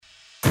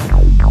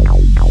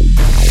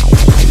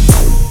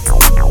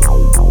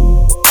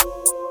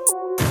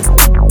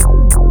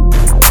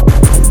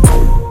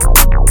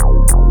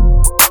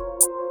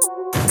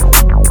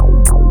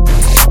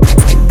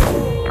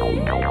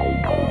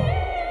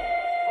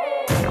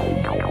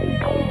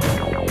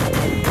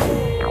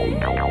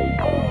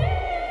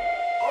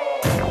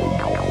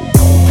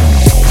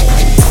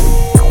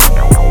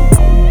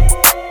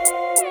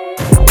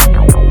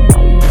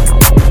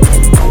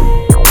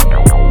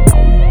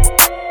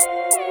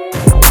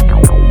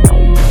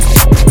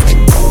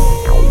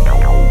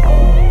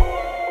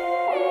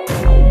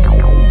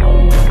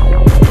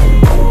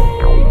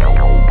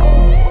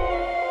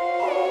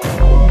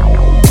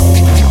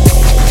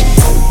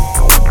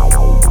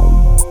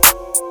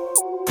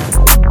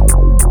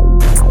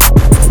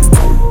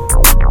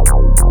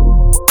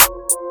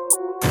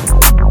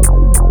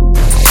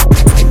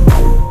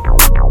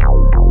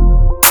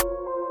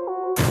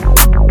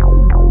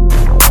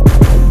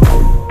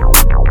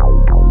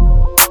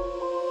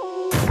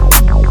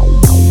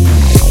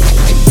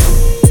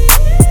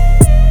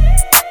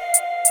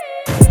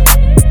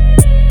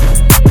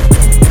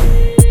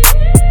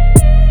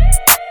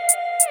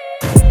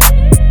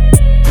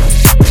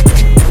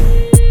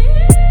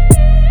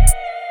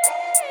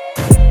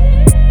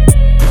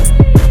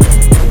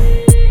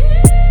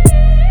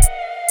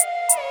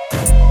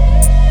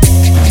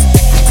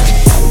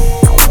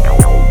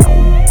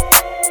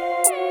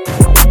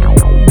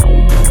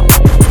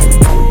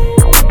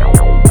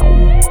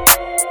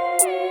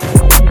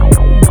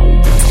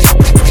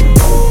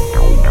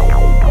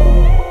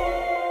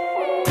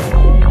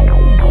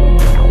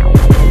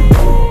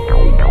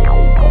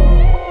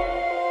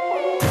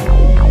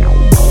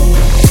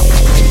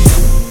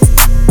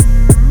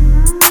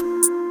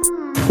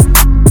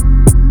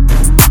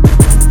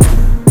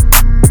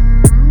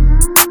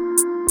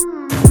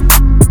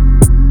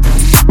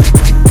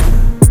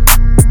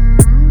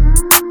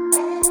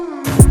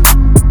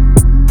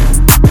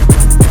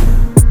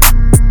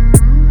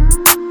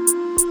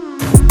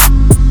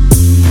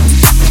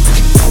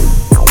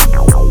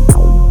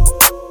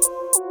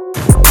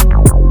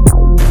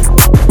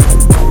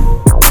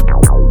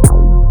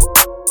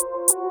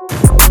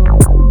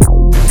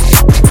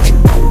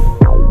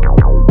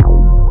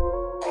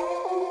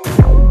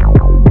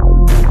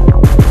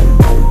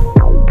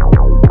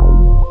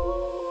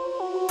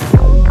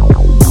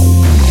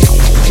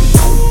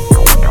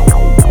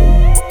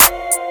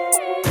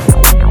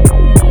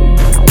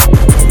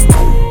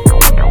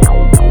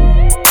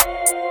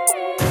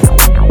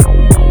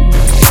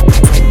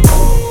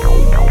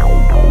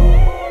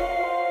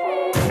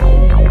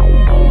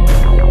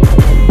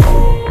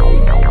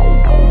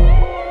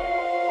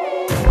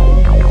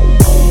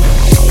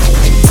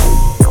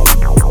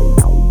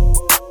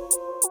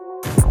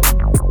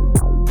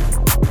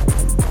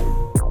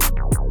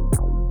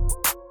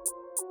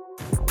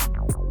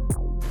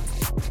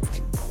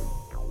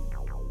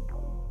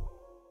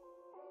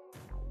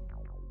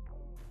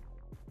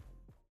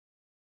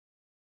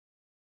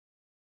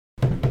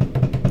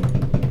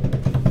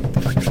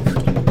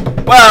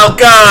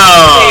Welcome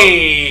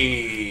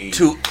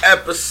to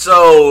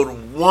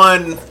episode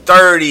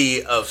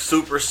 130 of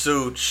Super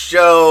Suit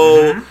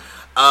Show,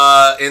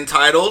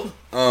 entitled.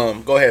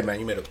 Go ahead, man.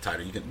 You made up the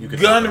title. You can.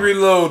 Gun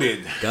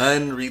Reloaded.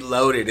 Gun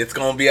Reloaded. It's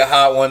gonna be a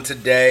hot one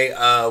today.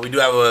 We do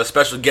have a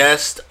special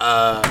guest,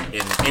 an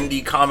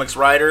indie comics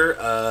writer.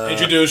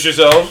 Introduce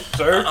yourself,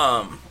 sir.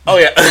 Oh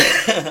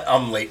yeah,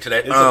 I'm late today.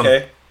 It's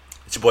okay.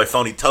 It's your boy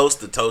Phony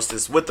Toast, the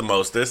toastest with the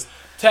mostest.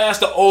 Taz,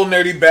 the old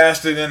nerdy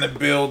bastard in the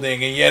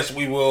building, and yes,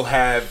 we will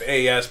have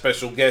a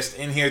special guest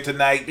in here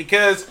tonight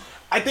because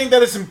I think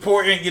that it's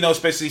important,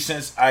 especially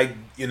since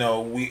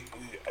we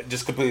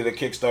just completed a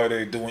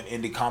Kickstarter doing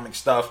indie comic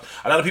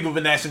stuff. A lot of people have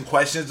been asking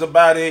questions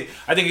about it.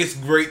 I think it's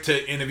great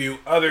to interview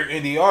other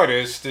indie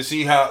artists to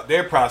see how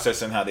their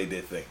process and how they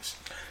did things.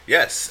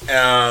 Yes,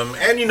 and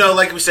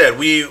like we said,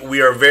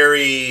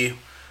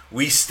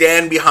 we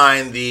stand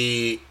behind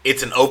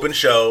it's an open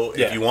show.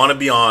 Yeah. If you want to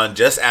be on,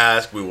 just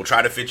ask. We will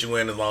try to fit you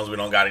in as long as we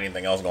don't got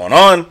anything else going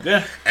on.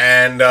 Yeah.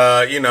 And,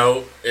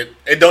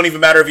 it don't even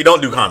matter if you don't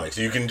do comics.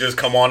 You can just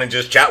come on and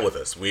just chat with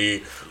us.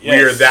 We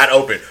are that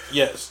open.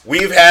 Yes.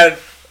 We've had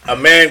a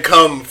man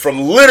come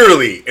from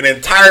literally an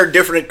entire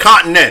different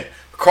continent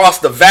across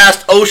the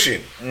vast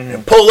ocean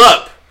and pull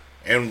up.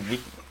 And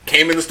we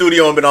came in the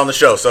studio and been on the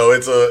show. So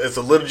it's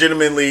a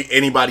legitimately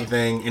anybody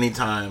thing,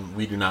 anytime.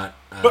 We do not.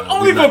 But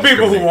only for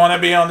people who want to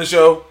be on the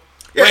show.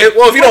 Yeah,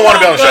 well, if you don't want to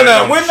be on the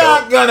show, we're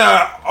not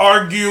gonna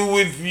argue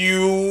with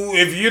you.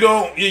 If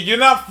you're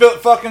not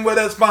fucking with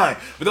us, fine.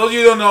 For those of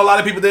you who don't know, a lot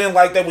of people didn't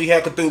like that we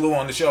had Cthulhu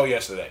on the show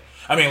yesterday.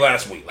 I mean,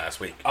 last week.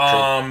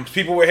 True.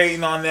 People were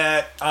hating on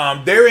that.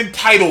 They're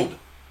entitled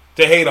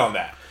to hate on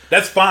that.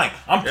 That's fine.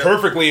 I'm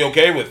perfectly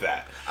okay with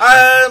that.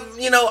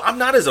 I'm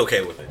not as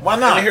okay with it. Why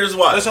not? And here's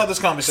why. Let's have this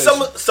conversation.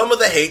 Some of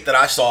the hate that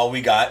I saw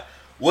we got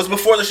was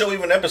before the show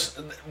even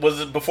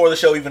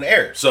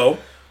aired.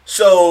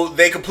 So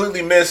they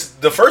completely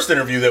missed the first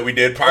interview that we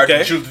did prior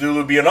to Truth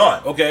Cthulhu being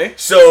on. Okay.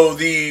 So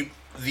the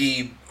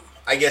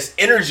I guess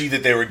energy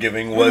that they were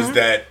giving was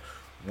that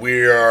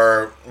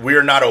we're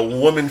not a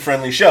woman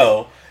friendly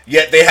show.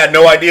 Yet they had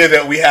no idea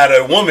that we had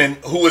a woman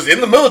who was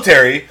in the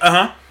military,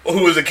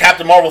 who was a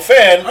Captain Marvel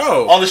fan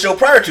on the show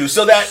prior to.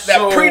 So that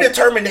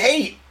predetermined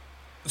hate.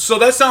 So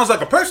that sounds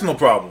like a personal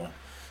problem.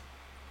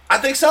 I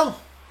think so.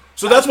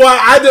 So that's why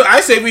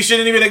I say we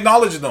shouldn't even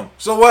acknowledge them.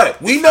 So what?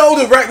 We know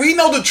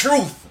the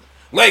truth.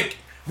 Like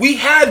we've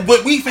had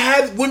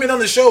women on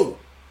the show.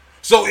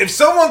 So if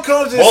someone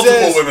comes and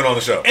multiple women on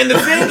the show, and the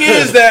thing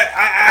is that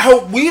I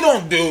hope we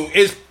don't do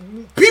is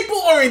people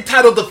are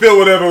entitled to feel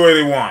whatever way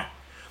they want.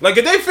 Like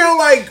if they feel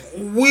like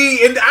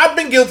and I've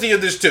been guilty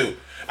of this too.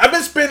 I've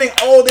been spending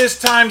all this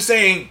time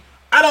saying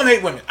I don't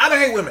hate women. I don't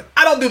hate women.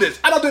 I don't do this.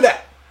 I don't do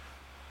that.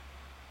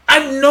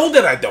 I know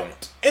that I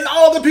don't. And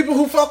all the people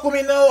who fuck with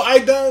me know I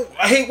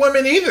hate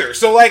women either.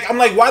 So I'm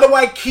like, why do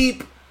I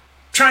keep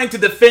trying to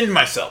defend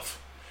myself?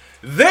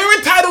 They're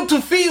entitled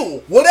to feel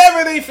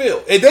whatever they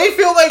feel. If they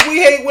feel like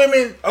we hate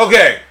women,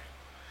 okay,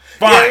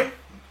 fine.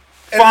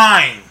 Yeah.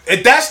 Fine.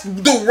 If that's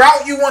the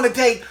route you want to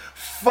take,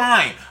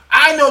 fine.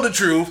 I know the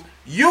truth.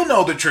 You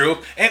know the truth.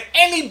 And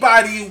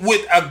anybody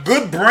with a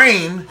good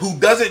brain who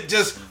doesn't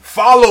just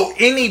follow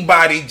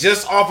anybody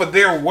just off of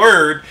their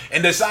word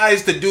and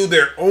decides to do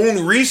their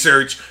own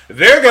research,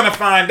 they're going to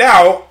find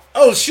out,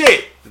 oh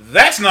shit,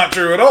 that's not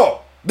true at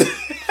all.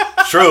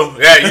 True.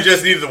 Yeah, you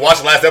just needed to watch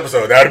the last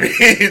episode.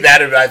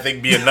 That'd I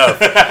think be enough.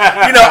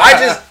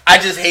 I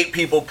just hate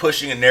people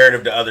pushing a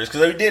narrative to others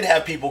because we did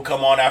have people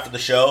come on after the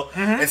show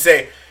and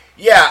say,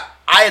 yeah,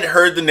 I had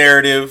heard the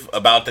narrative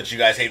about that you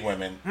guys hate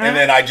women, and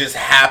then I just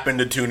happened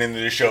to tune into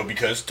the show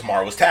because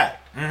Tamara was tagged.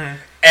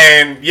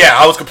 And yeah,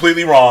 I was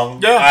completely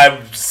wrong. Yeah.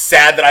 I'm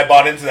sad that I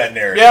bought into that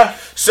narrative. Yeah.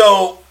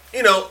 So,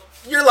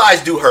 your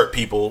lies do hurt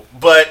people,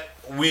 but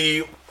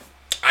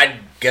I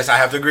guess I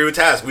have to agree with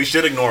Taz. We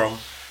should ignore them.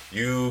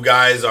 You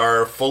guys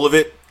are full of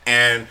it,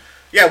 and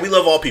yeah, we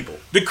love all people.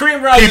 The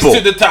cream rises to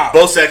the top.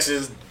 Both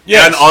sexes,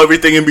 and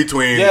everything in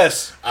between.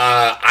 Yes.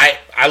 I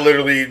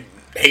literally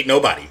hate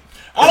nobody.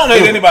 I don't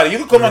hate anybody. You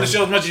can come on the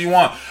show as much as you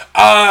want.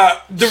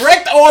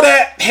 Direct all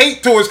that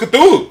hate towards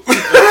Cthulhu.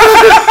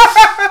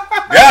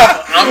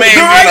 Yeah, I mean,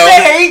 direct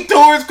the hate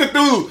towards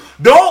Cthulhu.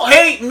 Don't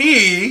hate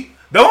me.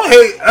 Don't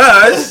hate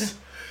us.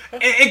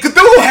 And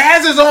Cthulhu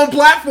has his own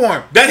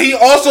platform that he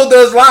also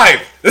does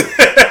live.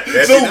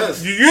 Yes, so he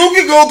does. You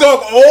can go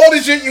talk all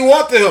the shit you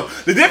want to him.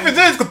 The difference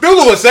is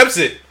Cthulhu accepts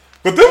it.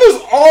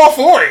 Cthulhu's all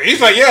for it.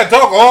 He's like, yeah,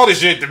 talk all the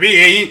shit to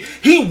me.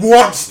 He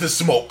wants the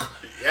smoke.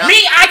 Yeah.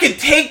 Me, I can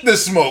take the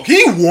smoke.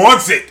 He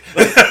wants it.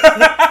 He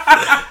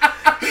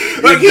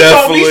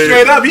told me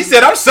straight up. He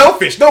said, I'm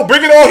selfish. No,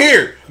 bring it all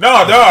here.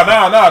 No.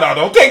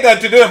 Don't take that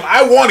to them.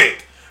 I want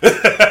it.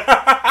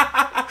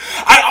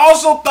 I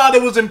also thought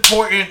it was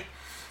important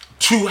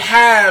to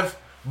have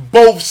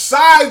both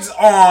sides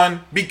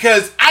on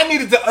because I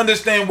needed to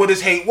understand what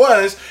his hate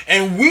was,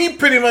 and we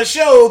pretty much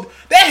showed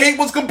that hate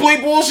was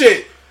complete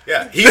bullshit.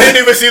 Yeah, he didn't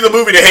even see the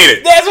movie to hate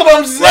it. That's what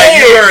I'm saying. Like,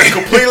 you are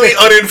completely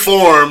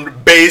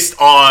uninformed based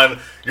on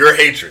your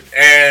hatred.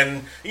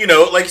 And, you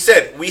know, like you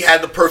said, we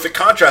had the perfect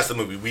contrast to the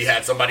movie. We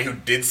had somebody who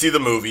did see the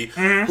movie,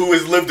 who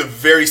has lived a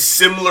very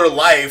similar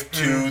life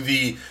to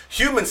the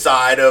human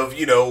side of,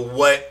 you know,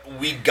 what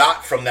we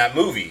got from that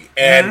movie.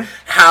 And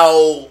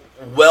how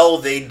well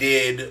they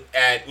did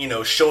at, you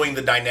know, showing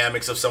the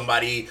dynamics of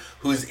somebody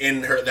who's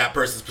in that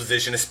person's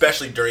position,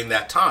 especially during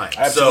that time.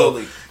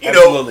 Absolutely. So, you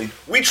know,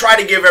 we try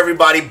to give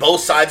everybody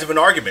both sides of an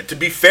argument, to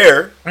be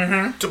fair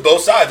to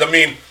both sides. I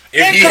mean,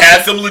 if he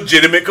had some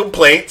legitimate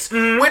complaints,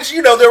 which,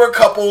 you know, there were a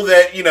couple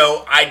that, you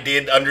know, I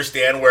did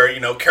understand where, you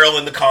know, Carol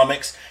in the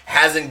comics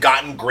hasn't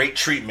gotten great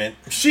treatment.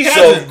 She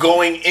hasn't. So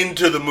going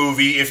into the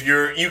movie, if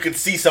you could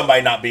see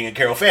somebody not being a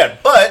Carol fan.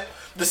 But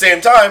at the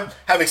same time,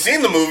 having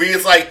seen the movie,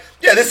 it's like,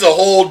 yeah, this is a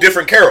whole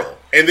different Carol.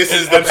 And this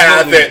is the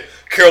path that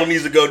Carol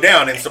needs to go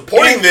down. And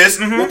supporting this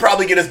will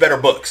probably get us better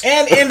books.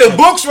 And in the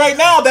books right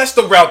now, that's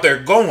the route they're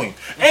going.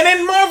 And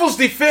in Marvel's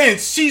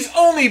defense, she's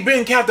only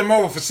been Captain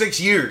Marvel for 6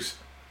 years.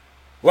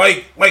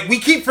 Like we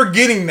keep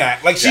forgetting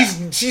that. Like she's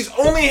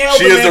only held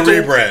the mantle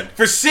rebrand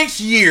for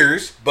 6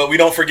 years. But we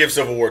don't forgive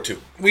Civil War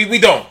 2. We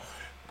don't.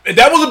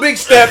 That was a big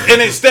step,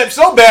 and it stepped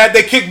so bad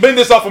they kicked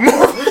Bendis off of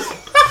Marvel.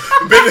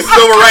 Bendis is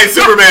overwriting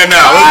Superman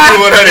now. Let's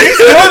do what that is. He's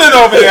doing it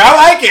over there. I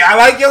like it. I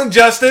like Young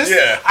Justice.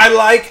 Yeah. I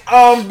like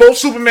both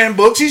Superman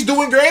books. He's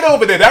doing great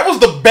over there. That was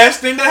the best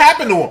thing that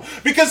happened to him.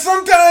 Because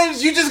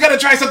sometimes you just got to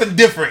try something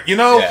different, you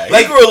know? Yeah,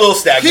 he grew a little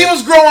stagnant. He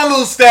was growing a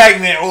little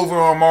stagnant over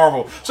on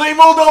Marvel. So he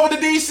moved over to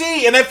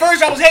DC. And at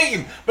first I was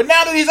hating. But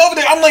now that he's over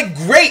there, I'm like,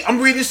 great. I'm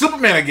reading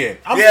Superman again.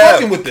 I'm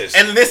fucking with this.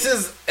 And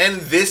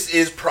this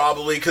is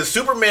probably, because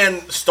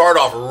Superman started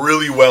off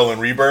really well in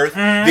Rebirth.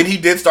 Then he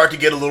did start to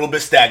get a little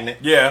bit stagnant.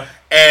 Yeah.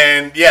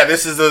 And yeah,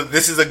 this is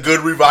a good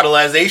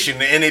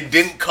revitalization, and it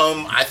didn't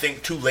come, I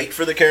think, too late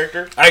for the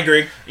character. I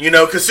agree. You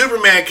know, because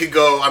Superman could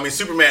go. I mean,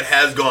 Superman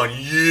has gone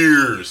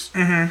years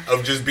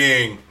of just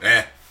being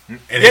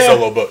in his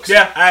solo books.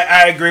 Yeah,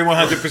 I agree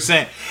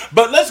 100%.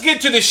 But let's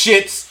get to the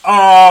shits,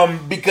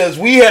 because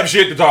we have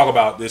shit to talk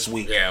about this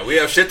week. Yeah, we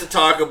have shit to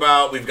talk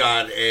about. We've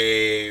got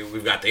the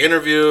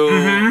interview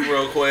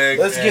real quick.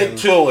 Let's get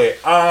to it.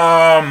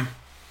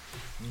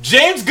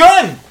 James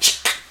Gunn.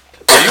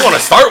 You want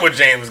to start with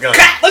James Gunn?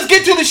 Let's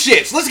get to the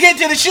shits.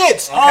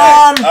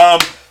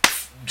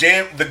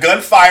 Okay. The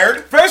gun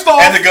fired. First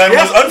off, and the gun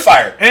was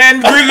unfired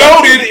and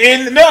reloaded.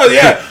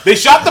 They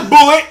shot the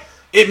bullet.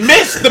 It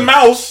missed the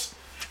mouse,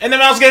 and the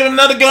mouse gave him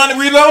another gun and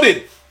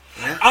reloaded.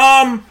 Yeah.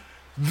 I'm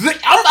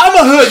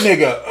a hood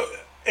nigga,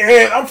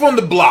 and I'm from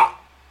the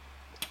block,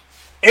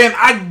 and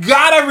I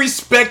gotta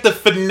respect the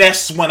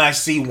finesse when I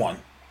see one.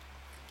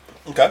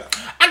 Okay,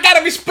 I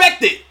gotta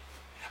respect it.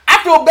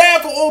 I feel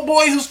bad for old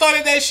boy who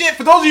started that shit.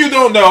 For those of you who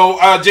don't know,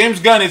 James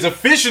Gunn is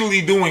officially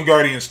doing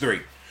Guardians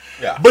 3.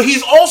 Yeah. But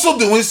he's also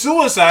doing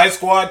Suicide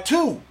Squad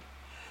 2.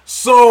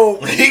 So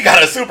he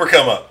got a super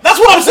come up. That's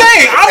what I'm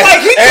saying. I'm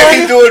like,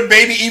 he's doing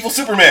Baby Evil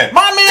Superman.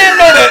 My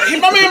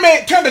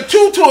man turned a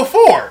 2 to a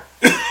 4.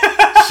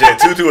 Shit,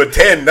 2 to a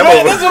 10.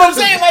 That's what I'm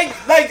saying.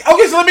 Like,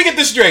 okay, so let me get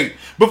this straight.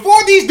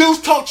 Before these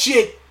dudes talk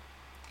shit,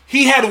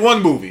 he had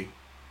one movie.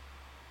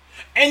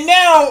 And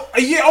now,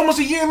 almost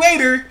a year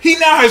later, he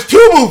now has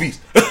 2 movies.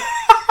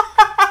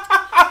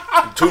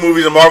 2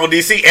 movies in Marvel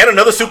DC and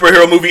another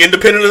superhero movie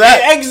independent of that.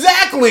 Yeah,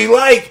 exactly.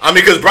 Like, I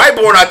mean, because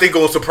Brightborn, I think,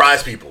 will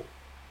surprise people.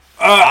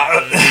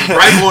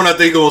 Brightborn, I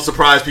think, will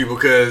surprise people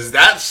because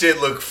that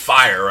shit look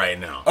fire right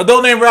now.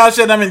 Adult named Rob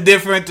said I'm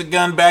indifferent to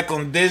Gunn back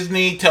on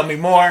Disney. Tell me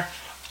more.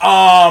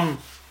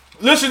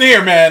 Listen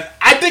here, man.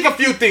 I think a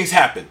few things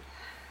happened.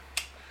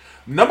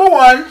 Number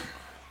one,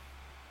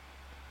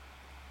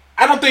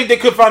 I don't think they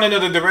could find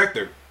another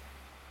director.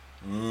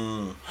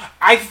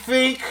 I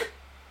think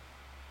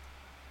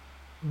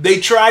they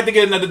tried to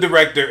get another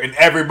director, and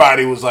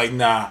everybody was like,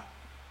 nah,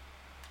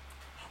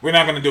 we're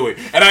not going to do it.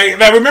 And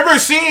I remember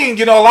seeing,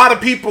 a lot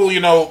of people,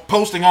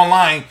 posting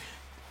online,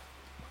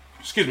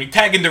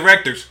 tagging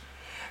directors.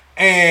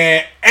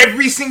 And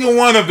every single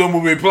one of them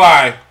would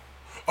reply,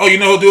 oh, you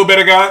know who'll do a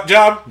better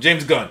job?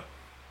 James Gunn.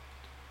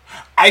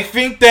 I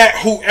think that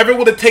whoever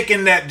would have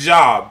taken that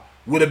job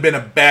would have been a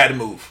bad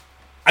move.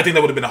 I think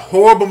that would have been a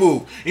horrible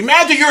move.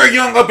 Imagine you're a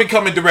young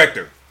up-and-coming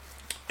director.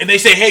 And they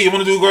say, hey, you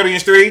want to do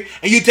Guardians 3?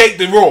 And you take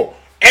the role.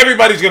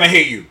 Everybody's going to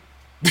hate you.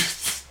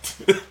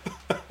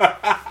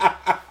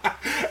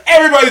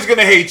 Everybody's going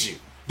to hate you.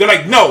 They're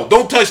like, no,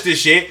 don't touch this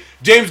shit.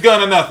 James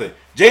Gunn or nothing.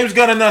 James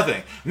Gunn or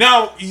nothing.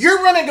 Now,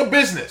 you're running a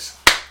business.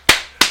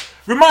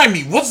 Remind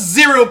me, what's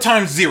 0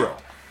 times 0?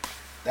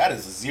 That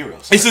is a 0.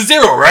 Sir. It's a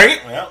 0,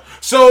 right? Yeah.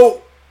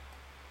 So,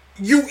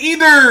 you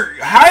either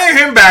hire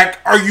him back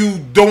or you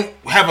don't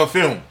have a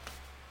film.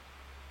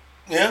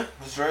 Yeah,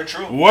 that's very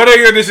true. What's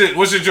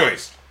your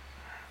choice?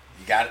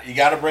 You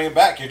got to bring it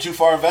back. You're too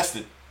far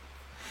invested.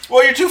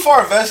 Well, you're too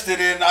far invested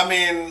in, I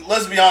mean,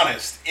 let's be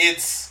honest.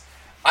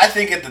 I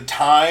think at the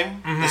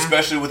time,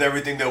 especially with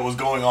everything that was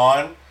going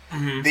on,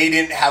 they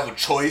didn't have a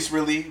choice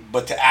really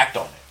but to act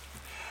on it.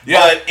 Yeah.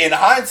 But in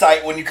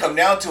hindsight, when you come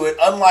down to it,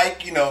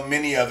 unlike,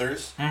 many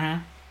others,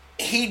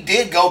 he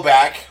did go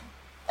back.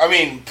 I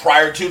mean,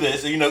 prior to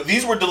this,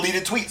 these were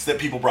deleted tweets that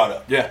people brought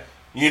up. Yeah.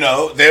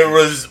 There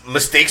was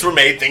mistakes were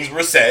made, things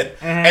were said,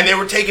 and they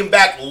were taken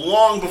back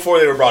long before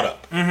they were brought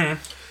up.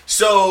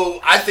 So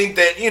I think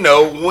that,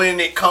 when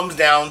it comes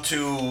down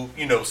to,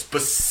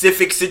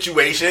 specific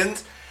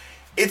situations,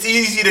 it's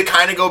easy to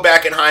kind of go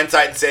back in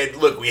hindsight and say,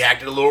 look, we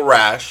acted a little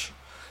rash.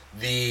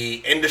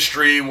 The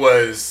industry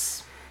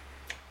was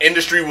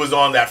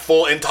on that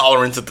full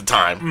intolerance at the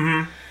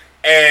time.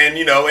 And,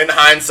 in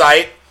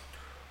hindsight,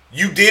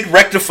 you did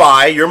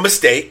rectify your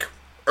mistake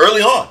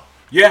early on.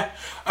 Yeah.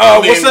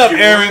 What's up,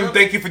 Aaron?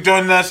 Thank you for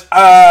joining us.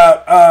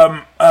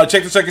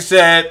 Check the Circuit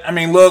said,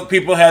 look,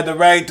 people had the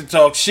right to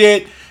talk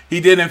shit. He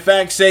did, in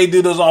fact,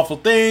 do those awful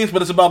things,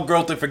 but it's about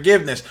growth and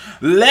forgiveness.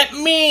 Let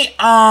me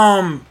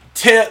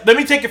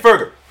take it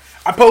further.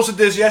 I posted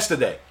this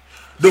yesterday.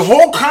 The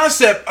whole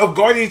concept of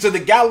Guardians of the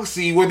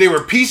Galaxy, where they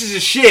were pieces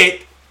of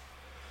shit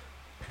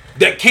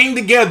that came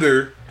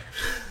together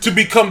to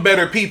become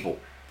better people.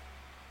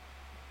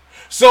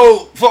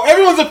 So, for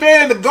everyone's a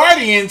fan of the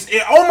Guardians,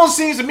 it almost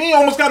seems to me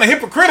almost kind of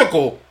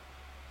hypocritical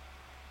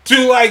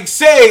to,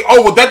 say,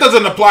 oh, well, that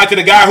doesn't apply to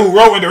the guy who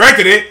wrote and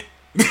directed it.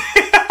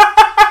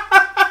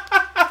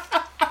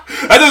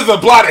 That doesn't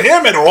apply to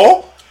him at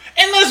all.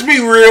 And let's be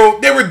real,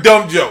 they were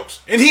dumb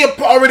jokes. And he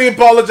already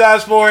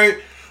apologized for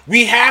it.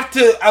 We have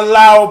to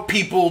allow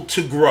people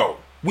to grow.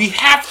 We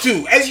have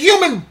to. As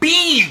human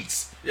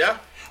beings. Yeah.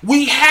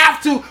 We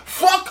have to.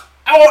 Fuck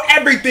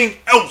everything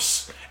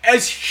else.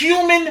 As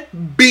human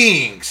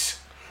beings,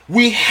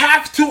 we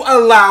have to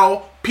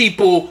allow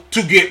people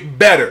to get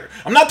better.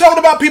 I'm not talking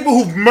about people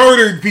who've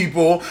murdered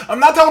people. I'm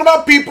not talking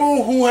about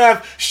people who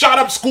have shot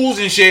up schools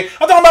and shit.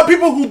 I'm talking about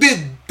people who did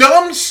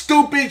dumb,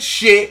 stupid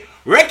shit,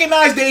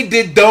 recognized they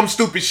did dumb,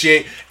 stupid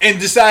shit, and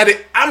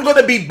decided, I'm going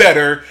to be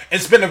better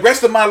and spend the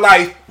rest of my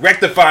life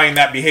rectifying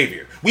that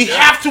behavior. We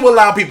have to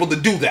allow people to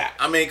do that.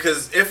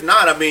 Because if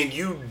not,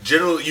 you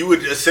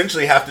would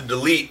essentially have to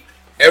delete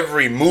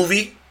every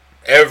movie,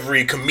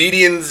 every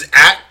comedian's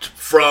act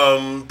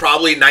from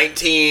probably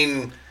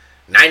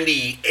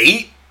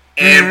 1998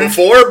 and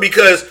before,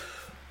 because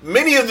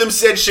many of them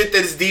said shit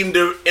that is deemed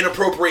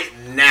inappropriate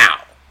now.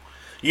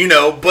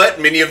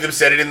 But many of them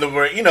said it in the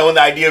in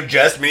the idea of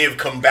jest. Many have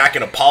come back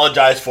and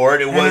apologized for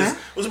it. It was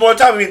more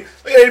time. Look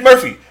at Eddie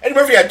Murphy. Eddie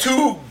Murphy had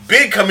 2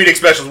 big comedic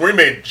specials where he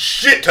made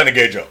shit ton of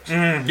gay jokes.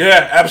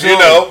 Yeah,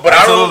 absolutely. But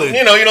absolutely.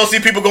 I don't. You don't see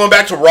people going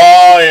back to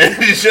Raw and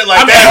shit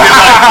like that.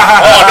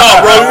 Like, oh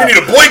no, bro, we need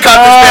to boycott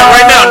this man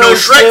right now. No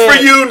Shrek for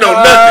you. No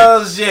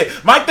nothing.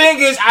 Shit. My thing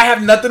is, I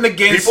have nothing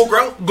against people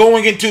grow.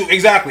 Going into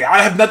exactly.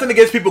 I have nothing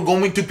against people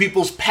going into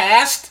people's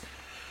past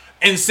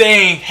and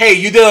saying, hey,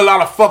 you did a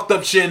lot of fucked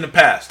up shit in the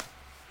past.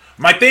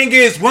 My thing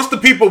is, once the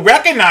people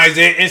recognize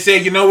it and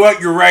say, you know what,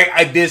 you're right,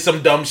 I did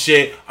some dumb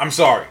shit, I'm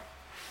sorry.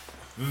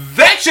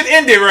 That should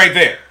end it right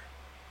there.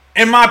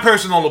 In my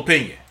personal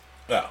opinion.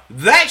 Yeah.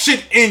 That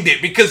should end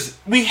it because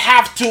we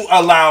have to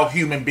allow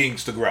human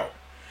beings to grow.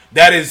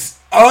 That is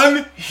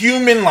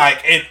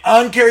unhuman-like and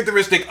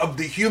uncharacteristic of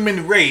the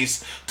human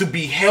race to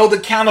be held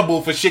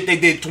accountable for shit they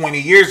did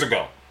 20 years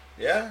ago.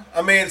 Yeah,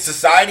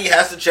 society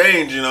has to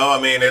change,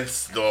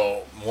 it's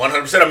the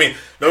 100%. Don't get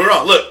me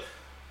wrong. Look,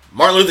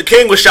 Martin Luther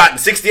King was shot in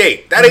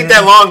 1968. That ain't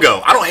that long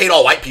ago. I don't hate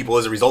all white people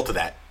as a result of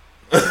that.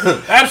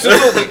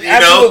 Absolutely.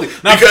 Absolutely.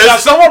 Now,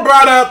 someone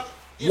brought up,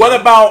 what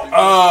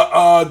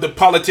about the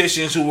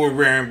politicians who were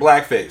wearing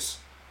blackface?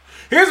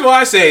 Here's what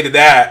I say to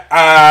that.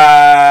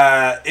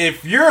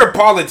 If you're a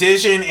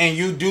politician and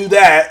you do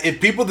that,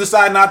 if people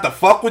decide not to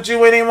fuck with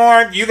you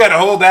anymore, you got to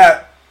hold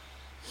that.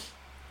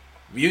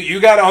 You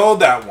gotta hold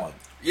that one.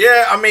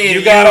 Yeah,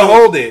 you gotta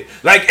hold it.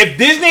 Like, if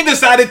Disney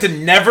decided to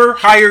never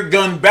hire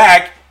Gunn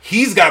back,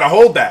 he's gotta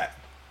hold that.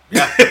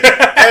 Yeah.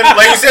 And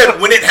like you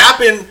said, when it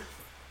happened,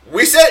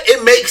 we said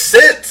it makes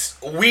sense.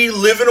 We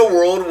live in a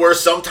world where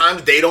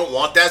sometimes they don't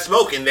want that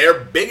smoke, and they're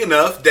big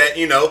enough that,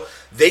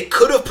 they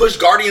could have pushed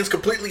Guardians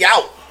completely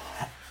out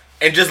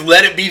and just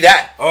let it be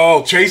that.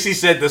 Oh, Tracy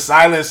said the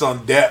silence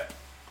on Depp.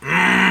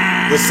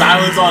 The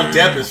silence on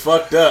Depp is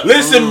fucked up.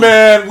 Listen,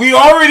 man, we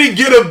already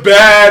get a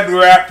bad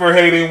rap for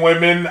hating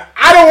women.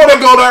 I don't want to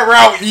go that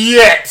route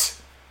yet.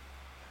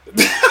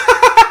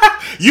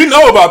 You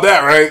know about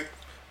that, right?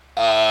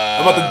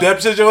 About the Depp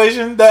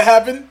situation that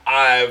happened?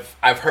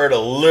 I've heard a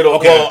little.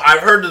 Okay. Well,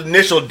 I've heard the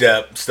initial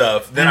Depp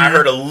stuff. Then I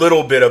heard a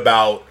little bit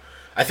about.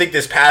 I think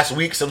this past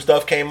week some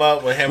stuff came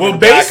up with him.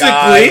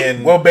 Basically,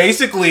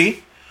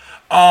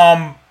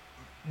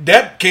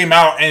 Depp came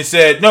out and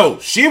said no,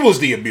 she was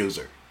the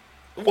abuser.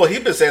 Well, he's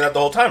been saying that the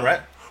whole time,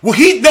 right? Well,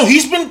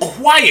 he's been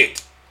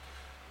quiet.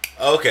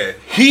 Okay.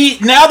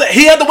 Now that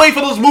he had to wait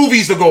for those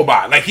movies to go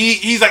by. Like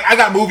he's like, I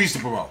got movies to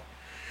promote.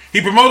 He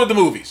promoted the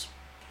movies.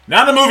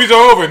 Now the movies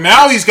are over.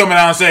 Now he's coming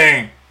out and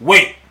saying,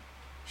 wait,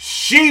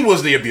 she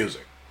was the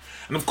abuser.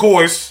 And of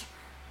course,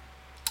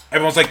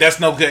 everyone's like, that's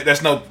nothing,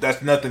 that's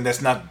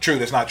not true,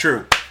 that's not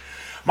true.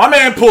 My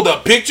man pulled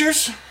up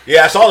pictures.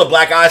 Yeah, I saw the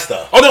black eye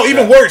stuff. Oh no,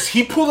 even worse,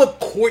 he pulled up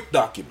court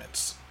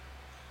documents.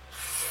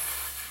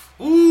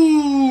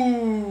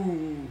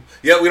 Ooh.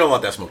 Yeah, we don't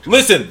want that smoke.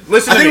 Listen. I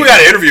think we got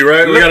an interview,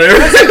 right? We got an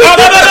interview.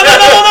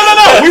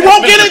 No. We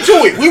won't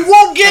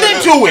get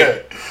into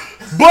it.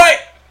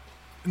 But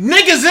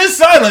niggas is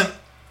silent.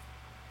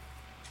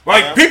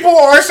 Like, people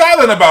are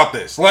silent about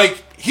this.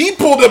 Like, he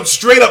pulled up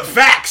straight up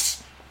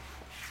facts.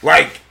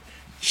 Like,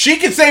 she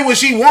can say what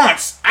she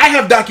wants. I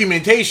have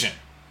documentation.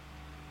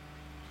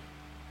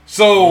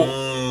 So,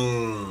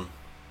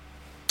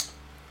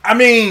 I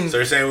mean... So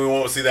you're saying we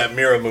won't see that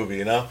Mirror movie,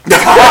 you know?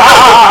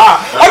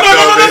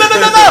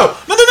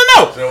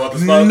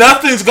 No.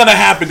 Nothing's gonna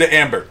happen to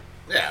Amber.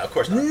 Yeah, of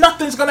course not.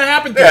 Nothing's gonna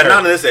happen to her. Yeah,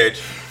 not in this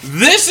age.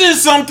 This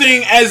is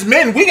something, as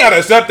men, we gotta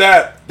accept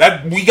that.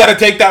 That we gotta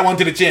take that one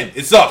to the chin.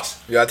 It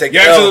sucks. You gotta take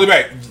You're the L. absolutely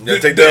right. You gotta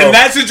take the L. In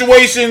that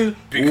situation,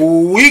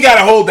 we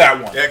gotta hold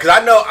that one. Yeah, because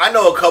I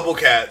know a couple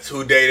cats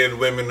who dated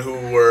women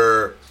who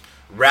were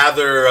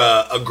rather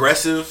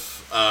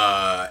aggressive,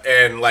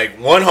 and like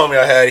one homie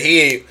I had,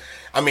 he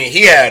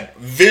had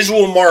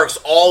visual marks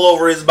all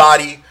over his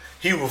body.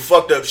 He was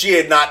fucked up. She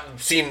had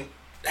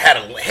had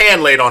a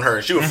hand laid on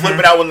her. She would flip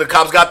it out when the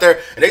cops got there,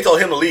 and they told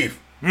him to leave.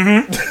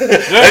 Mm-hmm.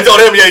 They told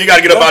him, you got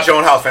to get up out your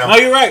own house, fam. No,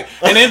 you're right.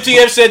 And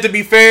MTF said, to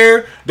be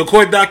fair, the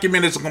court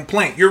document is a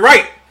complaint. You're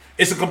right.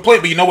 It's a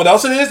complaint, but you know what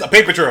else it is? A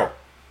paper trail.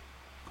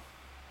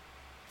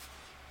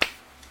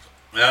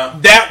 Yeah.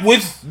 That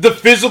with the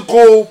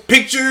physical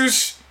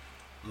pictures,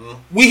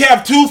 we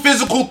have two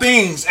physical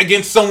things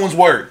against someone's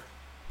word.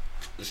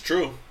 It's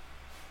true.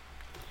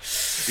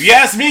 If you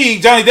ask me,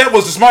 Johnny Depp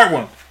was the smart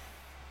one.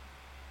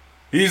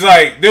 He's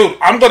like, dude,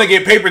 I'm going to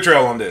get paper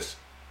trail on this.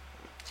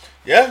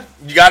 Yeah.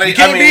 You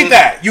can't beat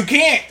that. You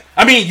can't.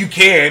 I mean, you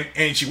can,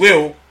 and she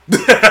will.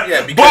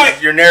 Yeah,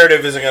 because your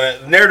narrative is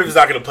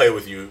not going to play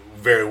with you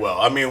very well.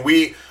 I mean,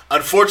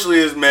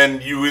 unfortunately, as men,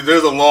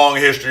 there's a long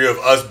history of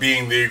us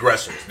being the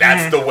aggressors.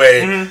 That's the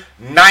way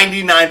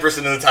 99%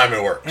 of the time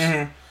it works.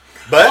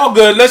 But all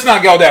good. Let's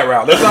not go that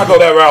route.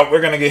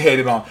 We're going to get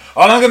hated on.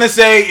 All I'm going to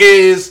say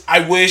is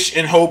I wish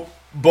and hope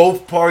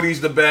both parties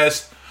the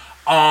best.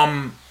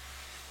 I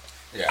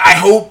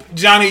hope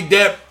Johnny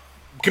Depp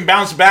can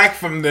bounce back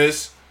from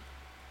this.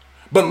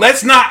 But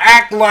let's not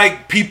act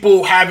like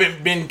people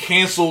haven't been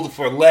canceled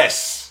for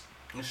less.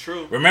 It's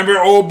true. Remember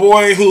old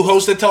boy who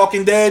hosted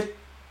Talking Dead?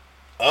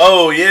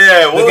 Oh,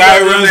 yeah. The guy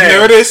who runs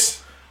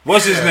Nerdist?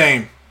 What's his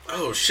name?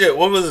 Oh, shit.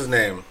 What was his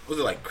name? Was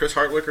it like Chris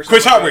Hardwick or something?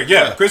 Chris Hardwick,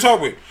 yeah. Chris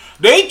Hardwick.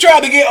 They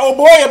tried to get old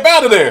boy up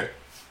out of there.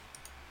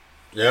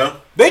 Yeah.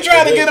 They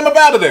tried to get him up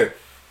out of there.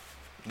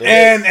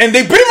 And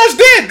they pretty much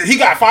did. He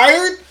got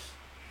fired.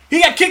 He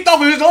got kicked off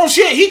of his own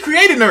shit. He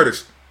created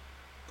Nerdist.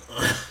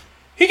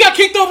 He got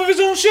kicked off of his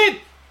own shit.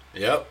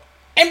 Yep.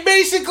 And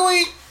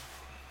basically,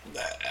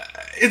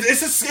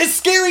 it's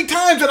scary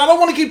times, and I don't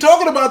want to keep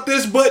talking about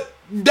this, but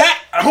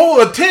that whole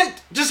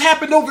attempt just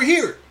happened over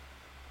here.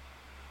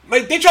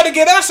 Like, they tried to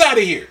get us out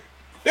of here.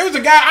 There was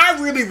a guy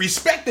I really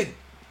respected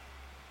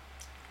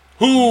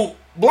who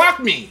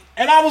blocked me,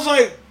 and I was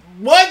like,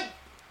 what?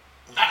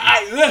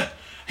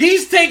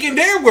 He's taking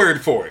their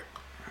word for it.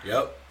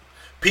 Yep.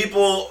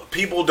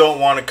 People don't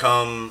want to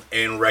come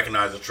and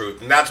recognize the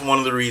truth. And that's one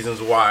of the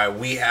reasons why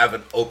we have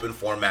an open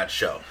format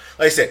show.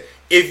 Like I said,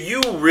 if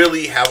you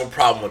really have a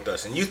problem with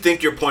us and you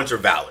think your points are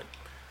valid,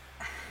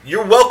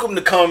 you're welcome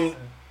to come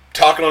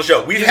talking on the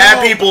show. We've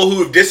had people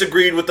who have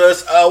disagreed with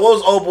us. What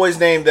was old boy's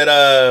name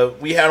that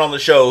we had on the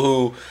show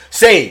who...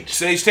 Sage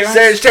Terrence?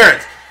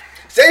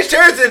 Sage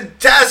Terrence and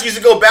Taz used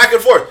to go back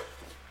and forth.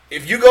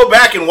 If you go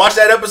back and watch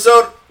that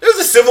episode, there's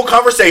a civil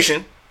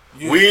conversation.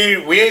 Yeah.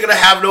 We ain't gonna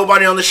have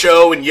nobody on the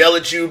show and yell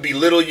at you,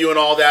 belittle you and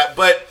all that,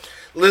 but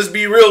let's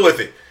be real with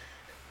it.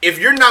 If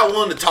you're not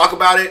willing to talk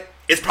about it,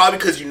 it's probably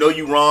because you know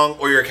you're wrong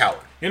or you're a coward.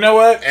 You know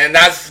what? And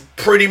that's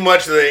pretty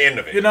much the end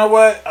of it. You know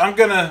what? I'm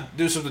gonna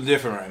do something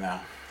different right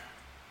now.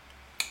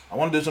 I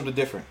want to do something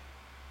different.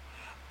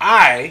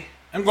 I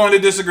am going to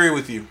disagree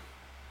with you.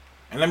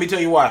 And let me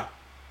tell you why.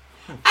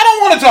 I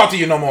don't want to talk to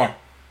you no more.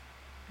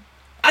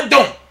 I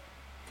don't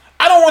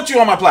want you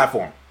on my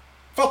platform.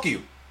 Fuck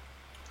you.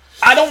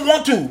 I don't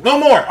want to. No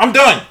more. I'm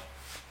done.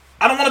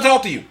 I don't want to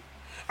talk to you.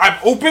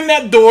 I've opened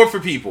that door for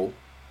people.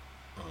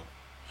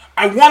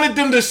 I wanted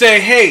them to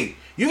say, hey,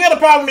 you got a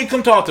problem with me?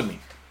 Come talk to me.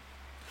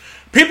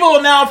 People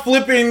are now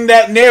flipping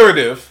that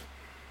narrative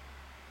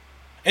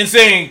and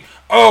saying,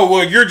 oh,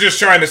 well, you're just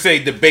trying to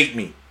say debate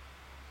me.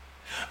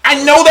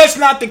 I know that's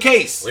not the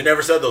case. We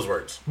never said those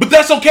words. But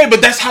that's okay,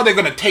 but that's how they're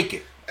going to take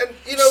it.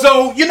 And,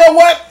 so, you know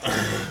what?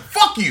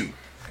 Fuck you.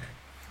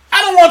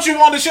 I don't want you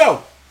on the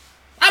show.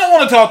 I don't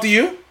want to talk to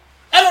you.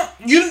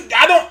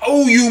 I don't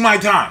owe you my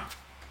time.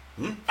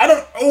 I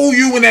don't owe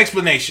you an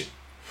explanation.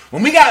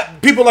 When we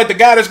got people like the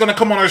guy that's going to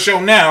come on our show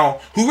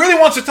now who really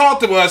wants to talk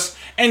to us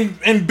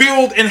and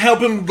build and help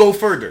him go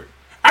further.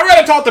 I'd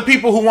rather talk to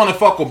people who want to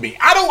fuck with me.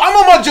 I'm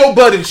on my Joe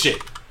Budden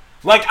shit.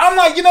 Like, I'm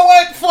like, you know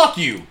what? Fuck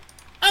you.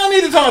 I don't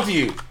need to talk to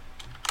you.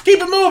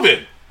 Keep it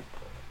moving.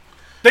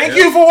 Thank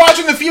you for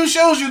watching the few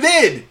shows you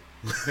did.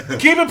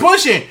 Keep it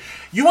pushing.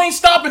 You ain't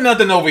stopping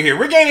nothing over here.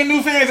 We're gaining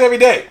new fans every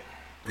day.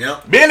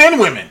 Yep. Men and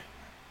women.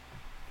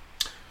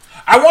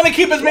 I want to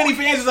keep as many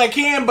fans as I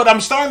can, but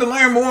I'm starting to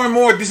learn more and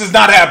more. This is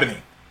not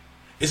happening.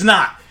 It's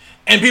not.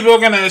 And people are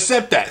going to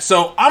accept that.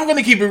 So I'm going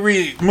to keep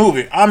it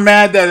moving. I'm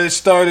mad that it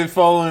started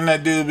following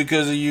that dude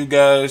because of you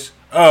guys.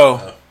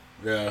 Oh.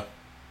 Yeah.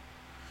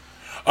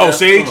 Oh, yeah.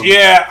 Sage?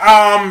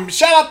 Yeah.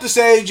 Shout out to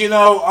Sage,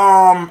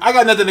 I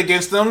got nothing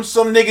against them.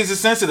 Some niggas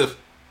is sensitive.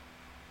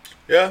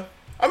 Yeah.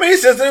 I mean,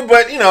 he's sensitive,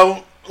 but,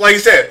 like you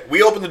said,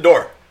 we opened the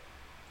door.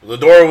 The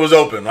door was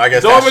open. I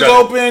guess the door was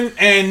open,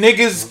 and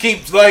niggas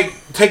keep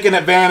taking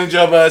advantage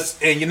of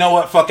us. And you know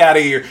what? Fuck out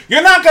of here.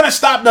 You're not gonna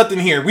stop nothing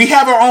here. We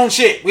have our own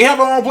shit. We have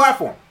our own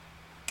platform.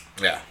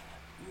 Yeah.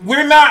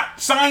 We're not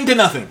signed to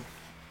nothing.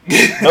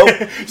 Nope.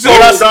 So we're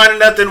not signed to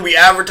nothing. We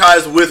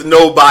advertise with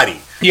nobody.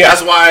 Yeah.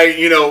 That's why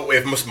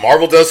if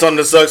Marvel does something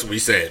that sucks, we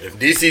say it. If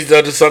DC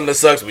does something that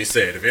sucks, we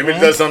say it. If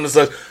Image does something that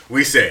sucks,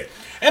 we say it.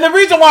 And the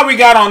reason why we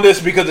got on this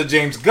because of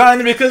James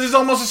Gunn, because it's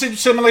almost a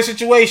similar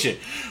situation.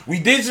 We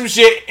did some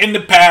shit in the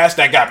past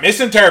that got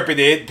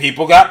misinterpreted.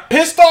 People got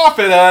pissed off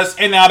at us,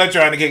 and now they're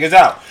trying to kick us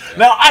out. Yeah.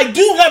 Now, I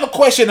do have a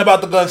question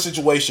about the Gunn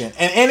situation,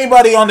 and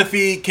anybody on the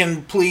feed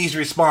can please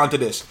respond to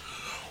this.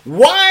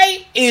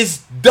 Why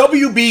is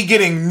WB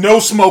getting no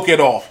smoke at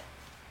all?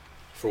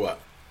 For what?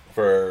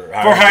 For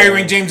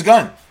hiring James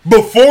Gunn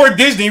before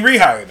Disney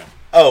rehired him.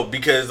 Oh,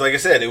 because like I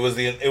said, it was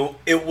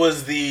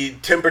the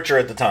temperature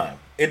at the time.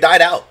 It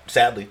died out,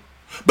 sadly.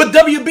 But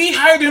WB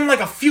hired him like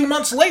a few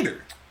months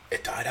later.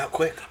 It died out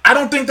quick. I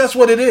don't think that's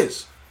what it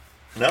is.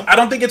 No? I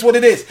don't think it's what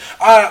it is.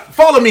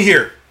 Follow me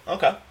here.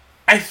 Okay.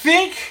 I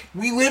think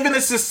we live in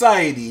a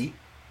society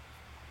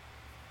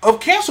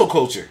of cancel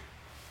culture.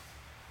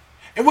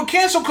 And with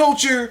cancel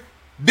culture,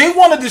 they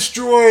want to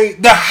destroy,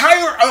 the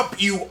higher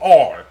up you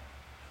are,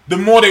 the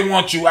more they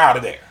want you out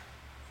of there.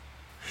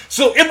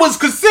 So it was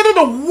considered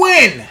a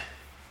win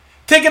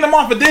taking him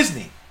off of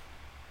Disney.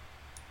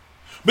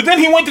 But then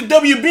he went to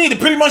WB to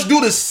pretty much do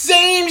the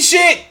same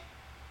shit.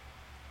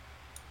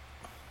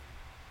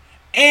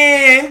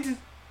 And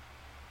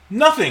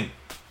nothing.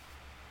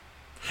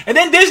 And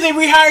then Disney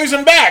rehires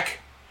him back.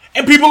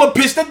 And people are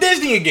pissed at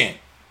Disney again.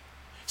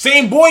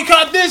 Saying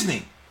boycott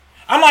Disney.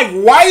 I'm like,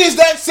 why is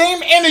that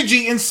same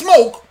energy and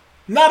smoke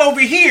not over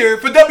here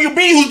for WB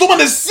who's doing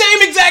the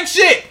same exact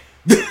shit?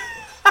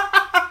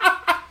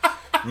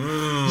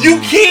 You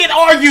can't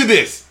argue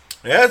this.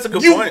 Yeah, that's a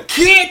good point.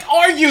 You can't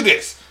argue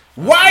this.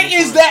 Why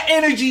is that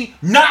energy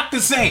not the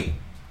same?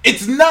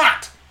 It's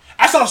not.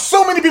 I saw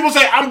so many people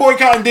say, I'm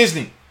boycotting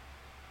Disney.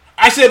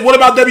 I said, what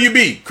about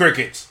WB?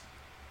 Crickets.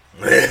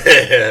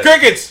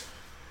 Crickets.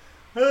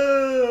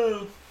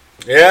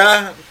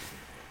 Yeah.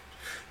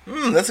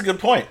 That's a good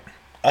point.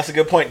 That's a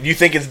good point. Do you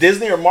think it's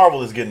Disney or Marvel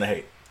that's getting the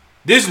hate?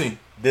 Disney.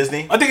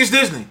 Disney? I think it's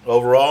Disney.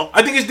 Overall?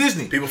 I think it's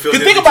Disney. People feel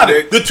Disney. Think about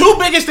it. The two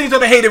biggest things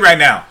that are hated right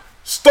now.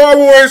 Star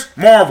Wars,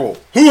 Marvel.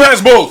 Who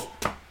has both?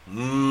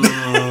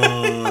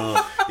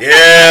 Yeah,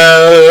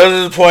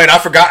 that's the point. I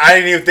forgot. I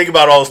didn't even think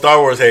about all the Star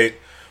Wars hate.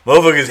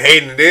 Motherfuckers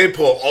hating. They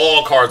pull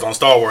all cards on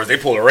Star Wars. They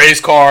pull a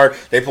race card.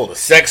 They pull the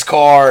sex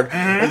card.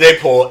 And they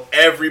pull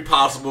every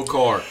possible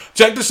card.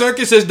 Check the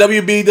Circus says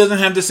WB doesn't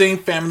have the same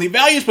family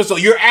values. But so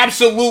you're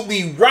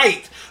absolutely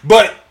right.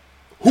 But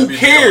who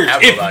cares?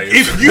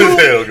 If you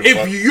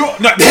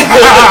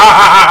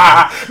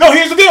no,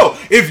 here's the deal.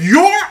 If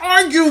your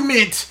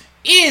argument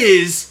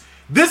is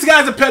this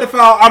guy's a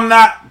pedophile, I'm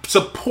not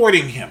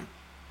supporting him,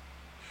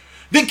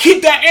 then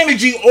keep that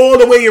energy all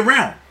the way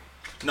around.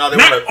 No,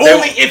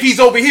 if he's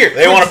over here.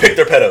 They want to pick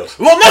their pedos.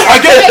 Well, no, I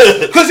get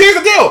that. Because here's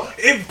the deal.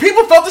 If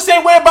people felt the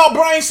same way about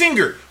Bryan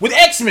Singer with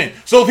X-Men,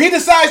 so if he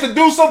decides to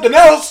do something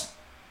else,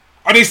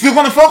 are they still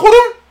going to fuck with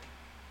him?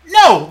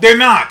 No, they're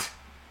not.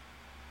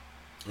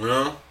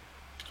 Yeah.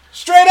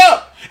 Straight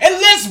up. And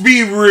let's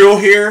be real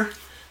here.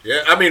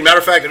 Yeah, I mean, matter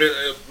of fact,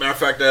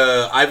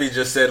 Ivy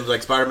just said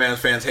like Spider-Man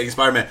fans hating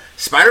Spider-Man.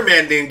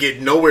 Spider-Man didn't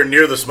get nowhere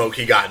near the smoke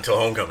he got until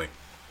Homecoming.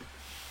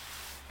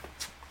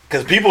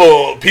 Because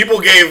people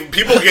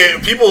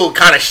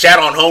kind of shat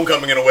on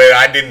Homecoming in a way that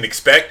I didn't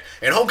expect,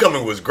 and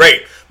Homecoming was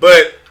great.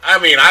 But I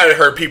mean, I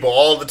heard people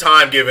all the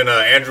time giving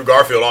Andrew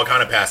Garfield all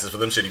kind of passes for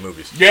them shitty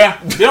movies.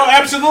 Yeah, no,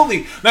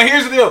 absolutely. Now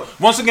here's the deal.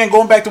 Once again,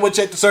 going back to what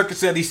Check the Circus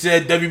said, he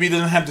said WB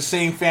doesn't have the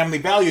same family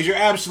values. You're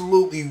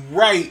absolutely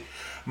right.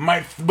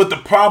 But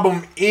the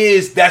problem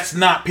is that's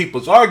not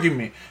people's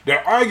argument.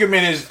 Their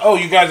argument is, oh,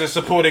 you guys are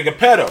supporting a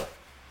pedo.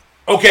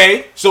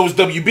 Okay, so is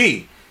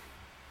WB.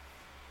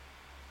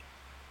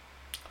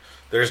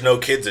 There's no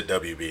kids at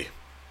WB.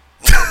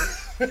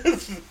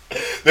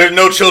 There's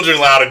no children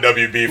allowed at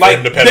WB for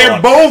him to pedo.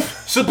 They're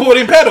both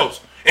supporting pedos.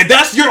 If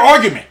that's your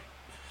argument,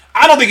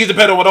 I don't think he's a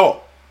pedo at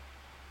all.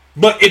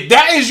 But if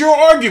that is your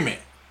argument,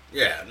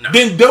 yeah, no.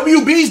 Then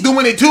WB's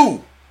doing it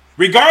too.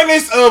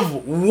 Regardless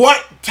of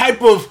what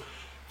type of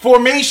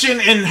formation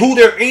and who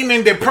they're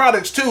aiming their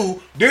products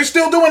to, they're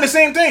still doing the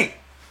same thing.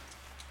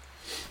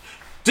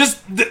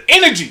 Just the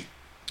energy.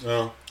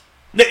 Oh.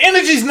 The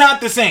energy's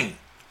not the same.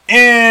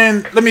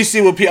 And let me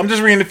see what I'm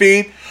just reading the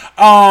feed.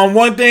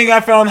 One thing I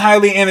found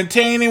highly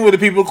entertaining were the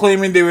people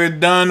claiming they were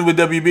done with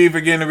WB for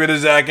getting rid of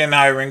Zack and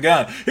hiring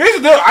Gunn. Here's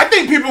the deal. I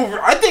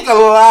think a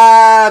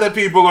lot of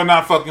people are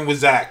not fucking with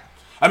Zack.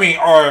 I mean,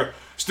 are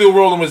still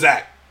rolling with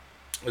Zack.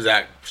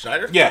 Zack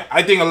Snyder? Yeah,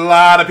 I think a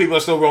lot of people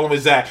are still rolling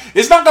with Zack.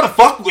 It's not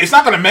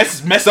gonna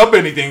mess up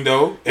anything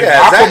though.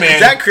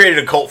 Zack created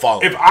a cult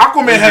following. If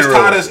Aquaman has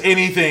taught us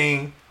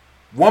anything,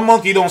 one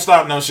monkey don't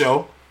stop no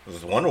show. This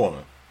is Wonder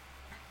Woman.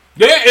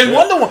 Yeah, and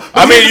Wonder Woman.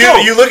 I mean,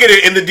 you look at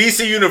it in the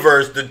DC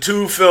universe, the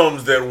two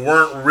films that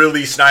weren't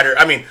really Snyder.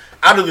 I mean,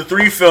 out of the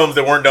three films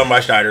that weren't done by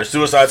Snyder,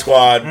 Suicide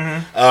Squad,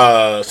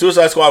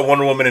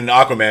 Wonder Woman, and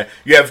Aquaman,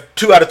 you have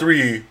 2 out of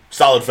 3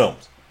 solid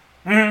films.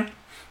 Mm-hmm.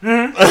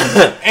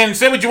 And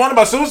say what you want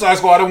about Suicide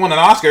Squad, it won an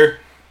Oscar.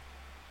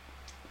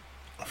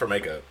 For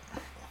makeup.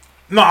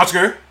 No,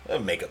 Oscar. A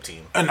makeup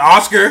team. An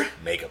Oscar.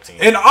 Makeup team.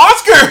 An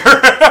Oscar!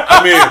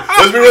 I mean,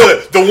 let's be real.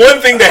 The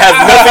one thing that has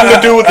nothing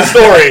to do with the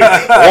story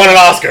won an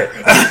Oscar.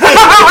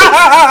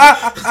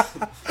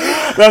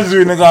 That's the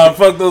reason gone.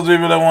 Fuck those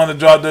people that want to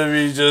drop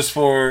WWE just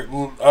for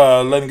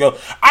letting go.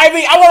 I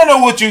mean, I want to know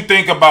what you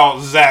think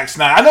about Zack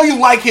Snyder. I know you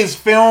like his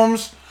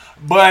films,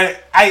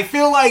 but I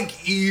feel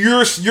like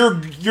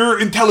you're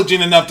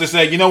intelligent enough to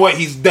say, you know what,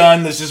 he's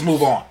done. Let's just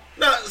move on.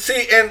 No,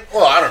 see, and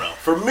well, I don't know.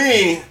 For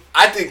me,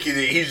 I think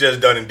he's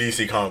just done in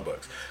DC comic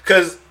books.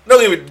 Because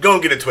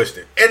don't get it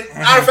twisted. And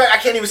matter of fact, I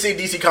can't even say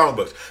DC comic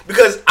books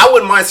because I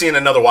wouldn't mind seeing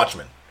another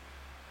Watchmen.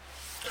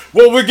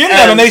 Well, we're getting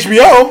that on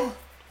HBO.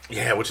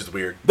 Yeah, which is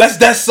weird.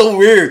 That's so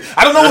weird.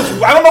 I don't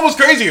know what's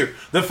crazier: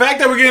 the fact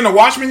that we're getting a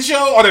Watchmen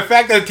show, or the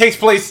fact that it takes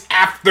place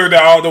after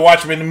the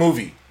Watchmen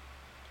movie.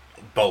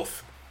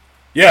 Both.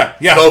 Yeah.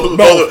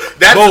 Both.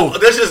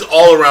 That's just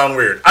all around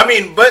weird. I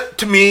mean, but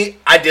to me,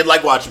 I did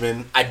like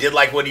Watchmen. I did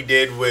like what he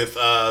did with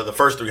the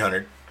first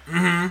 300.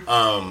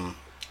 Mm-hmm.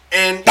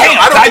 And damn,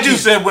 I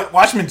just said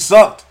Watchmen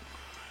sucked.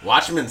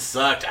 Watchmen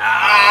sucked.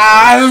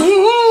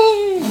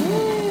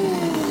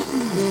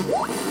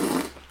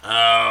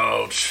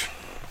 Ouch.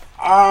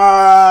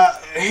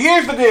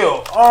 Here's the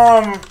deal.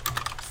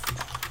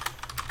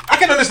 I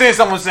can understand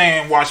someone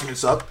saying Watchmen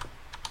sucked.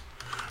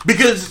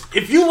 Because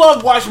if you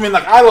love Watchmen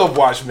like I love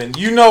Watchmen,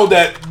 you know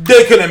that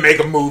they couldn't make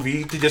a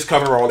movie to just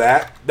cover all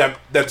that.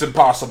 That's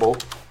impossible.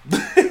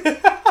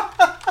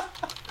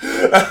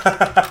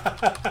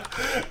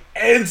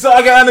 And so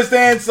I can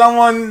understand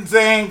someone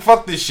saying,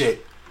 fuck this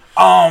shit.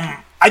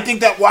 I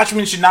think that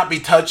Watchmen should not be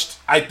touched.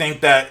 I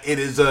think that it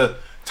is a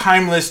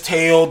timeless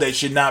tale that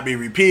should not be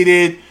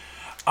repeated.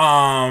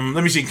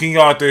 Let me see. King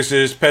Arthur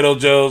says Pedal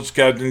Jones,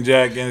 Captain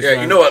Jack. And yeah,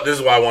 you know what? This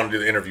is why I want to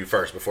do the interview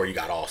first before you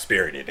got all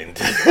spirited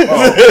into. No.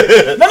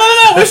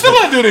 We're still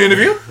gonna do the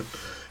interview.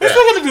 There's a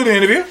good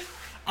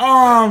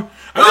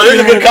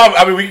comment.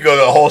 I mean, we could go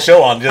the whole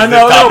show on just this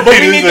topic. But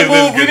we need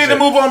to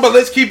move on. But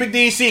let's keep it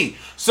DC.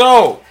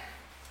 So,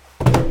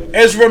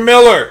 Ezra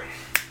Miller.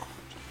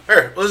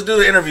 Here, let's do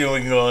the interview. And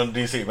we can go on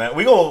DC, man.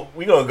 We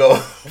gonna go,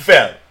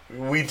 fam.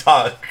 We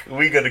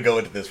gonna go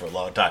into this for a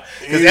long time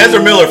because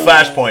Ezra Miller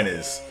Flashpoint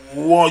is.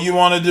 Well, you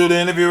want to do the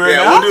interview right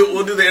now? Yeah,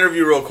 we'll do the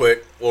interview real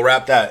quick. We'll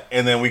wrap that,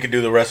 and then we can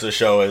do the rest of the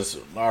show as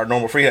our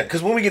normal freehand.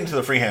 Because when we get into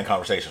the freehand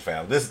conversation,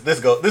 fam, this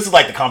is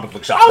like the comic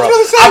book shop, bro.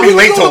 I'll be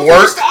late to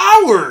work. First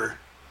hour.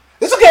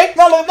 It's okay.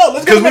 No.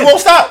 Let's go. Because we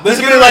won't stop. This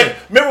is gonna be like,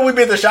 remember we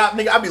been at the shop,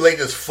 nigga? I'll be late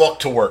as fuck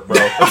to work, bro.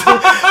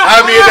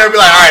 I'll be in there and be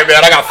like, all right,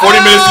 man, I got 40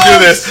 minutes to do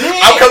this.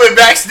 I'm coming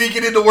back,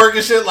 sneaking into work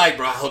and shit. Like,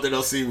 bro, I hope they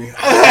don't see me.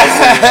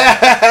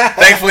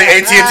 Thankfully,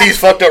 AT&T's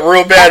fucked up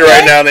real bad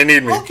right now. And they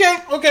need me. Okay.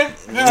 All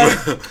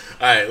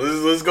right,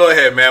 let's go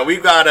ahead, man.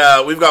 We've got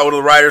one of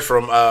the writers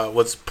from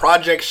what's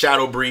Project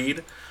Shadow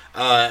Breed,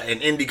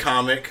 an indie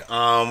comic.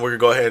 We're gonna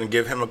go ahead and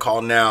give him a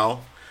call now,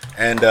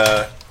 and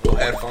we'll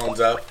headphones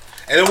up.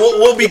 And then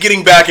we'll be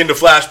getting back into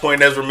Flashpoint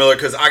and Ezra Miller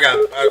because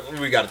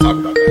we got to talk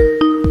about that.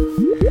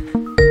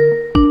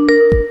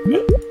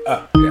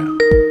 Yeah,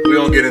 we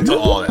don't get into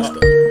all that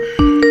stuff.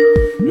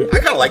 I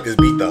kind of like this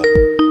beat though.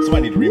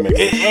 Somebody need to remix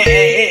it.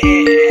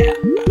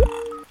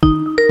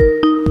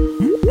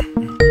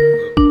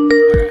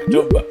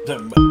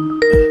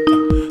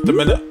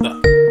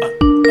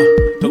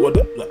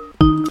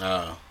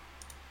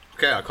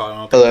 Okay, I'll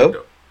call him.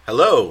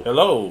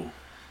 Hello.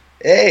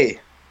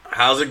 Hey.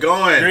 How's it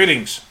going?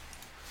 Greetings.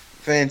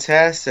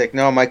 Fantastic.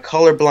 No, my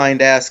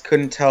colorblind ass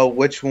couldn't tell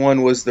which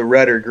one was the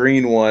red or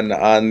green one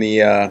on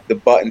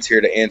the buttons here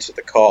to answer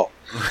the call.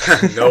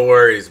 No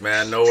worries,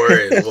 man. No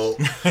worries. Well,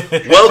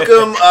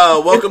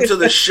 welcome to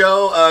the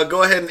show.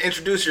 Go ahead and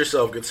introduce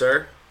yourself, good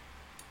sir.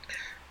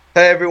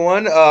 Hi,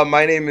 everyone.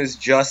 My name is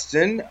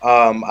Justin.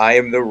 I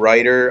am the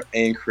writer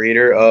and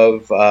creator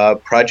of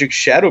Project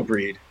Shadow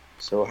Breed.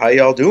 So how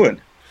y'all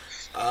doing?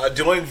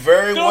 Doing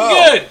very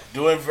well. Good.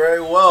 Doing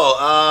very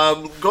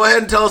well. Go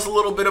ahead and tell us a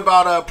little bit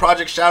about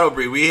Project Shadow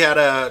Breed. We had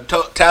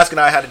Task and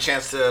I had a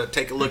chance to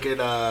take a look at.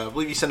 I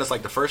believe you sent us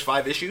like the first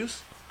 5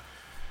 issues.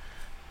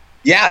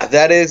 Yeah,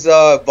 that is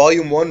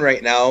volume 1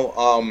 right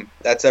now.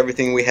 That's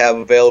everything we have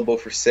available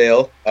for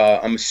sale.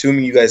 I'm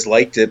assuming you guys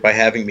liked it by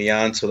having me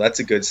on, so that's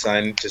a good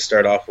sign to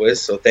start off with.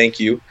 So thank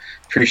you.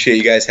 Appreciate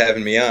you guys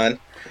having me on.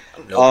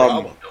 No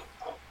problem.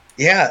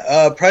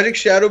 Yeah, Project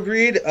Shadow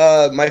Breed,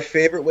 my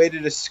favorite way to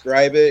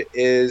describe it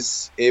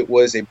is it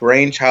was a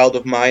brainchild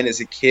of mine as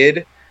a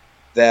kid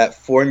that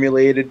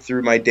formulated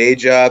through my day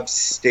job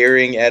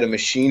staring at a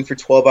machine for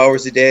 12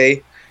 hours a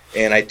day.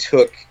 And I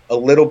took a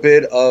little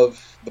bit of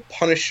The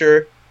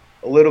Punisher,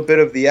 a little bit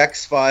of The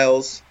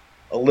X-Files,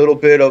 a little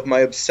bit of my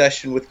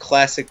obsession with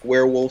classic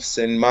werewolves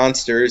and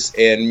monsters,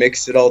 and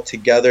mixed it all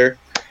together.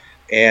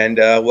 And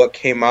what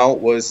came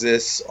out was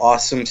this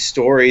awesome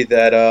story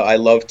that I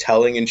love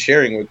telling and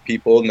sharing with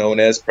people, known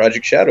as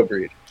Project Shadow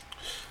Breed.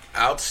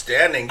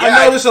 Outstanding. Yeah,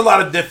 I noticed a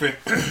lot of different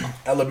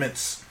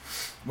elements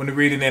when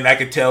reading it. I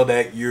could tell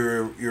that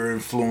you're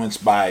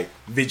influenced by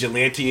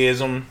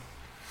vigilantism.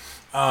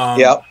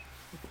 Yep.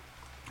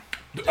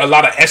 A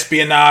lot of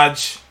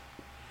espionage.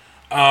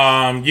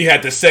 You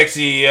had the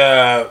sexy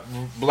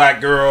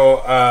black girl.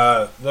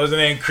 What was her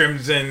name?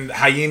 Crimson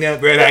Hyena,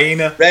 Red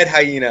Hyena. Red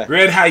Hyena.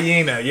 Red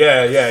Hyena.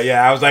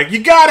 Yeah. I was like,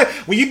 you gotta,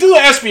 when you do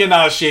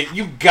espionage shit,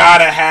 you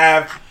gotta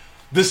have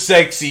the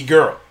sexy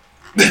girl.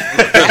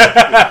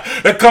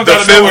 That comes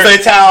out of nowhere.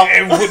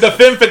 The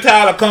femme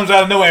fatale that comes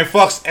out of nowhere and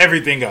fucks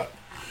everything up.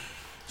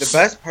 The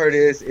best part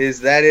is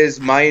that is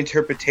my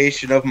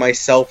interpretation of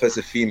myself as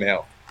a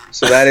female.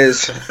 So that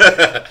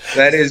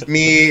is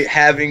me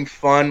having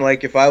fun.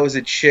 Like, if I was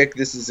a chick,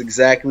 this is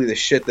exactly the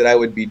shit that I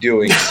would be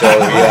doing. So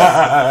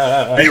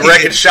yeah, be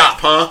wrecking shop,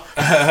 huh?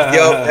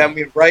 Yo, I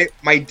mean, right?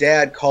 My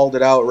dad called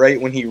it out right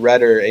when he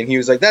read her, and he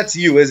was like, "That's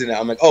you, isn't it?"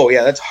 I'm like, "Oh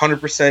yeah, that's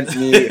 100%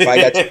 me." If I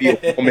got to be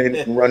a woman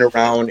and run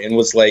around and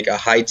was like a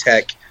high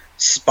tech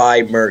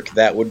spy merc,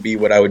 that would be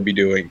what I would be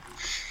doing.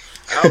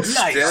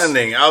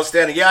 Outstanding.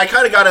 Yeah, I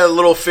kind of got a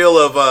little feel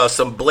of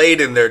some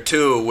Blade in there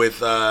too, with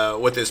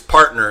his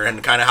partner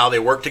and kind of how they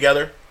work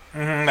together.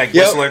 Like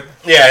Whistler.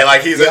 Yeah,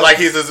 like he's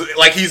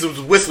his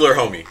Whistler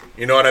homie.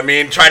 You know what I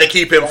mean? Trying to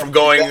keep him from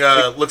going.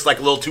 Looks like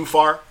a little too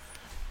far.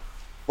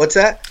 What's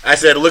that? I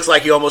said it looks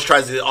like he almost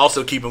tries to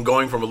also keep him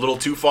going from a little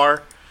too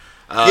far.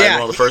 In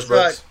one of the first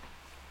books.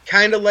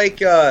 Kind of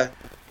like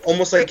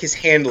almost like his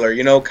handler.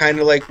 You know, kind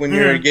of like when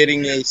you're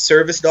getting a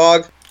service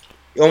dog.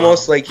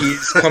 Almost like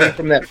he's coming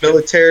from that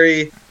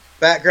military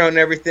background and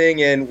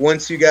everything. And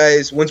once we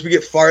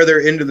get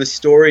farther into the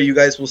story, you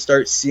guys will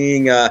start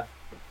seeing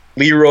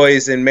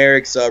Leroy's and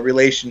Merrick's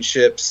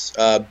relationships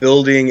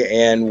building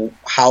and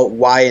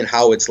why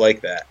it's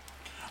like that.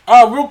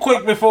 Real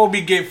quick before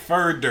we get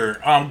further,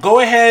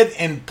 go ahead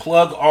and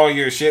plug all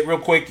your shit real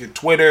quick. Your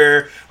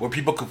Twitter, where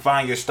people can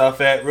find your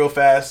stuff at, real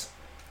fast.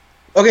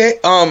 Okay.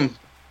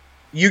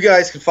 You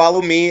guys can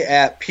follow me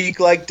at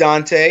Peak Like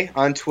Dante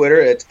on Twitter.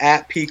 It's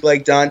at Peak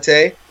Like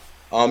Dante.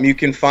 You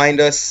can find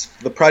us,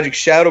 the Project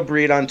Shadow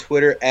Breed, on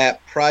Twitter at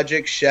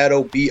Project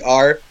Shadow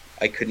BR.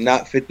 I could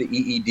not fit the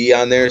EED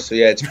on there, so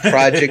yeah, it's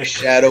Project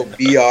Shadow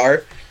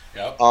BR.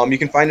 Yep. You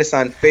can find us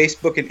on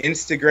Facebook and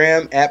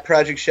Instagram at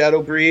Project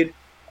Shadow Breed.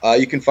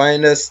 You can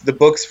find us, the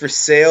books for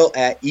sale,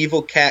 at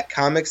Evil Cat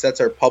Comics. That's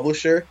our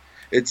publisher.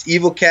 It's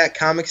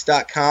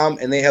evilcatcomics.com,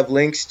 and they have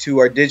links to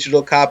our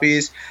digital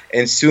copies,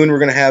 and soon we're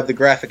going to have the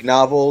graphic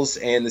novels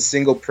and the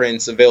single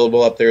prints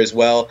available up there as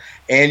well.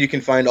 And you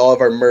can find all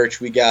of our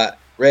merch. We got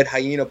Red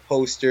Hyena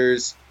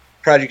posters,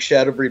 Project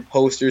Shadow Breed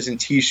posters and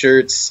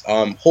t-shirts,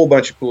 whole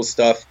bunch of cool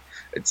stuff.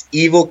 It's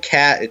Evil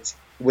Cat, it's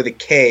with a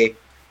K,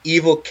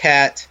 Evil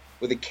Cat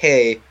with a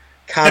K,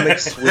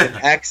 comics with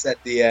an X at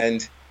the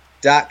end,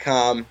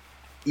 .com.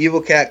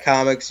 Evil Cat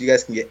Comics, you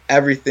guys can get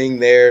everything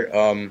there.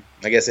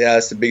 I guess, yeah,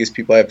 that's the biggest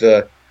people I have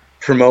to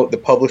promote, the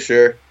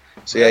publisher.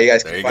 So, yeah, you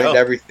guys can find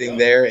everything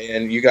there,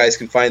 and you guys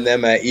can find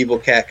them at Evil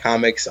Cat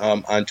Comics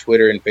on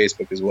Twitter and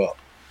Facebook as well.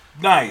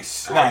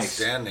 Nice.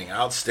 Outstanding.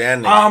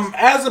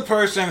 As a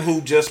person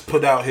who just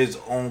put out his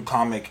own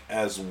comic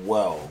as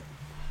well.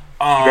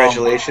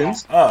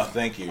 Congratulations.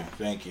 Thank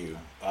you.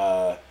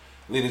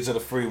 Leaders of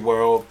the Free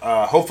World.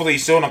 Hopefully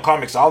soon on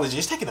Comixology.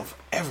 It's taking them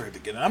forever to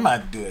get it. I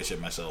might do that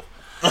shit myself.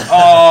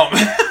 Yeah,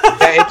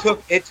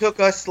 it took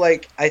us,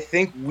 like, I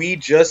think we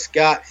just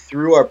got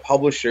through our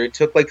publisher. It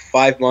took like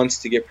 5 months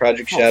to get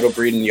Project Shadow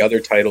Breed and the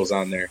other titles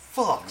on there.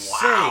 Fuck's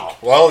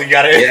sake. Well, you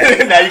got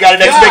it. Now you got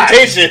an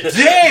expectation.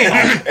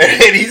 Damn.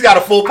 And he's got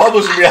a full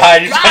publisher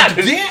behind you. God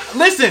damn.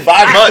 Listen,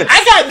 5 months.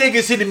 I got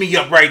niggas hitting me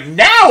up right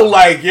now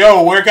like,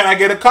 yo, where can I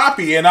get a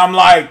copy? And I'm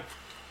like,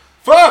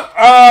 fuck,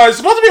 it's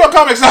supposed to be on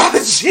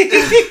Comixology.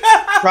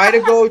 Try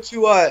to go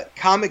to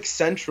Comic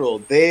Central.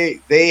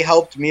 They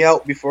helped me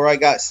out before I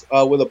got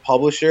with a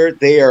publisher.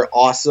 They are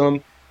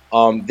awesome.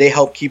 They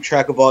help keep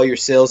track of all your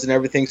sales and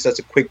everything. So that's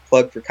a quick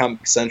plug for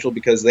Comic Central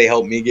because they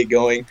helped me get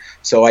going.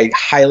 So I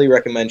highly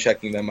recommend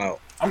checking them out.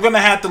 I'm going to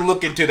have to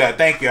look into that.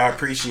 Thank you. I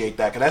appreciate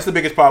that because that's the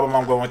biggest problem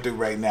I'm going through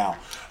right now.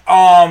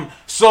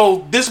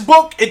 So this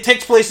book, it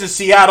takes place in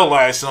Seattle,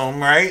 I assume,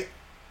 right?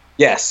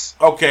 Yes.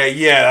 Okay,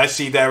 yeah, I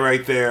see that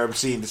right there. I'm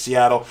seeing the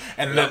Seattle.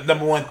 And the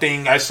number one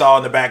thing I saw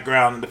in the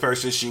background in the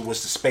first issue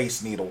was the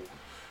Space Needle.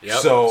 Yep.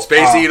 So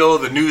Space Needle,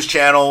 the news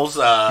channels.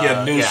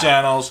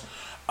 Channels.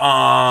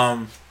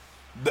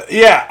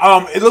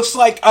 It looks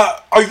like,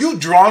 are you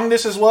drawing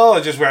this as well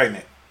or just writing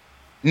it?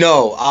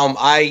 No,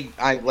 I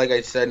like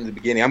I said in the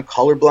beginning, I'm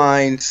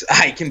colorblind.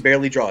 I can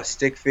barely draw a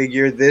stick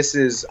figure.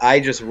 I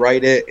just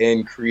write it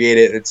and create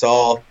it. It's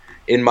all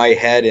in my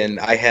head, and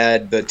I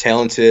had the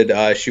talented,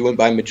 she went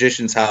by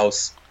Magician's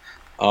House.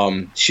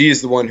 She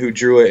is the one who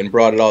drew it and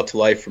brought it all to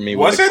life for me.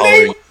 What's with the her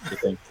coloring name? and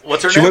everything.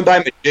 What's her She name? went by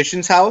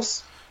Magician's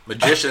House.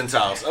 Magician's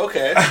House.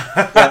 Okay.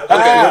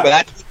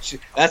 But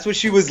that's what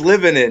she was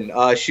living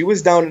in. She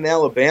was down in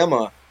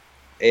Alabama.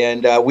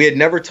 And we had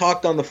never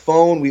talked on the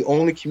phone. We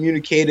only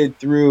communicated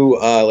through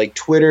like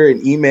Twitter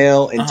and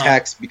email and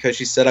text because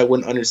she said I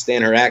wouldn't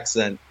understand her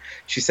accent.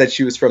 She said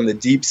she was from the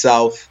Deep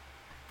South.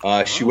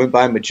 She went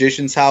by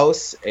Magician's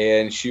House,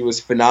 and she was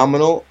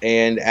phenomenal.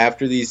 And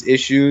after these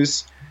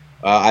issues,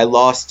 I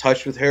lost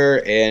touch with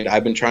her, and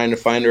I've been trying to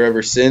find her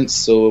ever since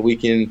so we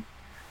can,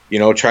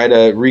 try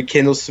to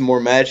rekindle some more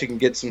magic and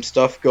get some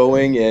stuff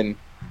going. And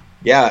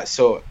yeah,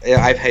 so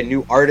I've had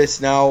new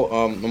artists now.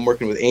 I'm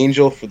working with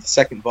Angel for the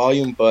second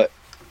volume, but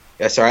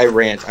yeah, sorry, I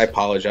rant. I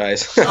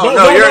apologize.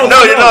 No,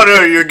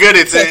 you're good.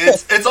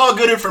 It's all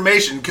good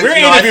information. We're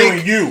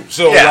interviewing you,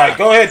 so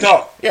go ahead,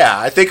 talk. Yeah,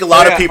 I think a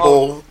lot of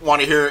people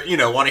want to hear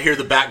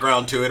the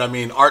background to it. I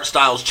mean, art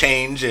styles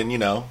change, and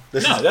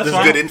this is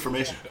good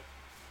information.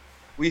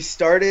 I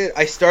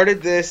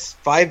started this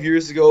 5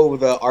 years ago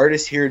with an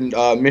artist here in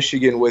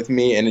Michigan with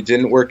me, and it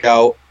didn't work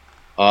out.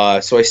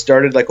 So I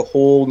started like a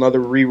whole nother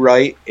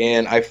rewrite,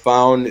 and I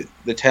found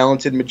the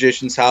talented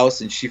Magician's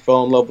House, and she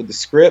fell in love with the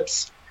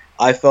scripts.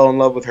 I fell in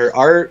love with her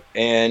art,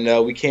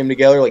 and we came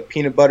together like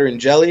peanut butter and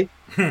jelly.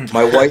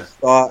 My wife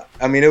thought,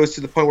 it was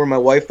to the point where my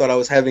wife thought I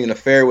was having an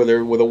affair with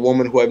her, with a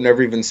woman who I've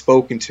never even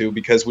spoken to,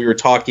 because we were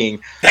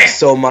talking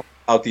so much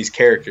about these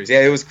characters.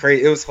 Yeah, it was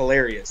crazy. It was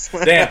hilarious.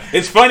 Damn,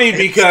 it's funny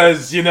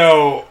because,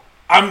 I'm,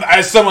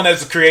 as someone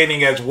that's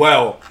creating as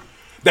well,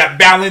 that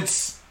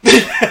balance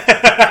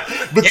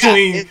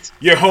between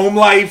your home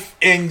life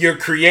and your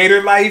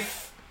creator life.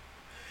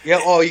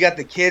 Yeah, you got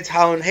the kids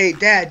howling, hey,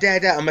 dad.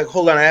 I'm like,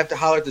 hold on, I have to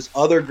holler at this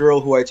other girl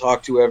who I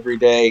talk to every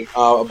day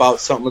about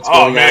something that's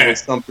going on with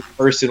something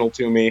personal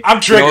to me.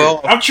 I'm triggered.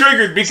 I'm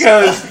triggered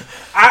because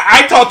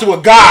I talk to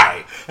a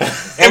guy,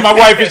 and my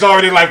wife is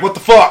already like, what the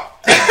fuck?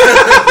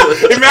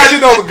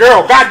 Imagine though, the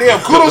girl. Goddamn,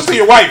 kudos to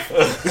your wife.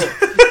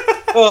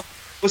 Well,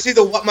 see,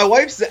 my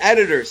wife's the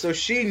editor, so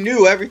she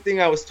knew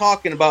everything I was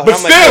talking about. But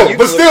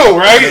still,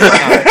 right?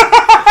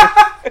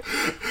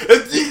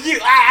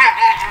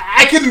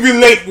 I can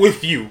relate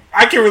with you.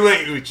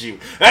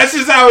 That's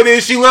just how it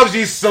is. She loves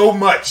you so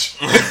much.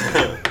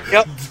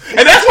 Yep.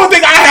 And that's one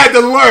thing I had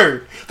to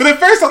learn. Because at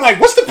first I'm like,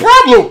 what's the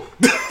problem?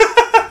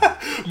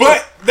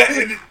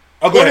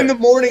 But in the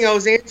morning, I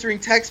was answering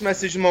text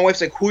messages, and my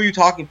wife's like, who are you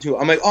talking to?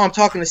 I'm like, I'm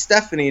talking to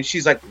Stephanie. And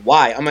she's like,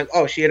 why? I'm like,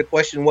 she had a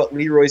question what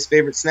Leroy's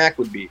favorite snack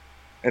would be.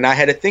 And I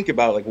had to think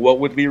about, like, what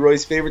would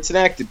Leroy's favorite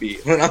snack to be?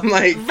 And I'm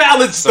like,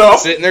 valid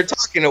stuff. Sitting there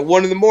talking at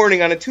 1 a.m.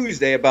 on a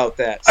Tuesday about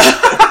that.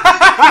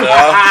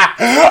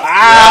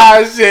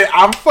 Shit,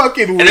 I'm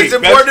fucking weak. And it's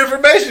important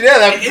information. Yeah,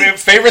 that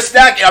favorite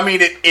snack.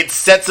 It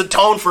sets a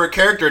tone for a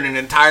character in an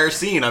entire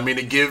scene.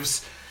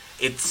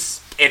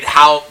 It's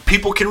how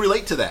people can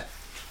relate to that.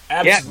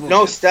 Absolutely. Yeah,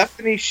 no,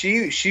 Stephanie,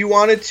 she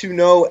wanted to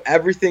know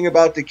everything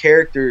about the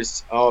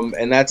characters,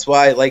 and that's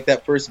why, like,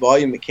 that first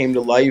volume, it came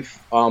to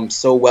life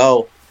so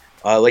well.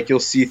 Like you'll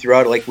see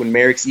throughout it, like when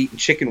Merrick's eating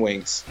chicken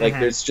wings. Like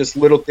there's just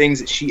little things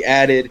that she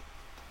added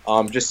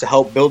just to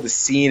help build the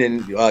scene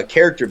and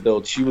character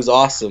build. She was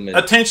awesome. And,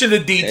 attention to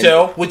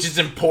detail, which is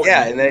important.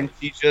 Yeah, and then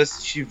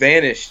she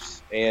vanished.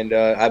 And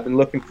I've been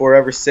looking for her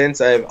ever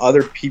since. I have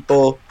other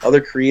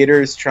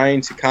creators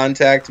trying to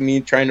contact me,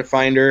 trying to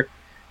find her.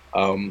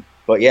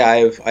 But yeah,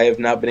 I have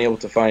not been able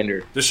to find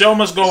her. The show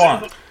must go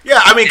on. Yeah,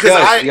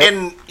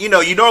 and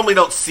you normally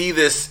don't see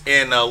this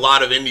in a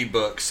lot of indie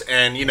books,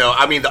 and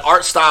the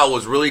art style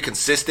was really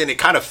consistent. It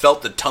kind of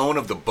felt the tone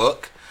of the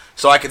book,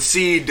 so I could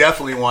see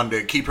definitely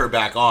wanted to keep her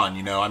back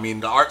on.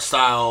 The art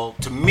style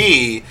to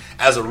me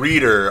as a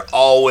reader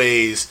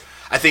always,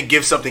 I think,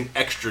 gives something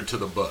extra to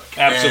the book.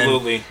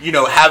 Absolutely.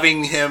 And,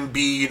 having him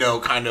be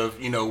kind of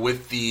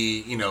with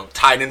the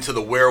tied into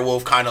the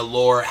werewolf kind of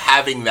lore,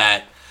 having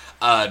that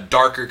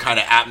darker kind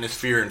of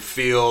atmosphere and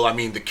feel.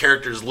 The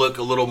characters look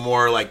a little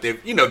more like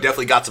they've,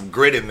 definitely got some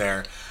grit in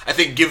there. I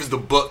think gives the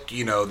book,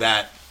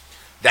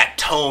 that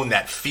tone,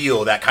 that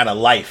feel, that kind of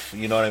life.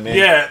 You know what I mean?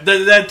 Yeah,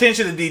 the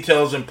attention to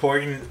detail is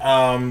important.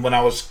 When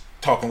I was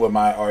talking with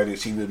my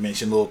artist, he would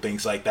mention little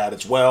things like that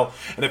as well.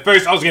 And at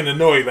first I was getting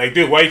annoyed, like,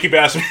 dude, why you keep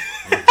asking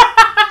me?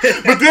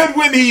 But then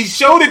when he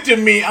showed it to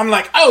me, I'm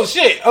like, oh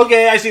shit,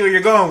 okay, I see where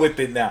you're going with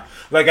it now.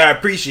 Like, I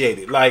appreciate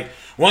it. Like,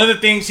 one of the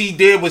things he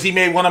did was he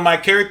made one of my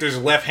characters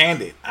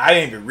left-handed. I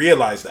didn't even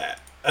realize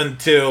that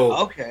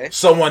until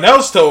someone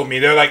else told me.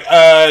 They're like,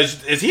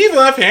 is he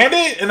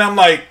left-handed? And I'm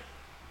like,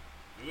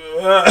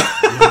 and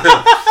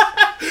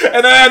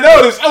then I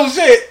noticed, oh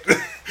shit,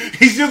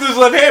 he's using his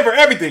left hand for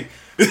everything.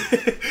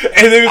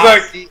 And it was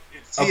like,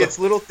 see, it's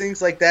little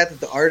things like that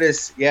the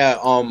artists,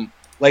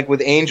 like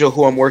with Angel,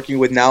 who I'm working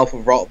with now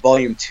for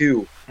Volume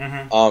 2,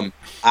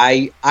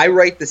 I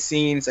write the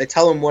scenes, I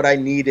tell him what I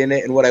need in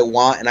it and what I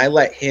want, and I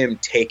let him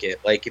take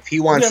it. Like, if he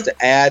wants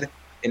to add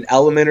an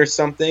element or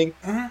something,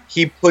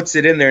 he puts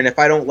it in there, and if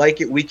I don't like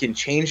it, we can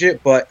change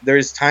it. But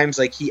there's times,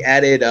 like, he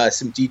added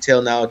some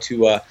detail now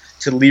to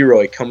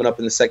Leroy coming up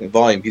in the second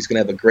volume. He's going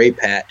to have a gray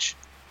patch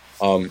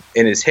in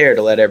his hair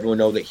to let everyone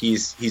know that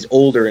he's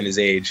older in his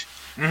age.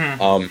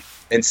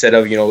 Instead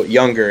of,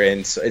 younger.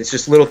 And so it's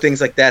just little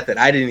things like that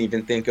I didn't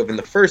even think of in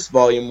the first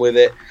volume with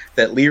it,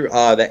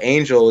 that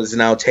Angel is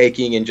now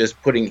taking and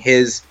just putting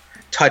his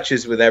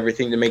touches with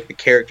everything to make the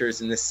characters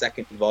in this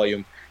second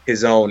volume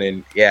his own.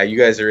 And yeah, you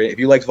guys if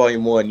you liked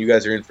Volume 1, you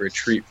guys are in for a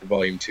treat for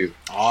Volume 2.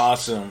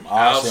 Awesome.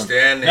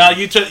 Outstanding. Now,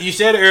 you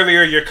said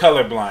earlier you're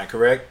colorblind,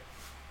 correct?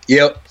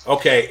 Yep.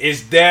 Okay,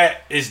 is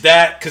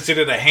that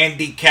considered a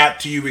handicap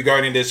to you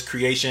regarding this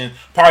creation?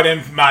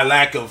 Pardon my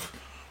lack of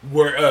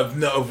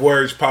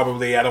words,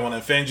 probably. I don't want to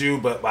offend you,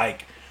 but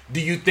like, do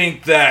you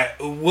think that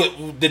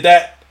did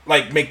that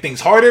like make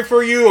things harder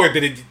for you, or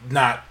did it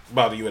not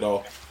bother you at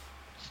all?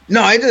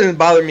 No, it didn't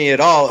bother me at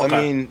all.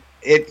 Okay.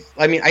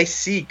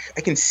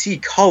 I can see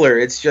color.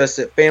 It's just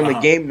at family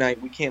game night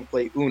we can't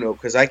play Uno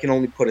because I can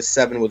only put a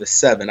 7 with a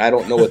 7. I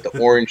don't know what the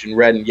orange and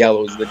red and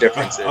yellow is the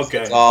difference is.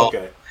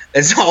 Okay.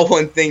 It's all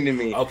one thing to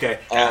me. Okay.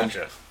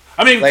 Gotcha.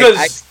 I mean,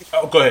 because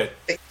go ahead.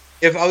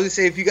 If I was to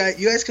say, if you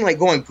guys can like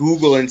go on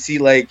Google and see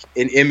like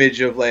an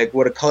image of like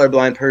what a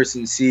colorblind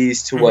person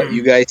sees to what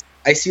you guys,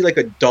 I see like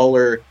a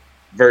duller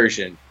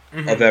version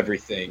of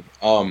everything.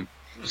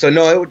 So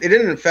no, it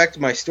didn't affect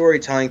my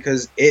storytelling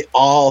because it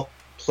all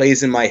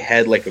plays in my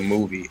head like a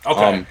movie.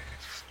 Okay.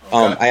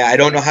 I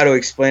don't know how to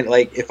explain it.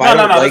 Like if I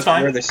don't like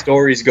where the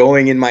story's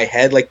going in my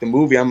head, like the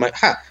movie, I'm like,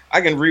 I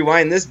can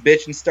rewind this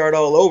bitch and start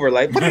all over.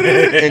 Like,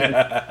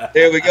 and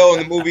there we go,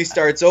 and the movie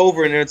starts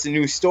over, and it's a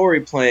new story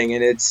playing,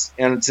 and it's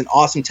an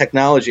awesome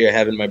technology I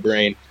have in my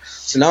brain.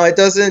 So now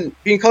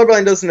being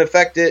colorblind doesn't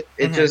affect it.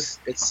 It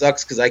it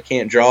sucks because I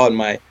can't draw, and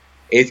my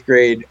 8th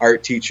grade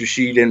art teacher,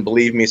 she didn't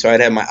believe me, so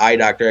I'd have my eye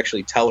doctor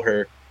actually tell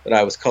her that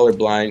I was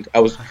colorblind.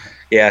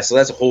 So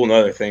that's a whole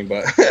nother thing,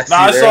 but it's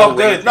all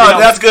good. No,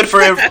 that's good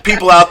for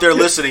people out there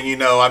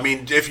listening. I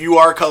mean, if you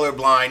are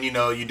colorblind,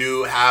 you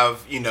do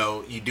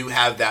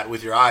have that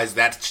with your eyes.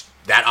 That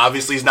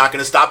obviously is not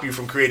going to stop you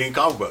from creating a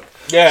comic book.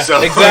 Yeah,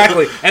 so.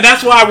 Exactly, and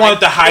that's why I wanted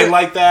to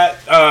highlight that.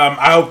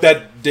 I hope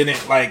that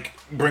didn't like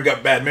bring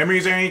up bad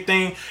memories or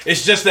anything.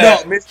 It's just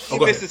that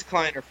Mrs.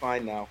 Klein are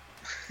fine now.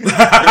 No,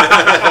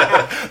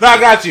 I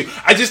got you.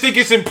 I just think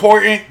it's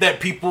important that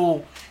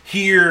people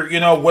hear,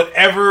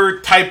 whatever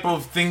type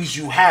of things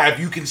you have,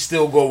 you can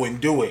still go and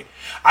do it.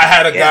 I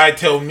had a guy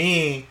tell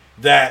me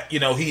that,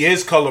 he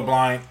is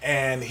colorblind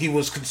and he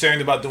was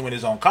concerned about doing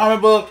his own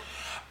comic book.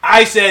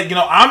 I said,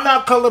 I'm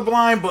not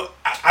colorblind, but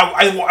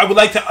I would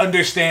like to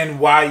understand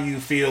why you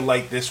feel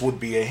like this would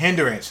be a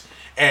hindrance.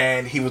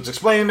 And he was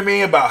explaining to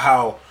me about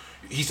how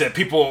he said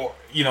people,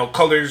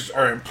 colors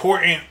are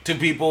important to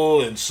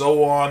people and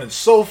so on and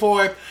so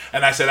forth.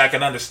 And I said, I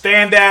can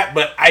understand that,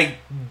 but I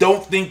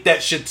don't think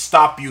that should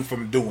stop you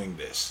from doing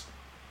this.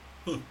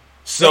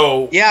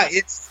 So yeah,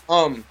 it's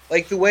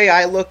like the way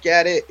I look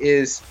at it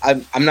is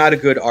I'm not a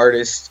good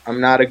artist.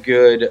 I'm not a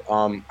good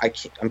I'm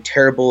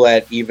terrible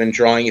at even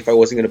drawing if I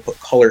wasn't going to put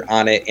color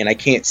on it, and I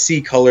can't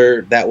see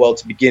color that well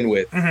to begin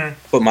with.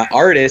 But my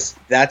artists,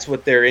 that's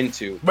what they're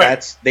into.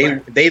 Right.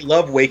 They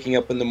love waking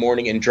up in the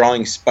morning and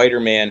drawing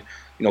Spider-Man,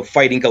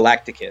 fighting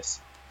Galacticus.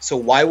 So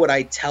why would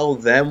I tell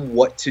them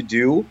what to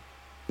do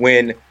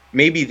when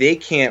maybe they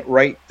can't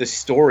write the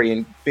story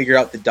and figure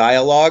out the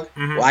dialogue?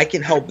 Well, I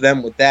can help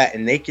them with that,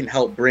 and they can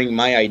help bring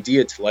my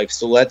idea to life.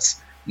 So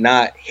let's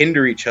not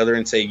hinder each other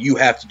and say, you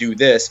have to do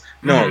this.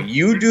 No,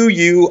 you do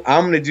you,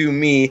 I'm going to do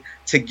me.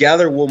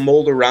 Together we'll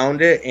mold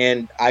around it,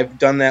 and I've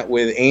done that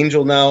with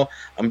Angel now.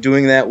 I'm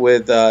doing that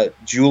with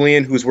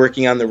Julian, who's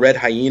working on the Red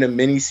Hyena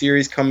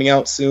miniseries coming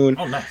out soon.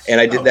 Oh, nice. And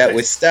I did that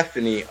with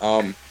Stephanie.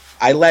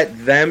 I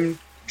let them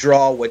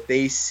draw what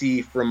they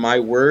see from my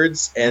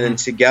words, and then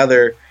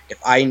together, if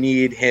I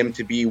need him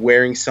to be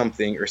wearing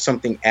something or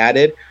something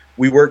added,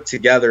 we work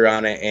together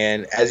on it.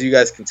 And as you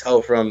guys can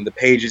tell from the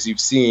pages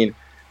you've seen,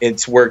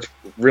 it's worked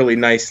really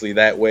nicely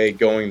that way,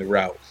 going the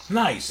route.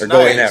 Nice. Or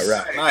going that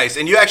route. Nice.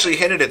 And you actually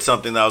hinted at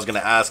something that I was going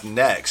to ask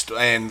next,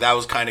 and that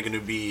was kind of going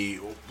to be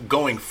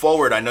going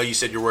forward. I know you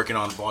said you're working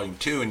on Volume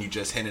 2, and you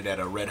just hinted at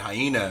a Red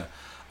Hyena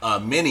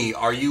mini.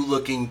 Are you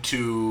looking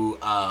to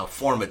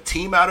form a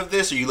team out of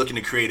this? Are you looking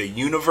to create a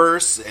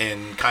universe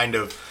and kind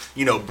of,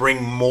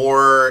 bring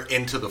more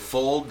into the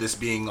fold, this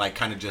being like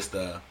kind of just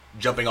a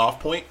jumping off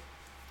point?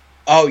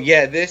 Oh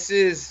yeah, this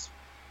is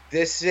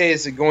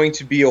going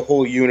to be a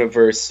whole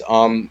universe.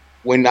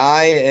 When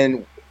I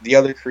and the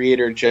other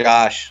creator,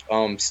 Josh,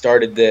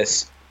 started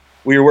this,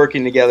 we were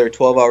working together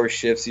 12-hour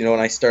shifts, and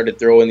I started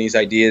throwing these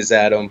ideas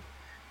at him,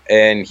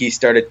 and he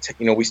started,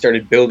 we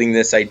started building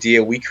this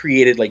idea. We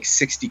created like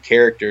 60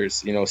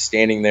 characters,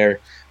 standing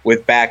there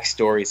with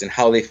backstories and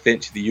how they fit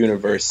into the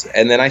universe.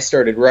 And then I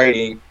started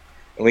writing,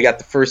 and we got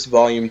the first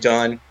volume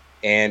done.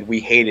 and we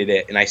hated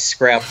it. And I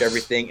scrapped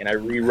everything and I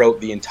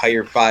rewrote the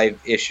entire 5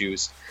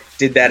 issues.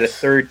 Did that a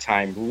third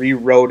time,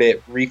 rewrote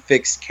it,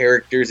 refixed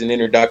characters and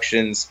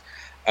introductions,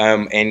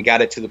 and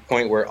got it to the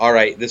point where, all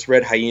right, this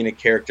Red Hyena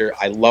character,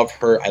 I love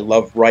her. I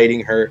love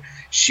writing her.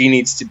 She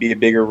needs to be a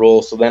bigger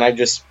role. So then I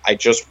just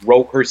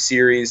wrote her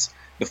series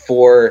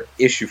before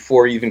issue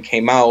 4 even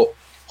came out,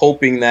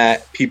 hoping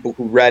that people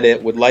who read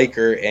it would like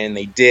her, and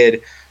they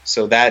did.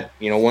 So that,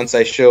 once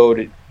I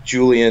showed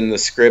Julian the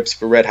scripts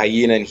for Red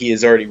Hyena and he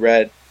has already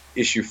read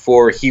issue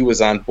 4, he was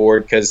on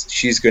board, because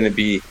she's going to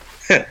be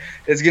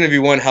it's going to be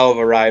one hell of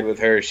a ride with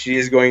her. She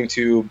is going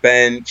to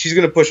she's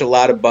going to push a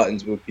lot of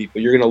buttons with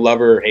people. You're going to love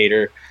her or hate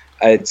her.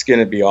 It's going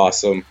to be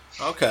awesome.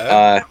 Okay.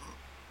 I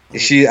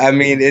can't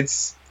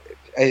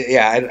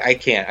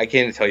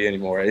tell you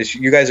anymore.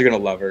 You guys are going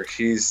to love her.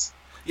 She's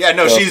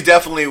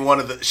definitely one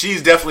of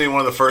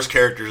the first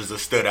characters that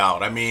stood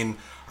out. I mean,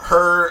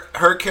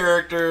 her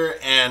character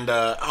and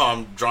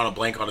I'm drawing a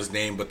blank on his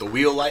name, but the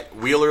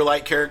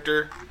Wheeler-like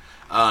character,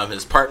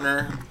 his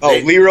partner.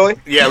 Leroy?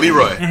 Yeah,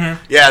 Leroy.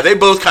 Mm-hmm. Yeah, they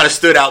both kind of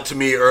stood out to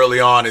me early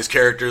on as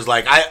characters.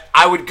 Like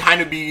I would kind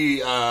of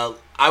be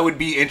I would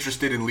be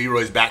interested in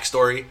Leroy's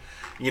backstory.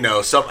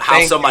 How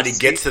somebody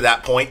gets to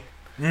that point.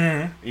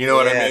 Mm-hmm. You know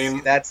what I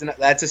mean?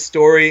 That's a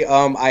story.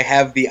 I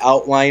have the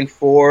outline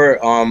for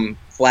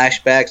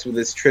flashbacks with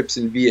his trips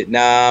in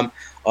Vietnam.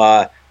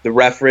 The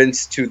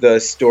reference to the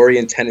story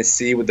in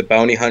Tennessee with the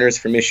bounty hunters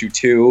from issue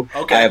 2.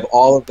 Okay. I have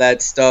all of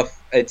that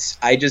stuff.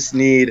 I just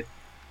need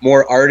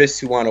more artists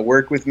who want to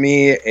work with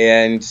me,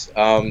 and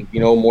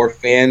more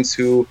fans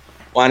who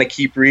want to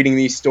keep reading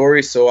these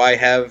stories. So I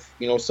have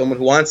someone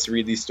who wants to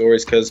read these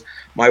stories, because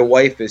my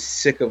wife is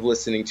sick of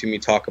listening to me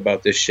talk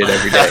about this shit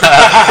every day. Well,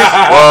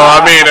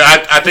 I mean,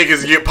 I think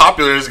as you get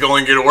popular, it's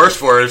going to get worse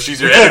for her if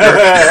she's your editor.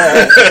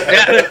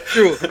 Yeah, that's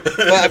true. But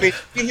I mean,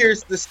 she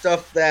hears the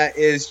stuff that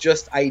is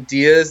just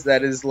ideas,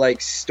 that is like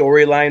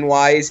storyline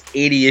wise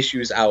 80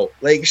 issues out.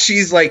 Like,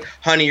 she's like,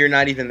 honey, you're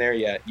not even there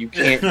yet. You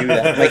can't do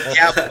that. I'm like,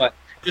 yeah, but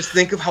just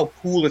think of how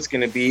cool it's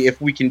going to be if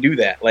we can do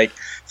that. Like,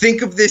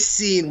 think of this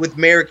scene with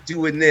Merrick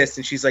doing this,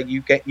 and she's like,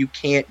 you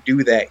can't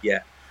do that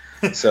yet.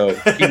 So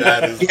he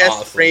has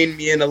awesome. reined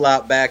me in a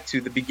lot back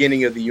to the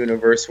beginning of the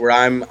universe, where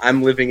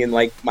I'm living in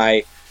like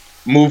my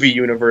movie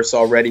universe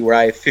already, where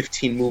I have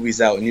 15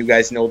 movies out, and you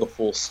guys know the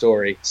full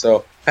story.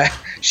 So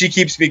she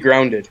keeps me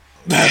grounded.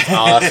 That's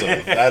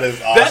awesome. That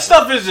is awesome. That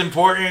stuff is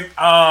important,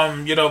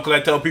 because I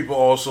tell people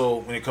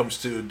also, when it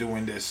comes to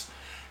doing this,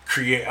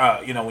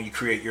 when you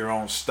create your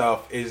own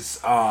stuff,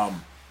 is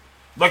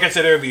like I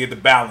said earlier, the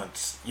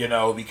balance,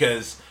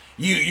 because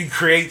you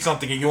create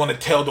something and you want to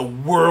tell the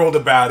world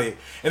about it,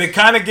 and it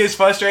kind of gets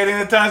frustrating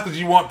at times, because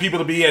you want people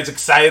to be as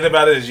excited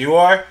about it as you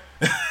are.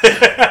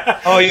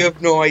 Oh, you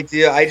have no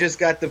idea. I just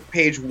got the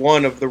page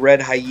 1 of the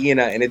Red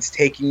Hyena, and it's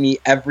taking me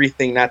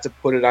everything not to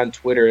put it on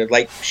Twitter,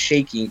 like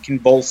shaking,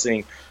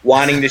 convulsing,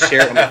 wanting to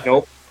share it. I'm like,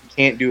 nope,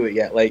 can't do it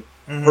yet. Like,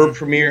 her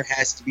premiere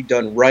has to be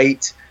done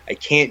right. I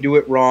can't do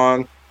it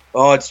wrong.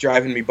 Oh, it's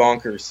driving me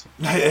bonkers.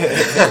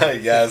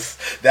 Yes,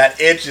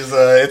 that itch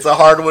it's a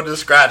hard one to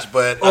scratch,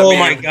 but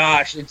my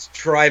gosh, it's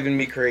driving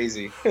me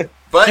crazy.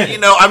 But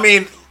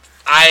I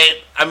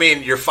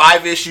mean, you're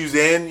 5 issues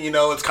in.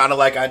 It's kind of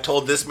like I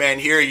told this man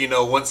here.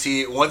 Once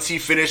he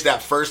finished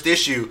that first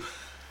issue,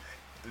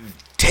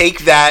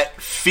 take that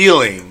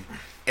feeling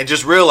and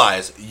just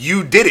realize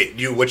you did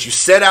it. What you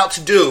set out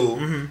to do.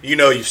 Mm-hmm.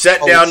 You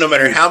sat down. No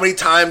matter how many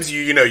times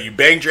you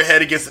banged your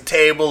head against the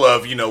table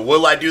of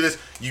will I do this?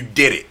 You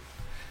did it.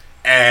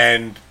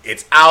 And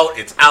it's out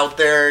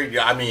there.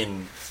 I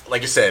mean,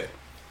 like I said,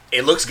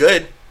 it looks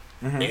good.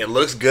 Mm-hmm. It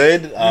looks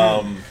good.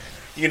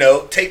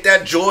 Take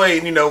that joy,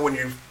 and when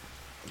you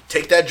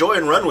take that joy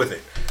and run with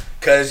it,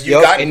 because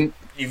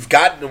you've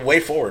got the way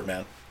forward,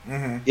 man.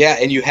 Mm-hmm. Yeah,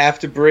 and you have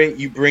to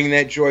bring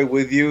that joy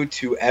with you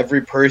to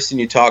every person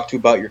you talk to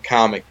about your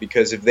comic,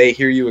 because if they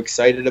hear you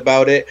excited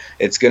about it,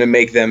 it's going to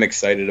make them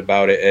excited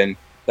about it. And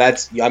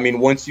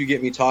once you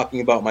get me talking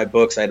about my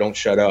books, I don't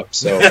shut up.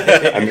 So,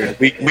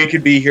 we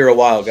could be here a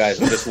while,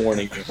 guys. I'm just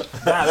warning you.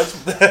 That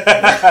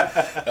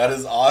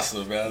is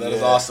awesome, man. That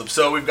is awesome.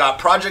 So we've got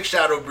Project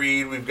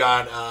Shadowbreed. We've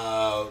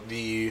got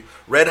the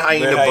Red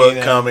Hyena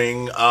book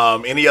coming.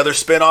 Any other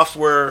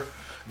spinoffs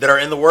that are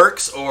in the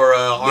works or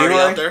already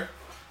out there?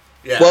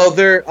 Yeah. Well,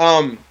 they're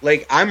I'm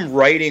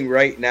writing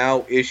right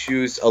now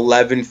issues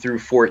 11 through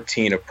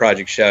 14 of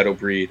Project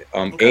Shadowbreed.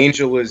 Okay.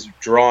 Angel is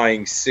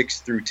drawing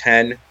 6 through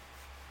 10.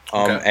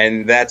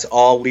 And that's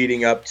all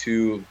leading up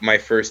to our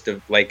first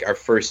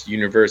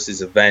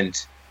Universes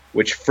event,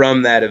 which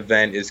from that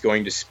event is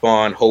going to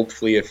spawn,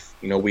 hopefully, if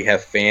we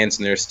have fans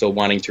and they're still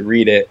wanting to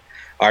read it,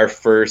 our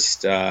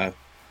first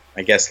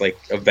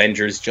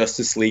Avengers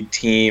Justice League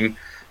team.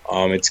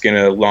 It's going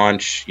to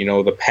launch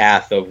the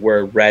path of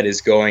where Red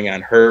is going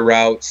on her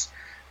routes.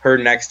 Her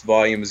next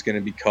volume is going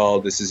to be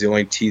called, this is the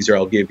only teaser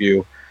I'll give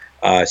you,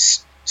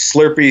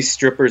 Slurpees,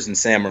 Strippers, and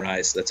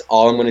Samurais. That's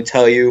all I'm going to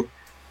tell you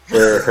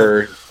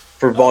for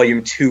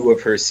volume 2 of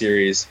her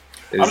series.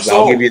 sold.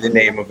 I'll give you the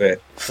name of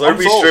it.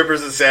 Slurpee,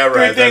 strippers, and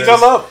samurais. 3 things I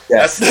love.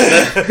 Yes.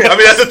 That's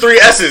the 3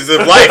 S's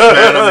of life,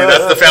 man. I mean,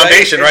 that's the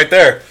foundation right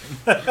there.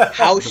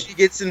 How she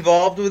gets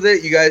involved with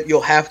it,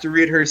 you'll have to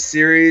read her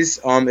series.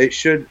 It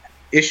should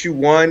issue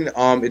 1.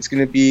 It's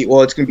gonna be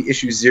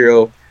issue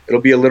 0.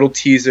 It'll be a little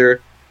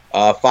teaser,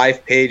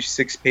 5-page,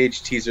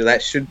 6-page teaser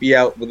that should be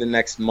out within the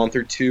next month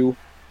or 2,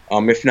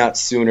 if not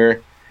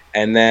sooner.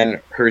 And then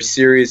her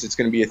series, it's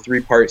going to be a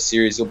 3-part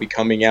series. It'll be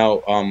coming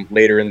out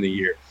later in the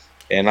year,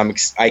 and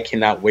I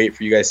cannot wait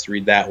for you guys to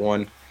read that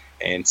one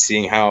and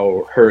seeing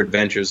how her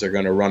adventures are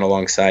going to run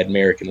alongside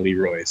Merrick and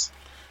Leroy's.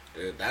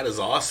 Dude, that is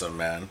awesome,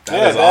 man.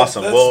 That is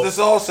awesome. This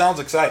all sounds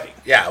exciting.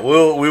 Yeah,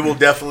 we will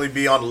definitely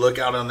be on the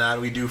lookout on that.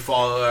 We do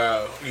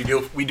follow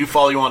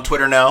you on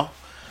Twitter now.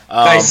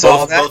 I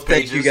saw that. Both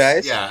pages. Thank you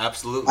guys. Yeah,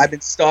 absolutely. I've been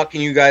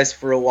stalking you guys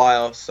for a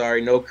while. Sorry,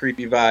 no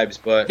creepy vibes,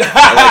 but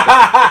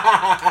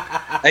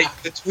I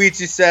like the tweets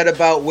you said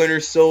about Winter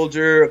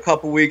Soldier a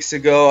couple weeks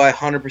ago, I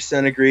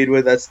 100% agreed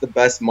with. That's the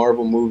best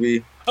Marvel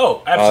movie.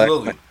 Oh,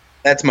 absolutely.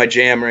 That's my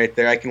jam right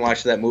there. I can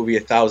watch that movie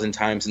 1,000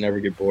 times and never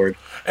get bored.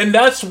 And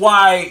that's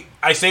why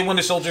I say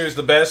Winter Soldier is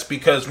the best,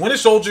 because Winter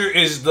Soldier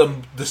is the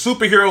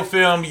superhero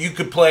film you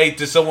could play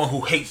to someone who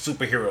hates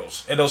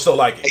superheroes, and they'll still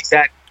like it.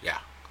 Exactly.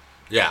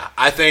 Yeah,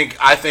 I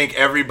think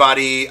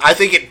everybody. I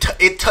think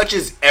it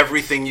touches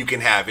everything you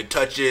can have. It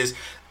touches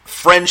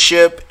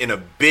friendship in a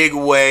big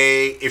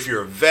way. If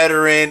you're a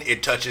veteran,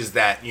 it touches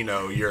that,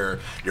 your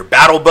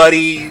battle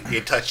buddy.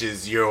 It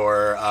touches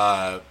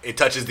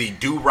the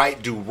do right,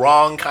 do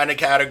wrong kind of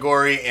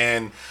category.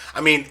 And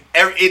I mean,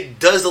 it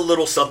does a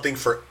little something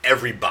for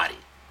everybody.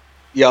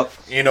 Yep.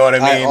 You know what I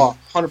mean? I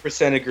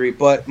 100% agree.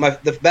 But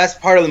the best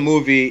part of the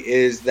movie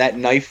is that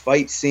knife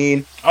fight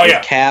scene. Oh,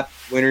 yeah. Cap,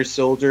 Winter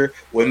Soldier,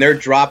 when they're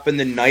dropping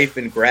the knife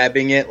and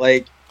grabbing it.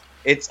 Like,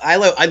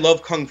 I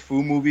love kung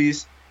fu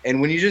movies.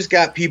 And when you just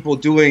got people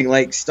doing,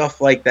 like, stuff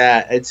like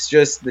that, it's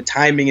just, the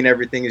timing and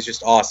everything is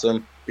just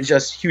awesome. It's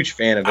just a huge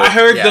fan of it. I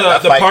heard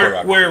the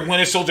part where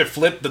Winter Soldier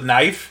flipped the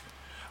knife.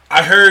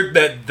 I heard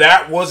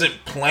that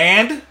wasn't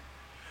planned.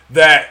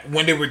 That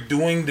when they were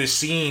doing the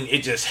scene, it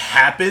just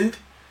happened.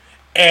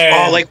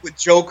 And like with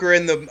Joker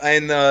in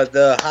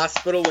the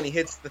hospital when he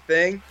hits the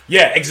thing?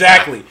 Yeah,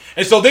 exactly.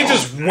 And so they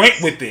just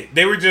went with it.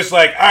 They were just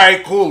like, all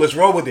right, cool, let's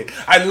roll with it.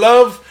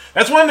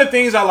 That's one of the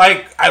things I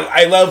like.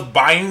 I love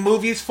buying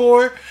movies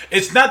for.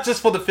 It's not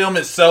just for the film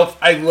itself.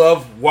 I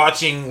love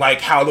watching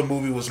like how the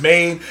movie was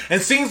made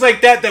and scenes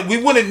like that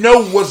we wouldn't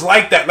know was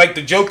like that. Like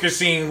the Joker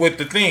scene with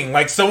the thing.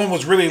 Like someone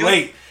was really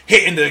late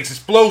hitting the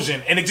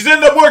explosion and it just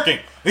ended up working.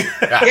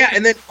 Yeah,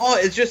 and then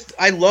it's just,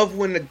 I love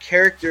when a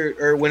character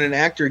or when an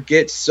actor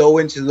gets so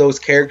into those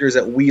characters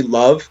that we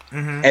love,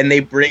 and they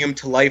bring them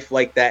to life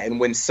like that, and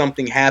when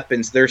something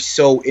happens, they're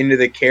so into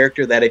the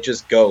character that it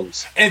just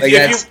goes. And like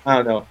I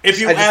don't know. If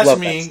you ask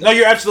me, no,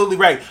 you're absolutely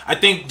right. I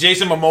think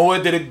Jason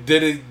Momoa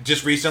did it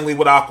just recently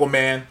with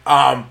Aquaman.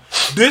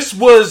 This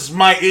was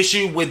my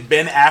issue with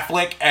Ben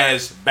Affleck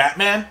as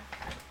Batman.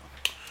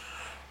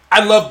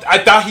 I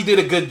thought he did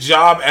a good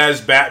job as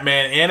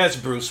Batman and as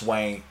Bruce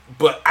Wayne,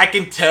 but I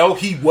can tell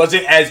he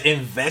wasn't as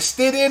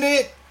invested in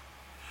it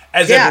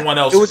as everyone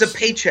else. It was a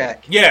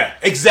paycheck. Yeah,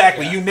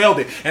 exactly. Yeah. You nailed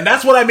it. And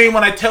that's what I mean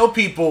when I tell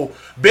people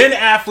Ben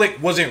Affleck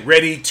wasn't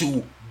ready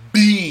to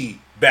be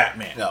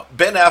Batman. No,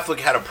 Ben Affleck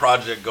had a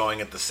project going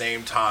at the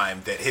same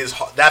time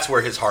that's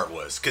where his heart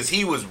was, because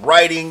he was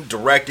writing,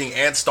 directing,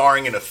 and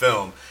starring in a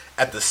film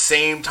at the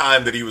same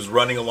time that he was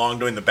running along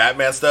doing the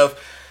Batman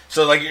stuff.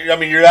 So, like, I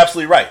mean, you're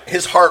absolutely right.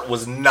 His heart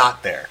was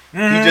not there.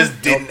 Mm-hmm. He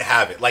just didn't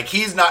have it. Like,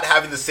 he's not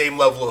having the same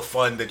level of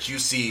fun that you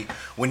see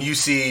when you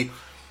see,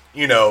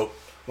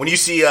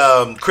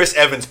 Chris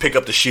Evans pick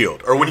up the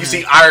shield. Or when you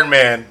see Iron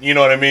Man, you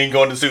know what I mean,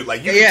 go in the suit.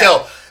 Like, you can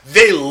tell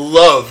they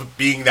love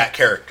being that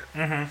character.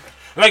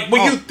 Mm-hmm. Like,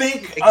 when you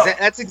think...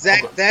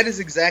 that is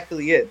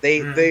exactly it. They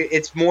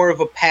it's more of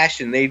a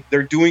passion.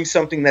 They're doing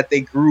something that they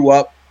grew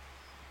up,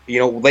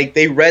 like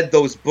they read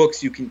those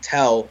books, you can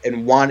tell,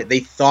 and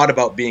they thought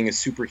about being a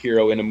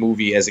superhero in a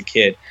movie as a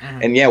kid.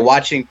 Mm-hmm. And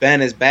watching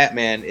Ben as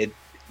Batman,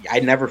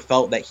 I never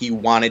felt that he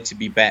wanted to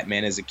be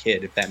Batman as a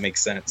kid, if that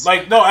makes sense.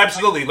 Like, no,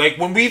 absolutely. Like,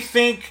 when we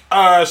think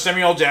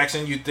Samuel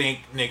Jackson, you think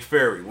Nick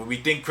Fury. When we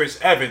think Chris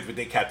Evans, we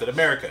think Captain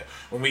America.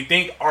 When we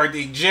think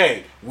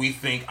RDJ, we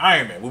think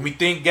Iron Man. When we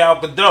think Gal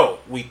Gadot,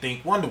 we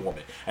think Wonder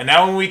Woman. And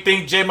now when we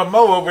think Jay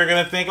Momoa, we're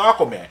going to think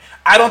Aquaman.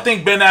 I don't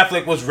think Ben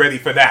Affleck was ready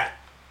for that.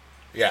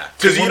 Yeah,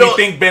 because when we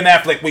think Ben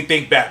Affleck, we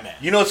think Batman.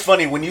 You know, it's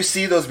funny when you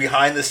see those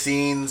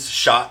behind-the-scenes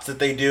shots that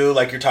they do,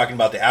 like you're talking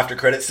about the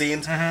after-credit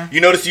scenes. Mm-hmm.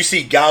 You notice you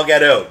see Gal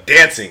Gadot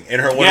dancing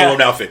in her Wonder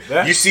Woman outfit.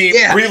 Yeah. You see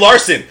Brie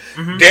Larson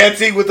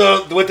dancing with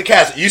the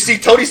cast. You see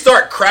Tony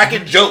Stark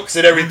cracking jokes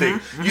and everything.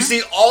 Mm-hmm. You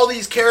see all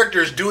these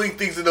characters doing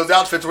things in those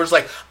outfits where it's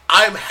like,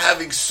 I'm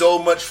having so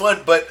much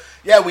fun, but.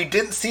 Yeah, we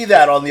didn't see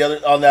that on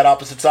that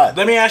opposite side.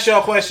 Let me ask y'all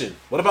a question.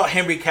 What about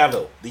Henry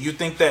Cavill? Do you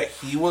think that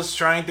he was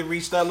trying to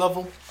reach that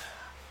level?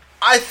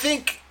 I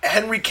think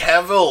Henry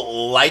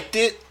Cavill liked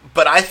it,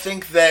 but I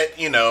think that,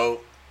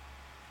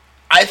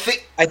 I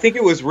think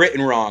it was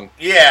written wrong.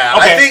 Yeah,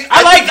 okay.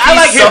 I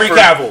like Henry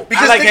Cavill.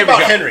 Because I like think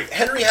about Henry.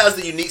 Henry has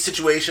the unique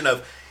situation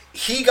of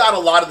he got a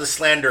lot of the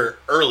slander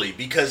early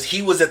because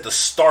he was at the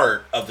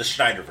start of the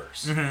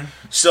Snyderverse. Mm-hmm.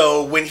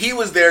 So when he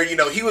was there,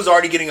 he was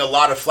already getting a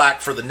lot of flack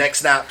for the neck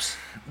snaps.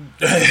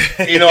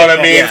 You know what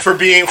I mean? Yeah. For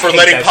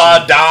letting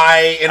Pa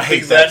die and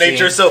things of that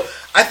nature. Scene. So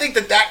I think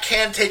that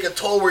can take a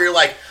toll where you're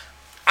like,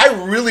 I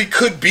really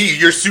could be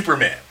your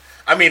Superman.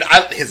 I mean,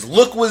 his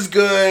look was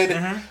good.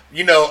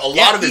 Mm-hmm. A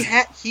lot of his...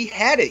 He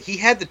had it. He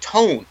had the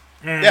tone.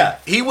 Yeah,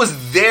 he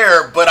was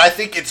there, but I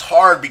think it's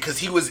hard because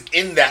he was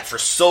in that for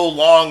so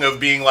long of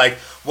being like,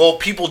 well,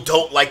 people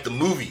don't like the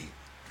movie.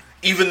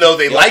 Even though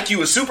they like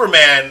you as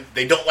Superman,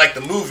 they don't like the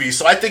movie.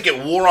 So I think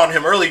it wore on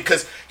him early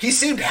because he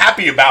seemed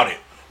happy about it.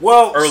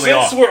 Well,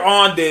 since we're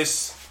on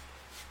this,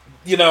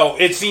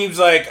 it seems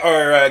like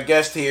our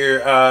guest here,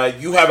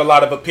 you have a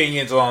lot of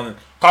opinions on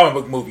comic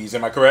book movies.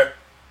 Am I correct?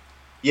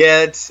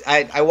 Yeah,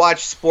 I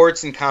watch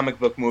sports and comic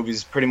book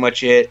movies, pretty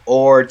much it,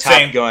 or Top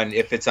Same. Gun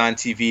if it's on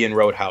TV and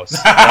Roadhouse.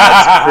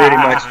 That's pretty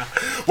much.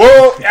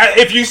 Well,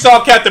 if you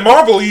saw Captain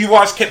Marvel, you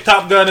watched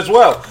Top Gun as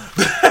well.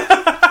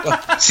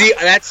 See,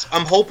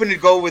 I'm hoping to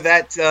go with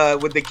that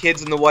with the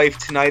kids and the wife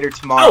tonight or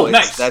tomorrow. Oh,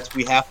 nice.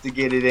 We have to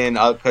get it in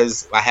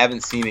because I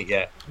haven't seen it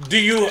yet. Do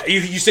you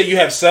say you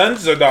have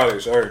sons or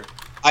daughters or?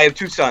 I have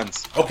 2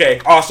 sons.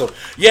 Okay, awesome.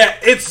 Yeah,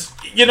 it's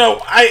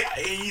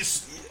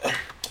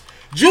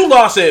Jude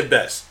Law said it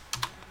best.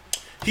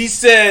 He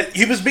said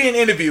he was being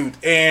interviewed,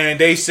 and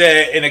they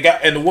said,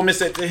 and the woman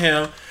said to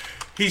him,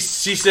 she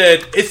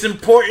said, it's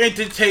important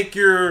to take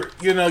your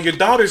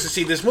daughters to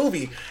see this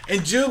movie.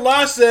 And Jude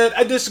Law said,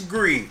 I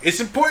disagree.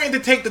 It's important to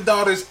take the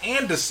daughters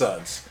and the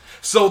sons,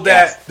 so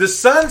that the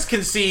sons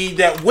can see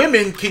that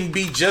women can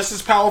be just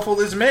as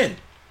powerful as men.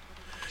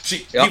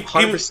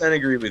 100%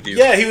 agree with you.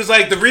 Yeah, he was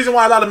like, the reason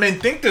why a lot of men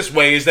think this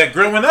way is that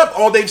growing up,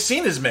 all they've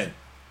seen is men.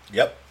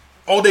 Yep.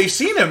 All they've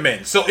seen are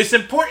men. So it's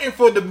important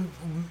for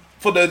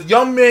the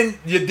young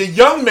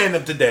men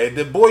of today,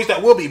 the boys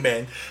that will be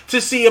men, to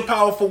see a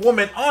powerful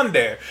woman on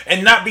there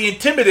and not be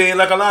intimidated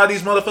like a lot of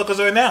these motherfuckers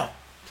are now.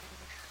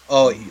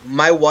 Oh,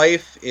 my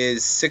wife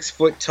is 6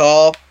 foot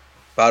tall,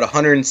 about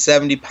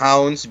 170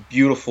 pounds,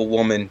 beautiful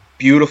woman,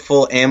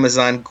 beautiful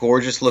Amazon,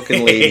 gorgeous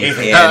looking lady,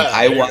 and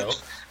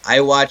I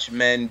watch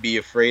men be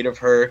afraid of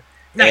her,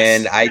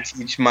 and I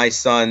teach my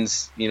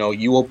sons,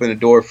 you open a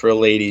door for a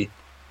lady.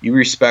 You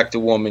respect a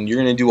woman.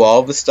 You're going to do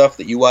all the stuff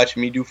that you watch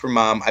me do for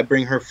mom. I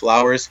bring her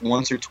flowers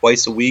once or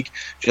twice a week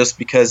just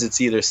because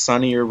it's either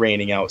sunny or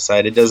raining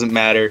outside. It doesn't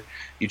matter.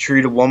 You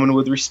treat a woman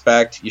with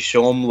respect. You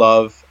show them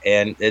love.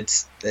 And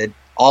it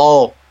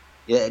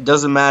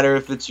doesn't matter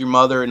if it's your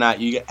mother or not.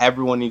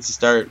 Everyone needs to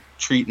start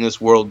treating this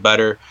world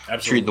better,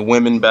 treating the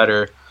women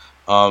better.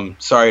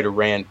 Sorry to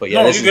rant, but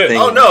this is the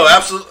thing. Oh, no,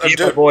 absolutely.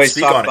 People boys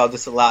talk about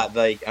this a lot.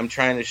 Like, I'm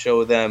trying to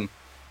show them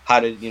how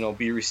to,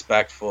 be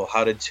respectful,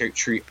 how to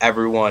treat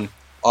everyone,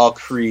 all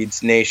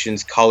creeds,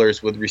 nations,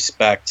 colors with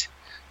respect.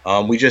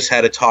 We just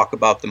had a talk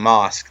about the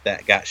mosque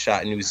that got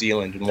shot in New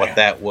Zealand and what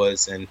that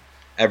was and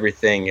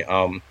everything.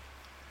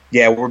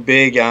 We're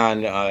big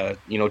on,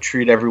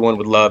 treat everyone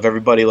with love.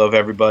 Everybody love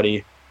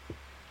everybody.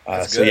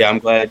 I'm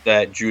glad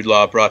that Jude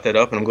Law brought that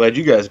up, and I'm glad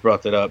you guys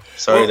brought that up.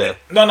 Sorry to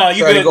go on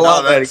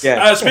that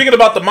again. Speaking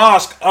about the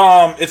mosque,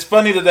 it's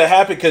funny that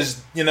happened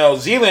because,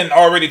 Zealand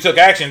already took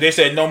action. They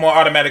said no more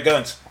automatic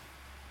guns.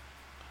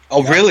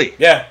 Oh, really?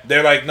 Yeah,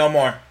 they're like, no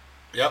more.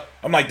 Yep.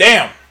 I'm like,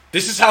 damn,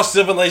 this is how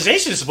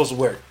civilization is supposed to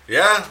work.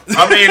 Yeah.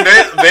 I mean,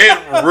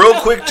 they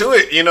real quick to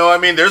it.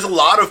 There's a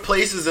lot of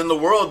places in the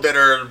world that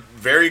are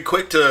very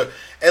quick to,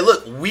 and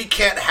look, we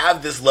can't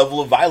have this level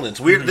of violence.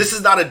 This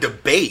is not a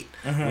debate.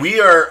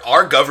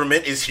 Our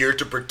government is here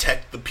to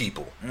protect the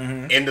people.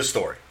 End of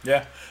story.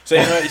 Yeah.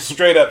 So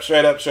straight up.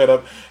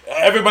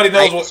 Everybody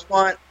knows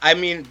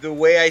the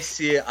way I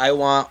see it, I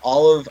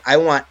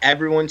want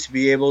everyone to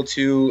be able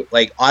to,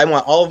 I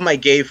want all of my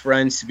gay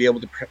friends to be able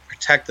to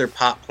protect their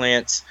pot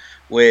plants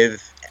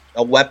with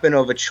a weapon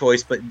of a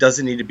choice, but it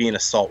doesn't need to be an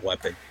assault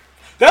weapon.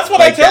 That's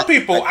what I tell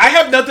people. I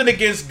have nothing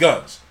against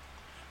guns.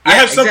 I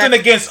have something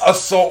against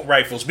assault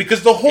rifles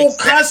because the whole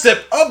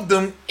concept of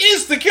them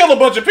is to kill a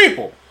bunch of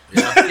people.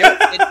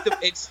 Yeah.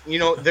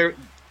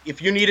 If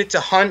you need it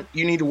to hunt,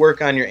 you need to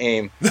work on your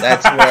aim.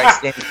 That's where I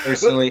stand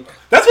personally.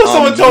 That's what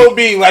someone told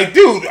me. Like,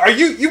 dude,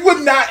 you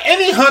would not,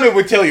 any hunter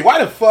would tell you, why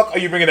the fuck are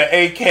you bringing an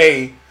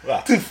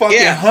AK to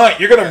fucking hunt?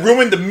 You're going to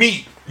ruin the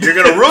meat. You're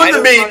going to ruin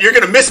the meat. You're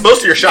going to miss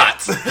most of your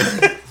shots.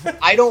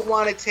 I don't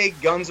want to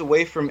take guns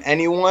away from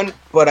anyone,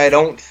 but I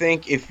don't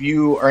think if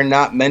you are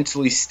not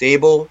mentally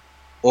stable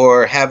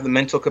or have the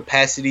mental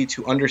capacity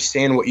to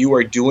understand what you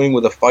are doing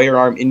with a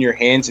firearm in your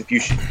hands, if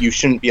you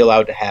shouldn't be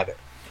allowed to have it.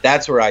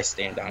 That's where I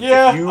stand on.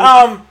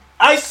 Yeah,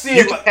 I see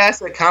you can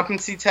pass a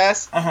competency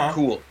test.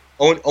 Cool.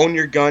 Own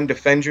your gun,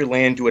 defend your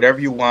land, do whatever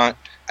you want.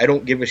 I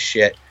don't give a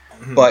shit.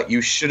 But you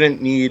shouldn't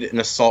need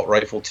an assault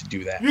rifle to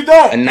do that. You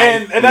don't,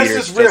 and that's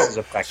just real.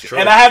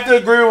 And I have to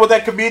agree with what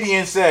that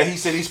comedian said. He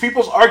said these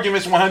people's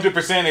arguments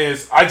 100%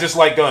 is I just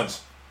like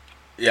guns.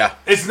 Yeah,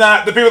 it's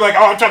not the people like,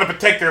 oh, I'm trying to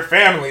protect their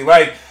family.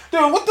 Like,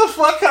 dude, what the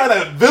fuck kind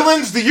of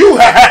villains do you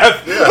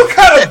have? Yeah. What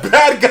kind of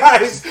bad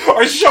guys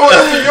are showing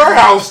up in your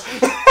house?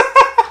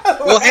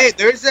 Well, hey,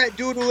 there's that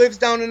dude who lives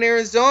down in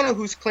Arizona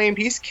who's claimed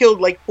he's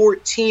killed like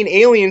 14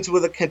 aliens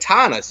with a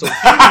katana. So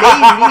he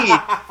may need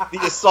the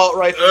assault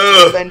rifle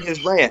to defend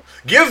his land.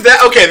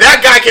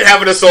 That guy can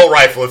have an assault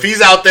rifle if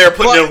he's out there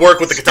putting in work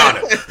with the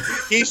katana.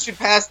 He should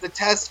pass the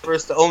test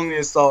first to own the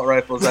assault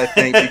rifles, I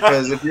think,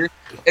 because if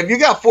you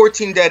got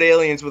 14 dead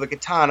aliens with a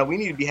katana, we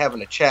need to be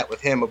having a chat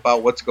with him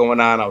about what's going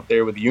on out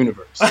there with the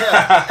universe.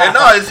 Yeah,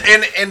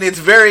 and it's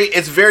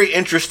very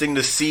interesting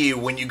to see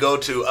when you go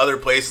to other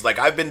places. Like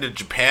I've been to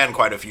Japan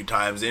quite a few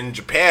times. In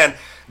Japan,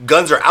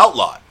 guns are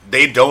outlawed.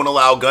 They don't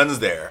allow guns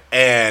there,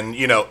 and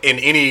in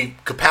any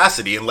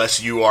capacity,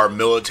 unless you are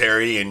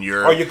military and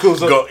you're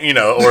Yakuza,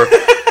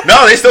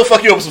 no, they still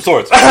fuck you up with some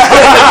swords. They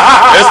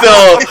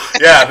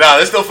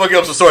still fuck you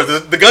up with some swords.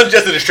 The gun's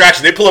just a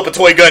distraction. They pull up a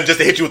toy gun just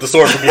to hit you with the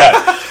sword from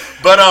behind.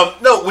 But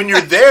no, when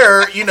you're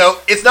there,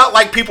 it's not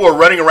like people are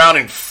running around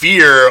in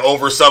fear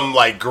over some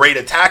like great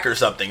attack or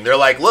something. They're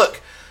like,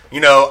 look,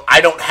 I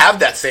don't have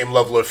that same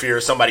level of fear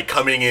of somebody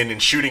coming in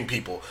and shooting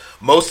people.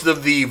 Most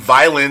of the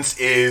violence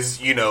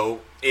is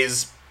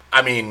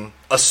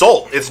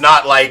assault. It's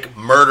not like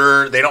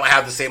murder. They don't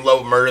have the same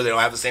level of murder. They don't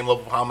have the same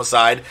level of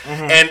homicide.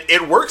 Mm-hmm. And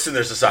it works in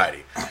their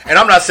society. And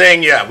I'm not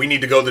saying, we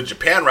need to go the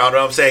Japan route.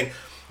 I'm saying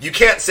you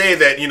can't say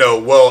that,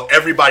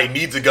 everybody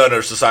needs a gun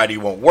or society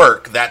won't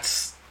work.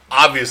 That's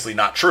obviously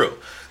not true.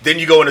 Then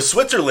you go into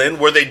Switzerland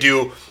where they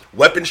do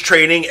weapons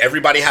training.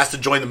 Everybody has to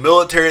join the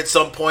military at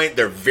some point.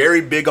 They're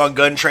very big on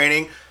gun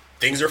training.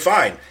 Things are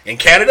fine. In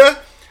Canada,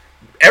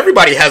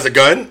 everybody has a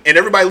gun and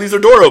everybody leaves their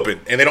door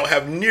open and they don't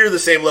have near the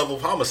same level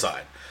of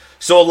homicide.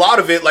 So a lot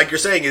of it, like you're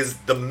saying, is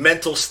the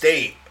mental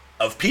state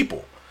of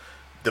people.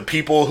 The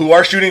people who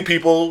are shooting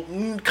people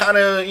kind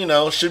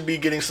of, should be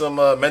getting some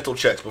mental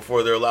checks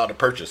before they're allowed to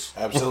purchase.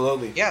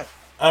 Absolutely. Yeah.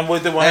 I'm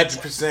with it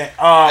 100%.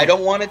 I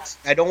don't want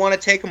to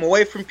take them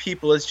away from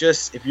people. It's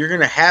just, if you're going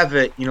to have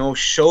it,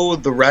 show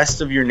the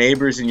rest of your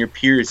neighbors and your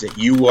peers that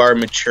you are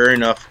mature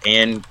enough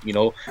and,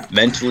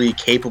 mentally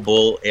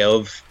capable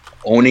of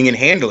owning and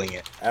handling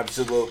it.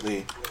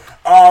 Absolutely.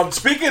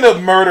 Speaking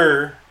of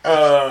murder,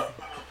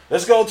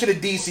 let's go to the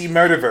DC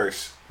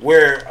Murderverse,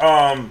 where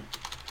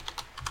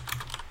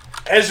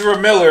Ezra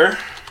Miller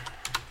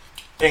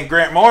and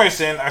Grant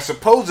Morrison are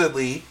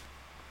supposedly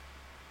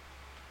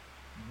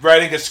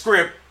writing a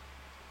script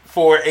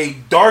for a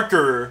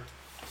darker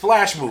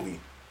Flash movie.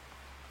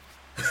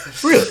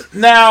 Really?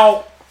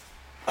 Now,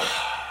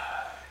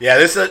 yeah,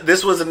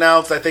 this was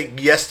announced, I think,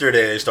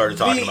 yesterday. They started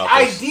talking about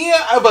this. The idea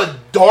of a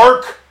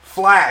dark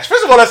Flash.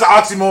 First of all, that's an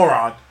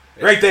oxymoron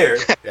right there.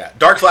 Yeah,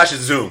 Dark Flash is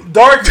Zoom.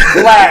 Dark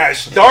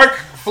Flash. Dark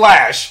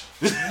Flash.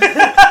 First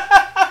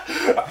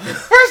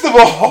of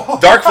all,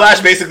 Dark Flash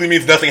basically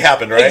means nothing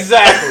happened, right?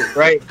 Exactly.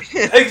 Right.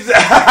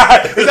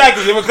 Exactly.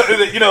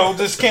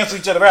 Just cancel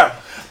each other out.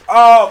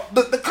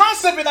 The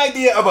concept and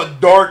idea of a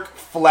Dark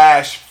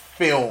Flash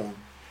film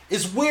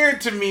is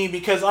weird to me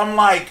because I'm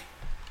like,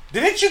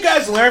 didn't you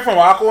guys learn from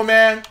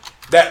Aquaman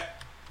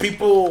that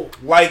people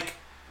like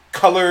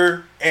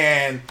color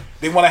and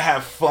they want to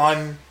have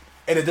fun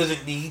and it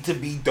doesn't need to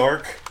be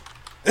dark?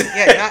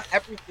 Yeah, not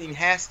everything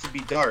has to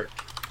be dark.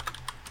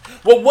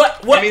 Well,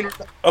 what?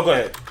 Oh, go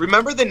ahead.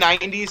 Remember the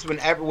 90s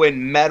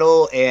when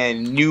metal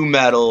and new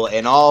metal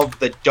and all of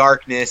the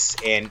darkness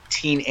and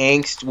teen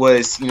angst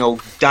was,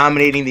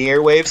 dominating the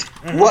airwaves?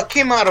 Mm-hmm. What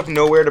came out of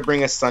nowhere to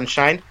bring us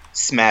sunshine?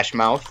 Smash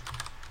Mouth.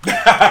 Hey,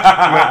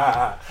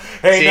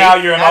 see, now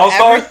you're an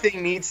all-star?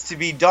 Everything needs to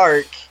be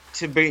dark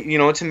to be,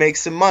 to make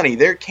some money.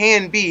 There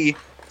can be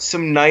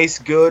some nice,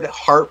 good,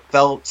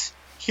 heartfelt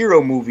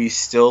hero movies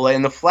still,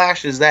 and The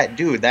Flash is that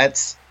dude.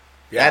 That's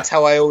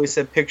how I always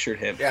have pictured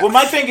him. Yeah. Well,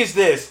 my thing is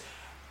this.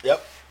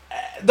 Yep.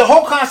 The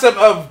whole concept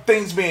of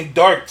things being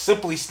dark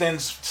simply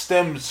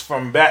stems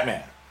from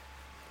Batman.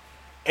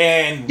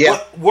 And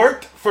what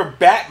worked for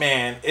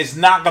Batman is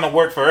not going to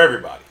work for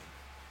everybody.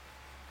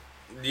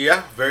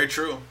 Yeah, very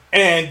true.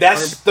 And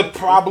that's the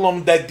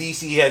problem that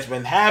DC has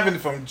been having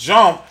from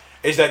jump,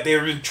 is that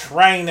they've been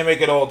trying to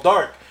make it all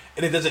dark.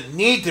 And it doesn't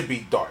need to be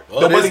dark.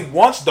 Well, nobody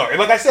wants dark.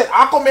 Like I said,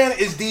 Aquaman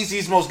is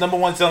DC's most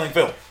 #1 selling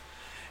film.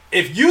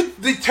 If you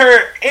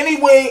deter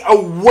any way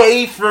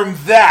away from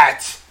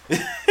that...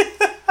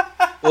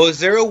 Well, is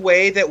there a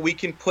way that we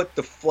can put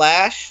the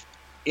Flash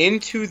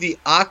into the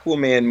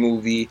Aquaman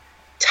movie,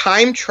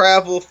 time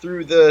travel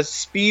through the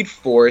Speed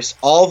Force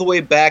all the way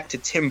back to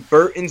Tim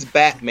Burton's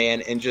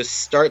Batman, and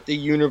just start the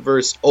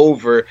universe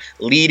over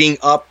leading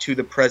up to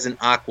the present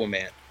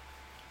Aquaman?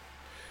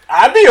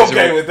 I'd be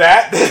okay with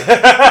that.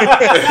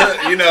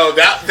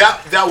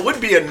 That would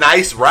be a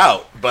nice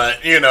route, but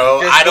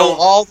I don't. Go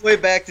all the way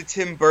back to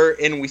Tim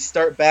Burton. We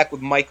start back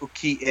with Michael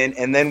Keaton,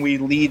 and then we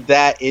lead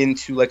that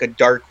into like a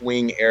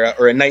Darkwing era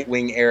or a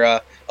Nightwing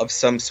era of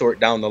some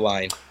sort down the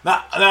line.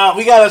 Now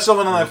we got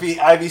someone on our feet.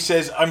 Ivy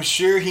says, "I'm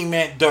sure he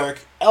meant dark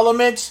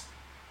elements."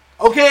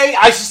 Okay,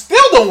 I still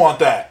don't want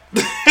that.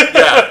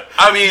 Yeah,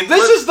 I mean,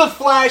 this is the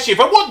Flash. If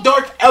I want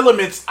dark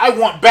elements, I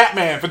want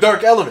Batman for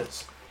dark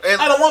elements.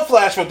 And I don't want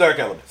Flash with dark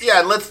elements. yeah,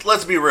 and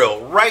let's be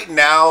real. Right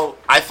now,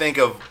 I think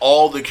of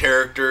all the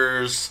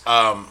characters,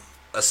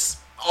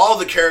 all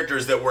the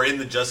characters that were in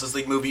the Justice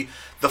League movie,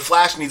 the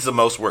Flash needs the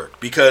most work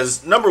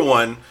because number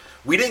one,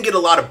 we didn't get a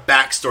lot of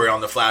backstory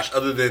on the Flash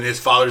other than his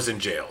father's in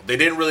jail. They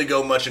didn't really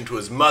go much into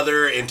his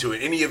mother, into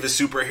any of his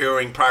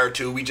superheroing prior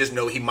to. We just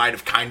know he might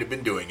have kind of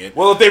been doing it.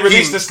 Well, if they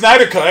release the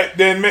Snyder Cut,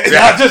 then Yeah.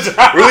 not just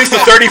Released a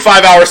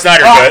 35-hour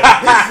Snyder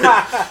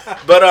cut.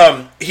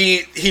 But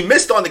he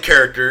missed on the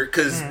character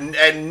because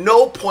at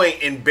no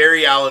point in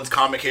Barry Allen's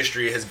comic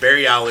history has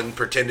Barry Allen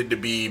pretended to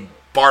be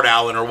Bart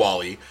Allen or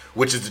Wally,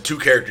 which is the two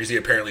characters he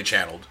apparently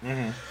channeled.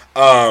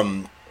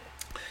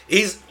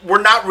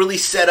 We're not really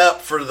set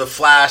up for the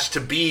Flash to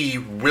be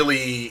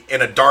really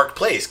in a dark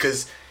place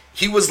because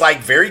he was like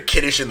very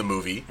kiddish in the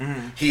movie.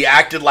 He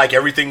acted like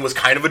everything was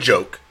kind of a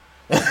joke.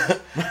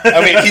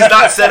 I mean, he's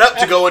not set up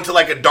to go into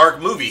like a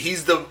dark movie.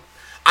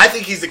 I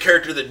think he's the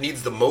character that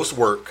needs the most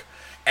work,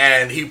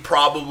 and he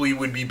probably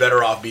would be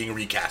better off being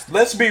recast.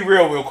 Let's be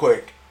real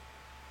quick.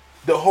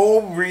 The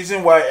whole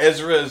reason why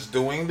Ezra is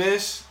doing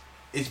this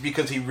is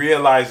because he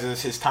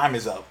realizes his time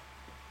is up.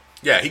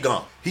 Yeah, he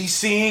gone. He's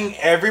seeing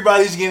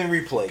everybody's getting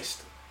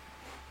replaced.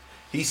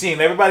 He's seeing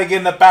everybody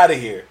getting up out of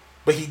here.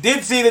 But he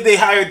did see that they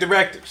hired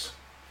directors.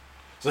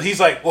 So he's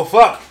like, well,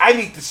 fuck, I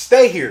need to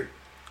stay here.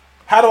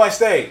 How do I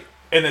stay?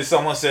 And then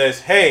someone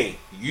says, hey,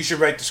 you should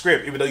write the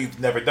script, even though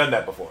you've never done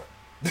that before.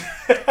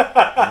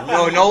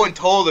 No one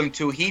told him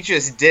to. He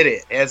just did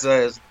it as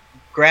a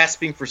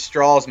grasping for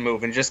straws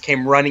move and just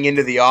came running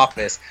into the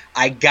office.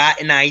 I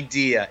got an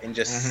idea and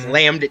just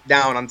slammed it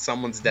down on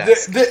someone's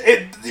desk.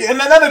 And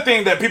another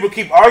thing that people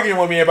keep arguing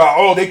with me about,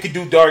 oh, they could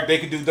do dark.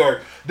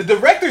 The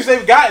directors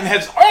they've gotten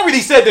has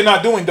already said they're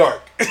not doing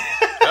dark.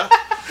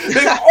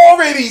 They've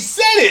already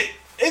said it.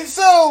 And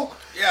so...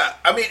 Yeah,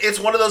 I mean, it's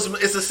one of those...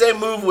 It's the same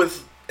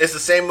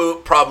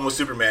problem with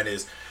Superman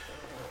is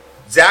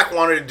Zack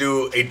wanted to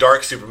do a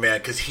dark Superman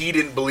because he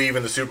didn't believe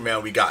in the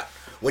Superman we got.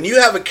 When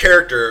you have a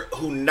character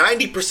who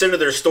 90% of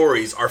their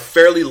stories are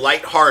fairly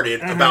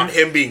lighthearted about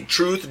him being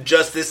truth,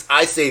 justice,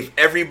 I save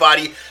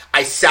everybody,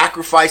 I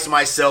sacrifice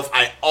myself,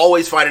 I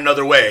always find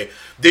another way,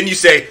 then you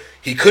say,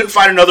 he couldn't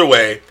find another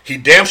way, he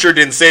damn sure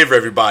didn't save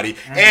everybody,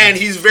 and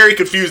he's very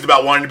confused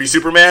about wanting to be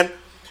Superman,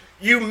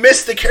 you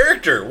miss the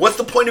character. What's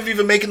the point of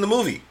even making the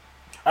movie?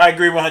 I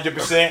agree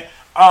 100%.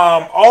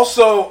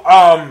 Also,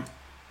 I'm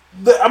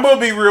going to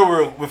be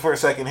real for a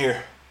second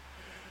here.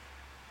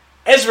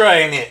 Ezra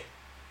ain't it.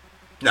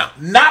 No.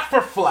 Not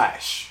for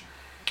Flash.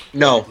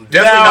 No.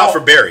 Definitely not for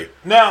Barry.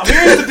 Now,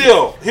 here's the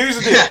deal. Here's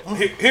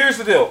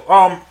the deal.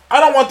 I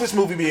don't want this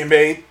movie being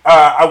made.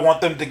 I want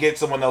them to get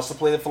someone else to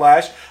play the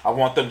Flash. I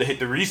want them to hit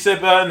the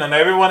reset button on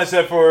everyone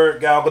except for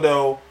Gal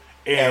Gadot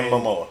and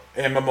Momoa.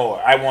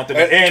 I want them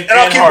to... And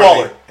I'll keep Harvey.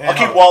 Waller. I'll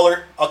keep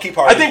Waller. I'll keep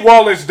Harvey. I think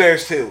Waller's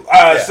theirs too.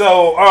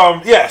 So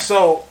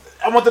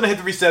I want them to hit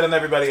the reset on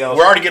everybody else.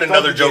 We're already getting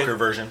another Joker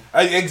version.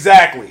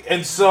 Exactly.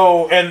 And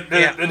so,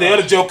 the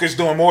other Joker's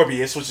doing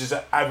Morbius, which is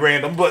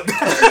random, but...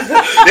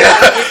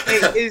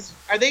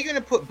 Are they going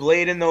to put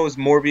Blade in those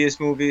Morbius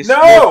movies?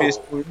 No.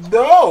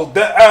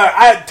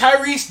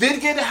 Tyrese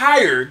did get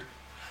hired,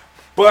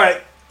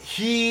 but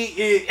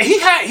he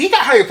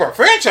got hired for a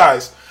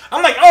franchise.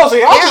 I'm like, oh, so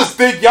y'all just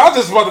think y'all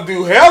just want to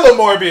do hella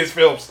Morbius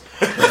films.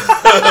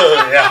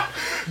 Yeah.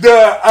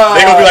 They're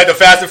going to be like the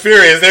Fast and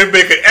Furious. They're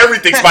making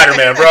everything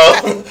Spider-Man,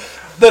 bro.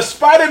 The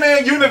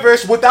Spider-Man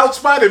universe without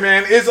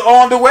Spider-Man is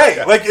on the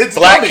way. Like, it's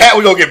Black Cat.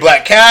 We're going to get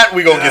Black Cat.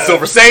 We're going to get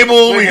Silver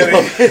Sable.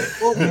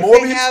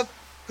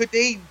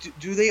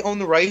 Do they own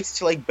the rights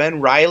to like Ben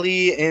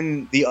Reilly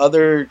and the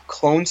other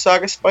Clone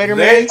Saga Spider-Man?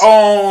 They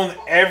own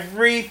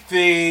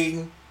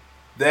everything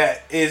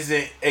that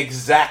isn't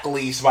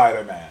exactly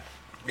Spider-Man.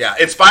 Yeah,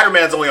 and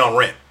Spider-Man's only on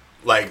rent.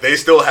 Like, they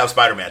still have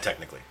Spider-Man,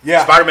 technically.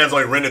 Yeah. Spider-Man's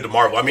only rented to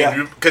Marvel. I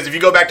mean, because if you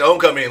go back to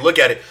Homecoming and look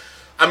at it,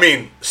 I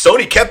mean,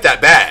 Sony kept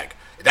that bag.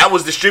 That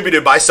was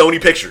distributed by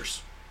Sony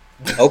Pictures.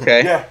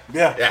 Okay.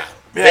 Yeah.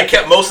 They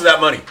kept most of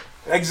that money.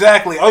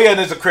 Exactly. Oh, yeah,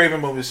 there's a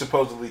Craven movie,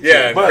 supposedly. Too.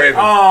 Yeah, but, Craven.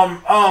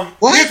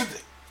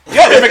 What?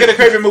 They're making a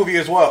Craven movie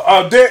as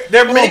well.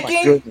 They're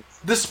making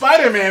the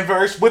Spider-Man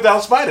verse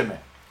without Spider-Man.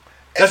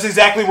 That's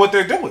exactly what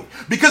they're doing.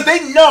 Because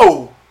they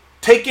know...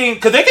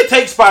 Because they can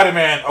take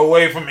Spider-Man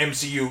away from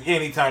MCU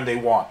anytime they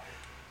want.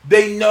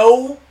 They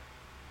know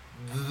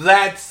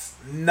that's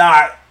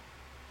not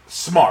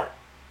smart.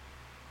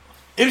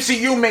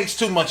 MCU makes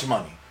too much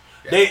money.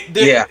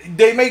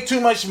 They make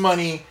too much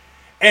money,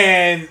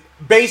 and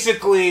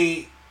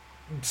basically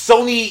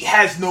Sony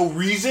has no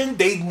reason.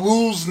 They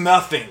lose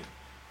nothing.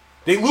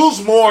 They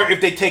lose more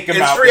if they take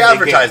him out. It's free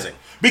advertising.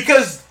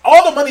 Because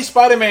all the money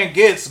Spider-Man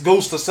gets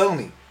goes to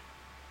Sony.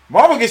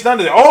 Marvel gets none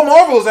of it. All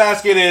Marvel's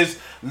asking is,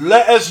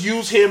 let us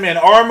use him in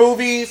our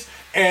movies,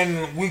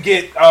 and we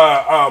get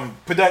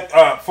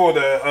for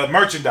the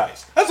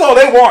merchandise. That's all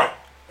they want.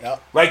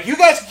 Yep. Like, you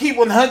guys can keep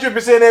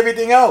 100%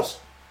 everything else.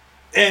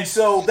 And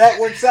so that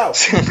works out.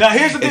 Now,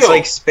 here's the deal. It's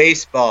like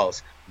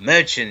Spaceballs.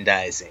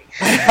 merchandising.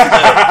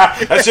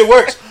 That shit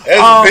works.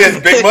 It's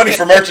big money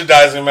for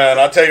merchandising, man.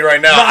 I'll tell you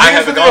right now. I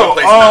haven't gone to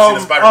place and not seen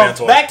a Spider-Man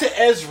toy. Back to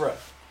Ezra.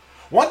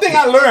 One thing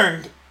I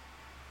learned,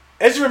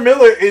 Ezra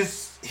Miller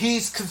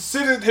he's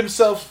considered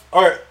himself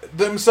or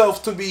themselves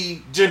to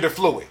be gender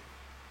fluid.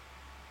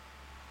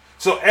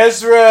 So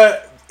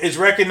Ezra is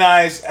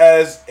recognized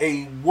as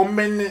a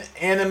woman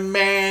and a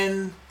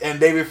man, and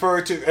they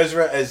refer to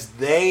Ezra as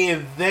they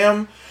and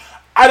them.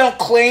 I don't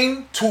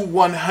claim to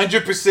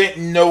 100%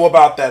 know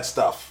about that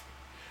stuff.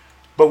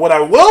 But what I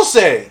will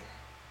say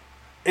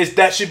is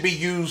that should be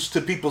used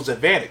to people's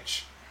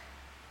advantage.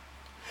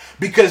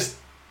 Because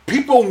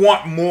people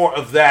want more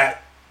of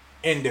that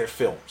in their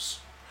films.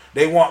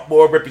 They want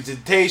more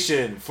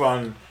representation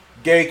from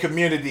gay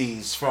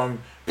communities,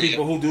 from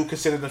people who do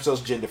consider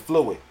themselves gender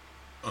fluid.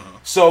 Uh-huh.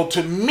 So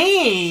to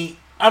me,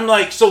 I'm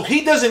like, so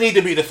he doesn't need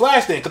to be the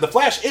Flash then, because the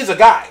Flash is a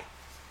guy.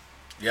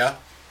 Yeah.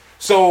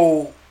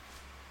 So,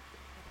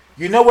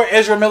 you know where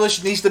Ezra Miller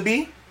needs to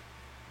be?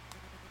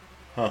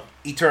 Huh.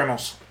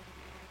 Eternals.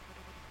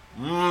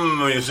 So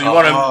you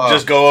want to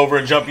just go over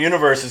and jump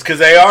universes, because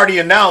they already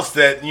announced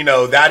that,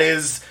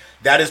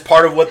 that is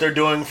part of what they're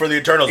doing for the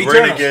Eternals. We're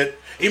going to get...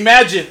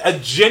 Imagine a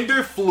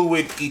gender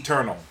fluid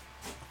Eternal.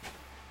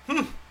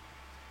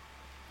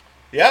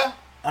 Yeah.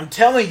 I'm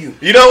telling you.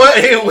 You know what?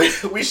 Hey,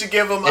 we should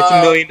give him... It's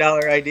 $1 million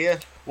idea.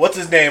 What's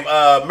his name?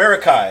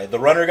 Mirakai, the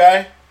runner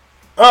guy?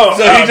 Oh,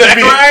 so he'd just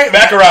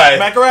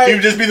Macarai. He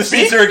would just be the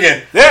speedster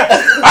again. Yeah.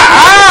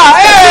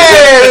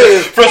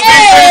 Hey! From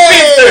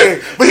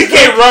speedster. But he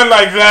can't run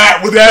like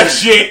that with that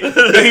shit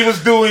that he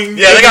was doing.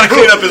 Yeah, they got to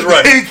clean up his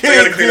run. He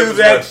can't do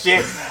that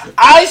shit.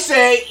 I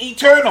say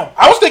Eternal.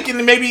 I was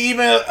thinking maybe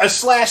even a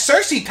slash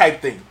Cersei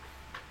type thing.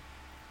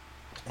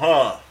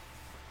 Huh.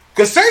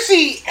 Because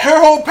Cersei, her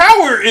whole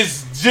power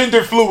is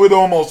gender fluid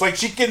almost. Like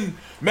she can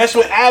mess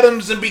with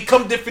atoms and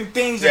become different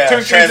things and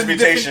turn things into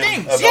different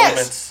things. Of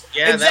elements.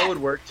 Yeah, that would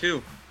work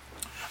too.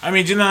 I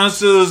mean, Gina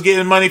Uso is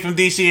getting money from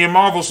DC and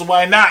Marvel, so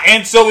why not?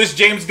 And so is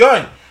James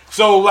Gunn.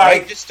 So,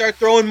 like... just start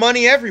throwing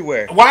money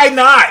everywhere. Why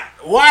not?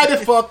 Why the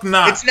fuck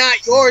not? It's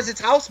not yours,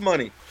 it's house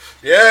money.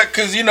 Yeah,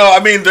 because,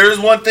 there's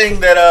one thing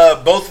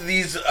that both of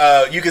these,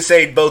 you could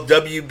say both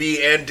WB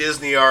and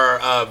Disney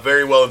are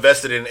very well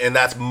invested in, and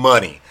that's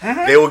money.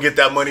 Mm-hmm. They will get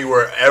that money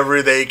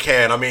wherever they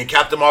can. I mean,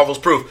 Captain Marvel's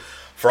proof.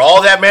 For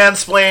all that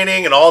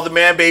mansplaining and all the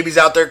man babies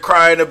out there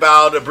crying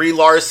about Brie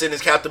Larson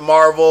as Captain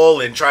Marvel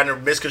and trying to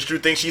misconstrue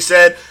things she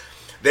said,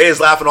 they is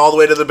laughing all the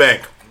way to the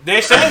bank.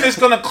 They're saying it's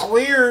going to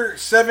clear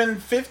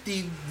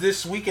 $750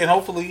 this weekend,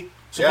 hopefully.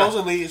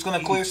 Supposedly, it's going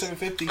to clear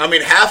 $750. I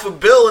mean, $500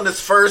 million in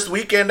its first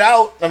weekend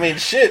out. I mean,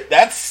 shit,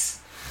 that says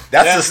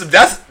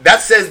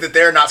that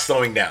they're not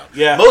slowing down.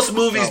 Yeah. Most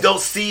movies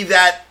don't see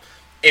that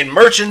in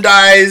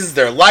merchandise,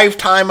 their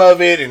lifetime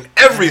of it, and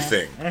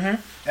everything. Mm-hmm.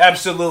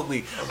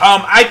 Absolutely.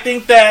 I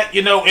think that,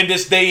 in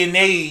this day and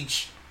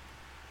age,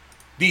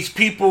 these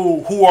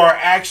people who are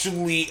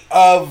actually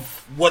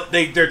of what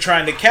they're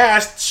trying to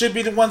cast should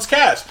be the ones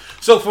cast.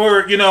 So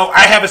for,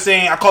 I have a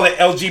saying, I call it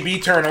LGB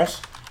Eternals.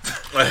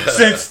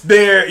 Since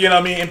they're,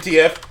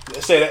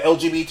 MTF, say that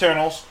LGB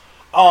Eternals.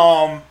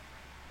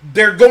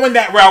 They're going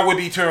that route with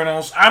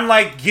Eternals. I'm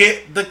like,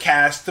 get the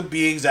cast to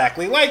be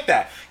exactly like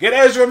that. Get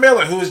Ezra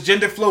Miller, who is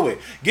gender fluid.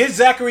 Get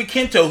Zachary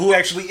Quinto, who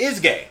actually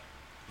is gay.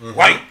 Mm-hmm.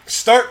 Like,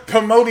 start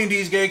promoting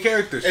these gay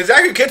characters. And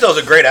Zachary Quinto's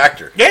a great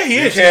actor. Yeah, he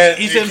is.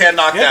 You can't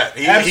knock that.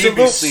 He'd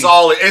be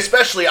solid.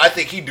 Especially, I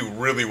think he'd do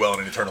really well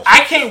in Eternals. I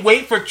can't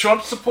wait for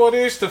Trump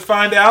supporters to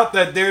find out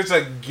that there's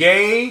a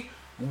gay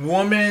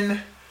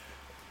woman,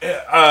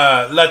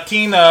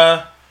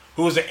 Latina,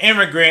 who is an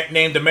immigrant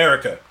named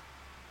America.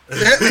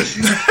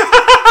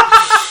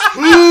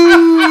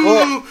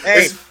 Well,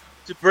 hey,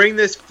 to bring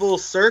this full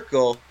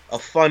circle, a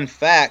fun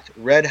fact,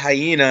 Red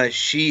Hyena,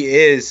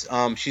 she's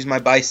my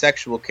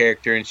bisexual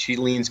character, and she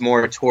leans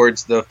more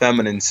towards the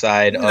feminine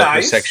side of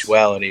her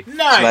sexuality.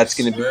 Nice. So that's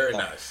going to be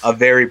a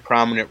very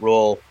prominent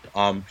role.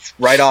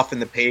 Right off in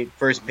the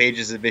first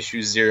pages of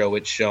issue 0,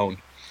 it's shown.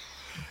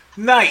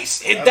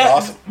 Nice.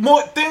 Awesome.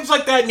 More things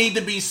like that need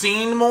to be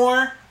seen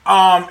more.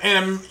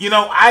 And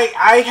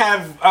I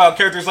have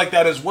characters like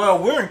that as well.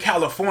 We're in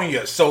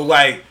California, so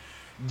like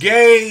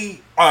gay,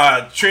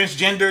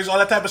 transgenders, all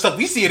that type of stuff,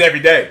 we see it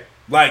every day.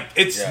 Like,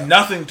 it's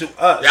nothing to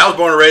us. Yeah, I was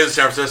born and raised in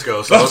San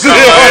Francisco, so it's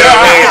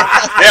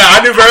I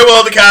do very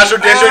well in the Castro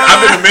District.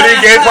 I've been to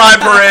many gay pride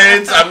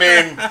parades. I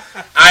mean,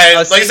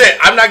 like I said,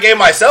 I'm not gay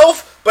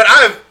myself, but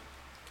I have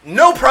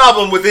no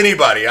problem with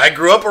anybody. I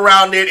grew up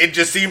around it. It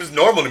just seems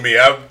normal to me.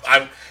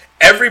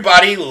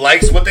 Everybody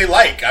likes what they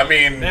like. I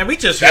mean, man,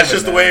 that's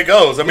just the way it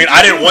goes. I mean,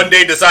 I didn't one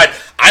day decide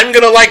I'm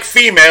going to like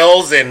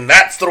females, and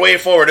that's the way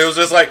forward. It was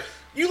just like,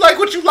 you like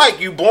what you like.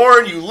 You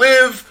born, you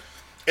live.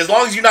 As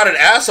long as you're not an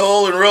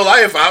asshole in real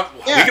life,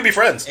 we can be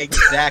friends.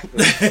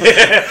 Exactly.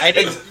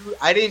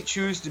 I didn't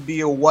choose to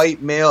be a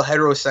white male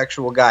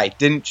heterosexual guy.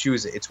 Didn't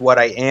choose it. It's what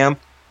I am.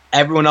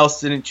 Everyone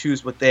else didn't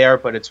choose what they are,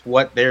 but it's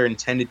what they're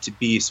intended to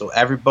be. So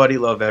everybody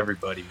love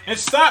everybody. Man. And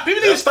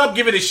people need to stop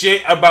giving a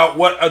shit about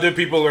what other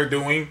people are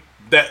doing.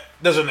 that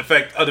doesn't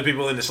affect other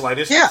people in the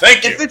slightest. Yeah,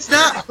 Thank you. if it's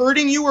not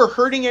hurting you or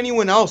hurting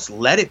anyone else,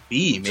 let it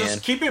be, man.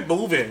 Just keep it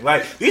moving.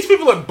 Like, these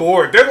people are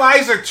bored. Their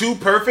lives are too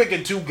perfect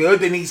and too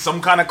good. They need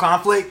some kind of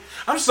conflict.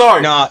 I'm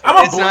sorry. No,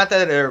 I'm it's not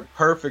that they're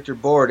perfect or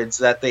bored. It's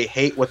that they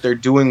hate what they're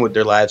doing with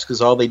their lives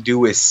because all they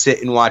do is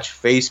sit and watch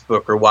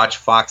Facebook or watch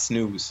Fox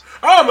News.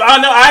 I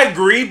know, I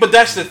agree, but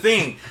that's the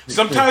thing.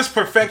 Sometimes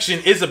perfection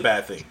is a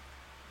bad thing.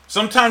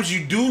 Sometimes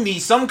you do need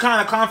some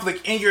kind of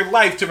conflict in your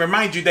life to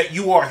remind you that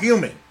you are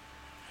human.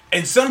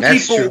 And some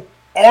That's people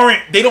true.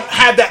 they don't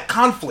have that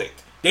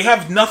conflict. They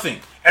have nothing.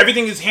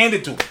 Everything is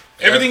handed to them.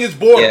 Everything is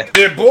bored. Yeah.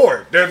 They're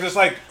bored. They're just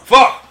like,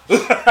 fuck.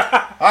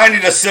 I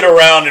need to sit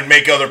around and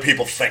make other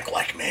people think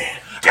like me.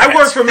 I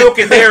work for Milk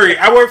and Dairy.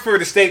 I work for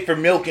the state for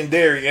Milk and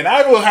Dairy. And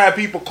I will have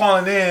people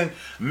calling in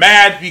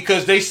mad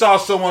because they saw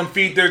someone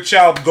feed their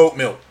child goat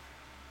milk.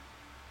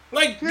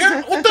 Like,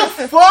 what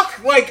the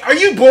fuck? Like, are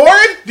you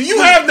bored? Do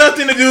you have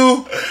nothing to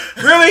do?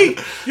 Really?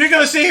 You're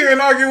going to sit here and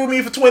argue with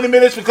me for 20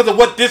 minutes because of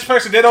what this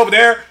person did over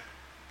there?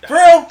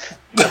 Bro,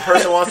 The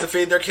person wants to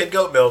feed their kid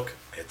goat milk.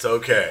 It's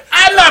okay.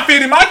 I'm not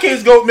feeding my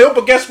kids goat milk,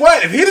 but guess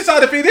what? If he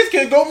decides to feed his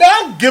kid goat milk,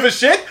 I don't give a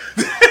shit.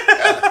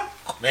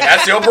 Man,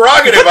 that's your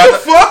prerogative. What the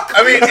fuck?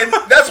 I mean, and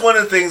that's one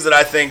of the things that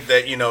I think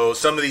that,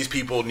 some of these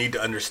people need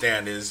to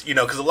understand is,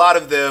 because a lot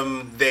of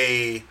them,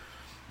 they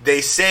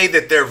say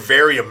that they're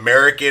very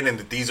American and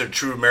that these are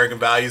true American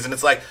values. And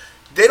it's like,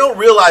 they don't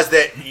realize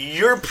that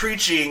you're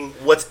preaching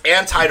what's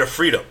anti to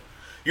freedom.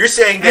 You're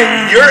saying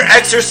that you're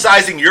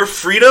exercising your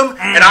freedom,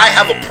 and I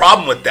have a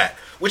problem with that.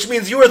 Which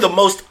means you are the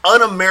most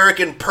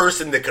un-American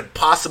person that could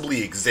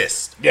possibly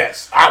exist.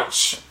 Yes.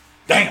 Ouch.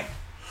 Damn.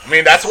 I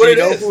mean, that's what it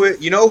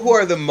is. You know who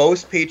are the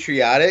most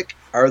patriotic?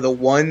 Are the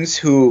ones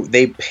who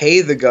they pay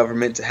the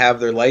government to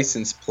have their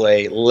license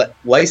plate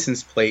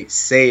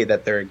say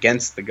that they're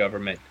against the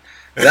government.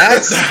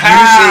 That's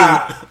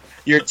using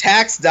your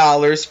tax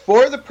dollars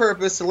for the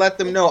purpose to let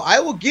them know, I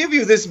will give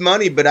you this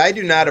money, but I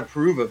do not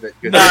approve of it.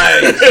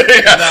 Nice.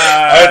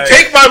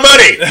 Take my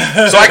money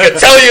so I can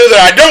tell you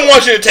that I don't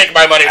want you to take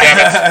my money, damn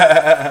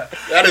it.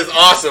 That is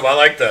awesome. I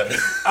like that.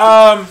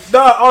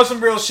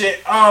 Awesome real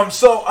shit.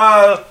 So,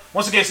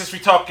 once again, since we're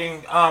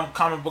talking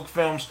comic book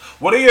films,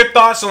 what are your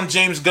thoughts on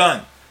James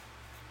Gunn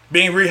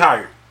being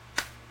rehired?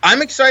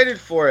 I'm excited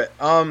for it.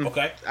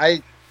 Okay.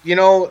 I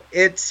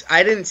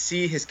didn't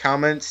see his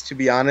comments, to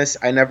be honest.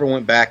 I never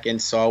went back and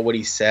saw what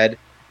he said.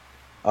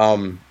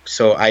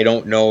 So I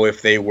don't know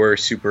if they were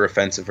super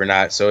offensive or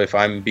not. So if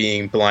I'm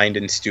being blind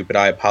and stupid,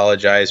 I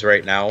apologize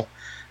right now.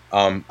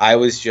 I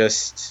was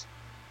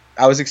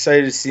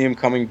excited to see him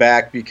coming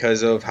back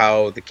because of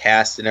how the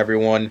cast and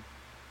everyone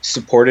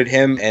supported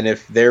him. And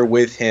if they're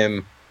with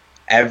him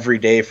every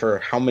day for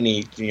how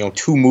many,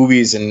 2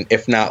 movies and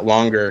if not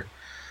longer,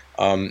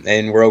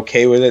 and we're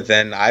okay with it,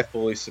 then I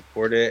fully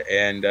support it.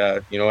 And,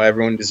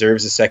 everyone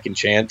deserves a second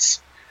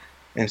chance.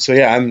 And so,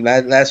 yeah,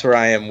 that's where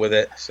I am with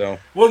it. So,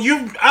 well,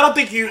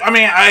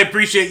 I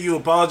appreciate you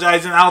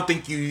apologizing. I don't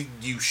think you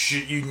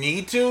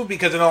need to,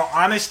 because in all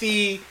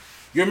honesty,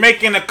 you're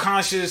making a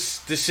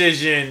conscious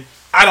decision.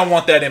 I don't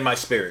want that in my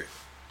spirit.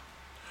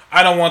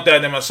 I don't want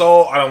that in my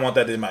soul. I don't want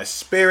that in my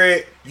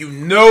spirit. You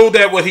know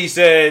that what he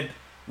said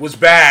was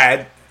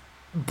bad,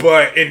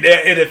 but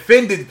it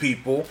offended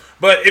people.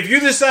 But if you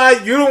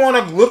decide you don't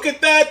want to look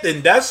at that,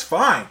 then that's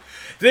fine.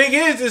 Thing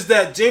is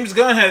that James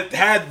Gunn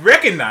had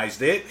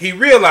recognized it. He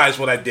realized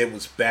what I did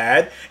was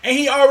bad, and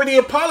he already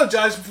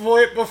apologized for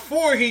it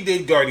before he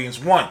did Guardians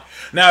 1.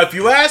 Now, if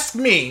you ask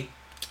me,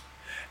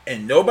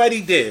 and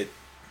nobody did,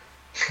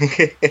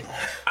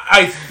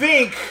 I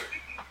think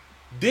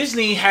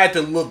Disney had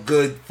to look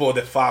good for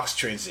the Fox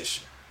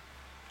transition.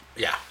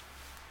 Yeah.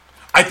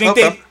 I think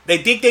they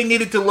think they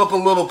needed to look a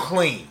little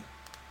clean.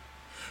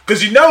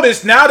 Because you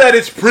notice, now that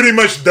it's pretty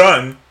much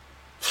done,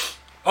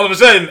 all of a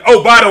sudden,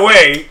 oh, by the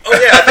way... Oh,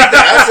 yeah, I think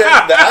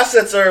the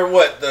assets are,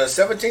 what, the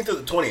 17th or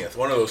the 20th?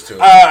 One of those two.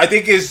 I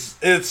think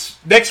it's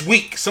next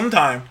week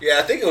sometime. Yeah,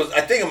 I think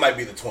it might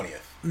be the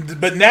 20th.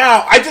 But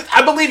now,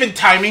 I believe in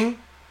timing,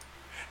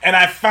 and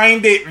I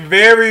find it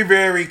very,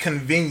 very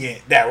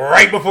convenient that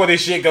right before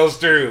this shit goes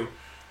through,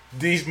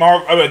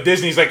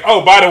 Disney's like,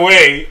 oh, by the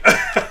way...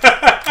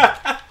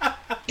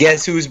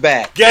 Guess who's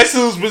back? Guess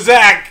who's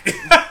back?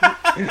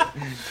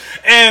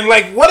 And,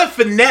 what a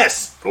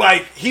finesse.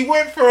 He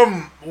went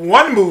from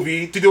one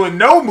movie to doing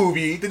no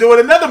movie to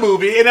doing another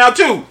movie, and now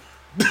 2.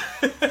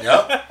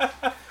 Yep.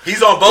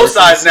 He's on both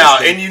sides now.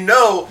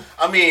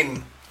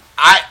 And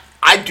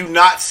I do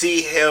not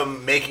see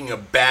him making a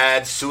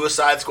bad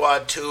Suicide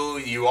Squad 2.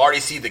 You already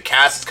see the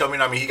cast is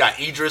coming. He got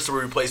Idris to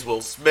replace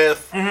Will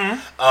Smith,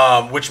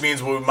 which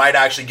means we might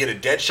actually get a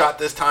Deadshot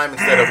this time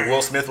instead of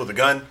Will Smith with a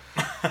gun.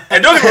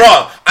 And don't get me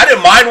wrong, I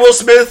didn't mind Will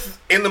Smith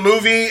in the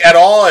movie at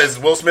all as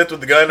Will Smith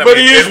with the gun. But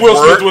he is Will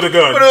Smith with a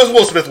gun. But it was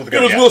Will Smith with a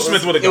gun. It was Will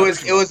Smith with a gun.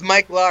 It was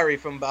Mike Lowry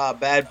from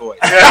Bad Boys.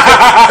 Who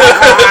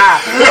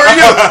are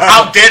you?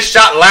 I'm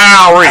Deadshot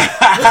Lowry.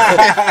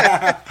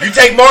 You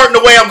take Martin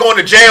away, I'm going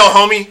to jail,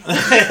 homie.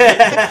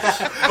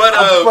 But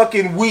I'm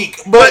fucking weak.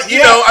 But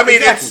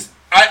exactly.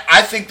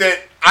 I think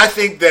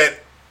that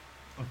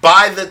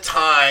by the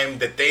time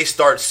that they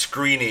start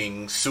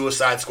screening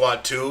Suicide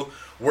Squad 2,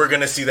 we're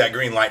going to see that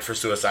green light for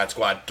Suicide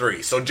Squad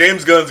 3. So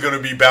James Gunn's going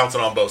to be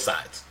bouncing on both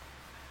sides.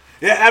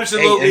 Yeah,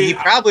 absolutely. And he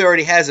probably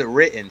already has it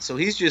written, so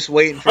he's just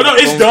waiting for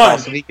it's phone done. call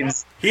so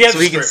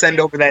he can send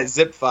over that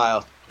zip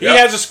file. He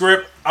has a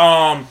script.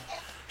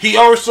 He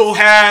also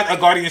had a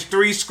Guardians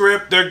 3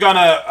 script. They're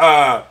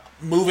gonna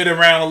move it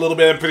around a little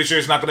bit. I'm pretty sure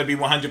it's not gonna be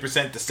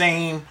 100% the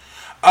same.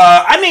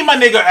 I need my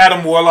nigga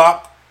Adam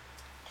Warlock.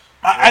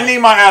 I need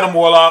my Adam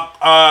Warlock.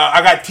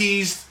 I got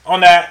teased on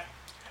that.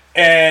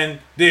 And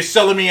they're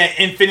selling me an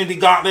Infinity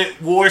Gauntlet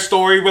war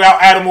story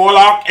without Adam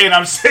Warlock. And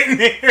I'm sitting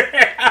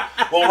there.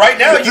 Well, right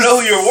now, you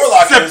know who your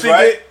Warlock is,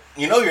 right?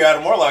 You know your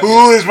Adam Warlock.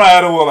 Who is my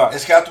Adam Warlock?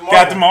 It's Captain Marvel.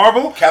 Captain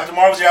Marvel? Captain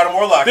Marvel's your Adam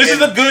Warlock. This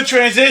is a good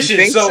transition.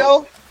 You think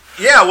so?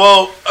 Yeah,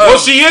 well...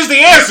 she is the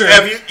answer.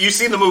 Have you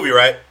seen the movie,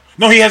 right?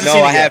 No, he hasn't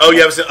seen it yet. Oh, you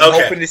haven't seen it? Okay.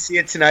 I'm hoping to see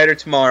it tonight or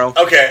tomorrow.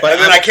 Okay, but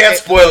then I can't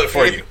spoil it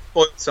for you.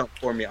 Spoil something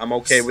for me. I'm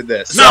okay with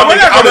this. No, we're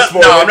not going to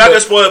spoil it. No, I'm not going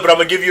to spoil it, but I'm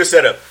going to give you a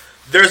setup.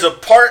 There's a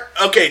part...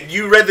 Okay,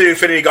 you read the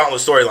Infinity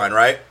Gauntlet storyline,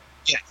 right?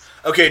 Yes.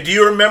 Okay, do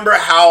you remember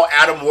how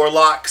Adam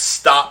Warlock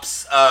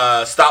stops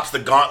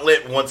the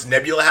gauntlet once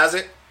Nebula has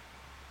it?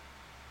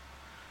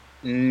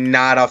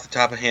 Not off the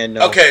top of hand,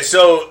 no. Okay,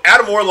 so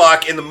Adam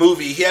Warlock in the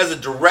movie, he has a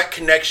direct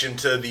connection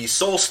to the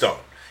Soul Stone.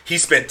 He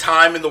spent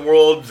time in the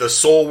world, the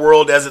Soul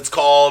World as it's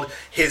called.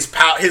 His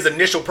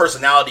initial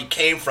personality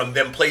came from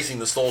them placing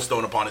the Soul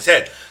Stone upon his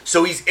head.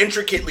 So he's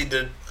intricately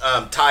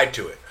tied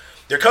to it.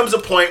 There comes a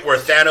point where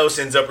Thanos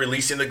ends up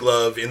releasing the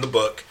glove in the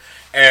book,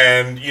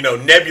 and,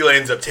 Nebula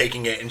ends up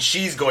taking it, and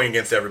she's going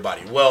against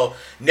everybody. Well,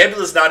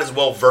 Nebula's not as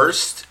well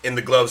versed in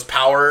the glove's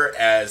power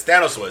as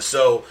Thanos was,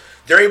 so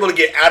they're able to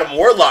get Adam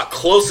Warlock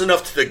close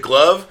enough to the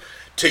glove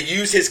to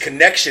use his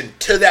connection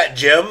to that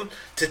gem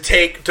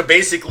to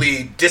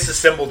basically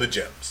disassemble the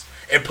gems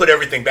and put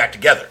everything back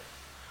together.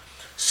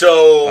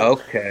 So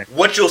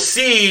what you'll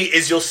see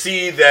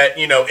that,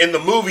 in the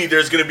movie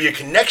there's going to be a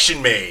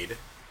connection made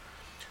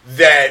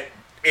that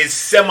is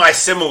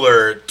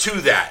semi-similar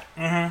to that.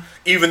 Mm-hmm.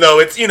 Even though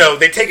it's,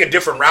 they take a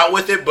different route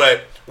with it,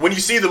 but when you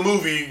see the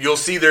movie, you'll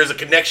see there's a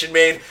connection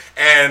made,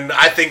 and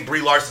I think Brie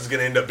Larson's going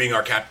to end up being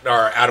our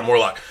Adam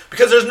Warlock.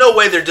 Because there's no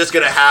way they're just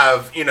going to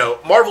have,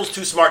 Marvel's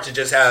too smart to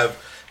just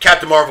have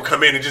Captain Marvel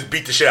come in and just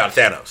beat the shit out of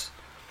Thanos.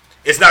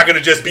 It's not going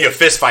to just be a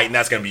fist fight and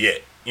that's going to be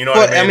it. You know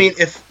what I mean?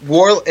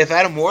 If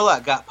Adam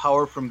Warlock got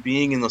power from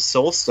being in the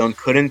Soul Stone,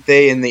 couldn't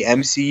they in the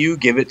MCU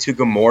give it to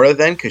Gamora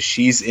then? Because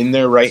she's in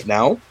there right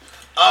now?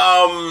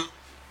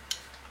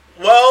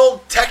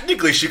 Well,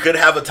 technically she could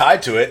have a tie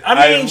to it. I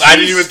mean, I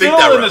didn't even think that.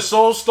 She's still in the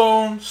Soul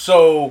Stone,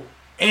 so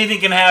anything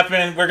can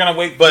happen. We're gonna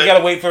wait. We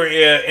gotta wait for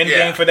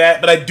Endgame for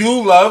that. But I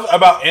do love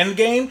about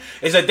Endgame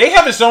is that they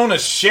haven't shown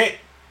us shit.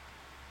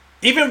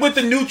 Even with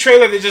the new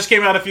trailer that just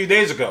came out a few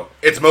days ago,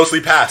 it's mostly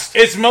past.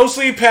 It's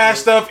mostly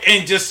past stuff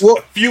and just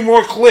a few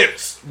more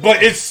clips.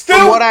 But it's still.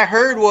 From what I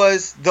heard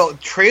was the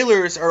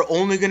trailers are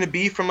only going to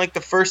be from like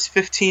the first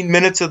 15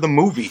 minutes of the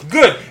movie.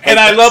 Good, and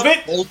I love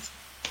it.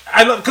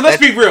 Because let's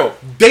be real,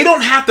 they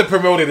don't have to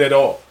promote it at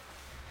all.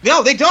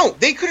 No, they don't.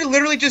 They could have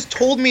literally just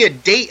told me a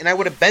date and I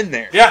would have been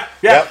there. Yeah.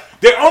 Yep.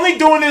 They're only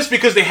doing this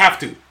because they have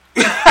to.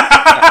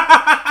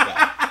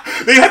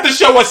 They have to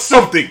show us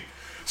something.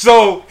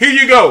 So here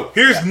you go.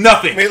 Here's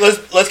nothing. I mean,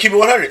 let's keep it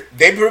 100.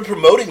 They've been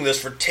promoting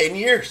this for 10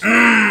 years.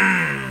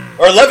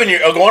 Or 11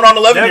 years. Going on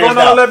 11 years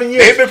now. 11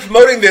 years. They've been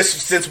promoting this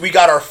since we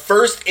got our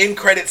first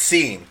in-credit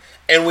scene.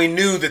 And we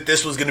knew that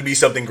this was going to be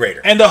something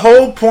greater. And the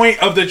whole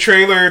point of the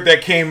trailer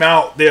that came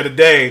out the other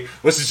day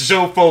was to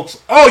show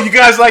folks, oh, you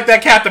guys like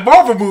that Captain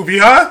Marvel movie,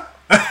 huh?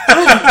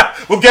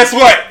 Well, guess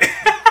what?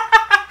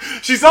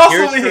 She's also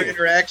Here's her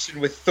interaction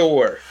with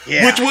Thor.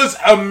 Yeah. Which was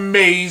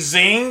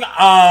amazing.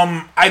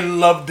 I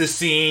loved the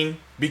scene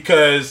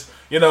because,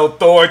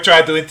 Thor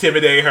tried to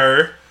intimidate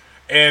her.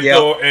 And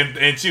Thor,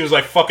 and she was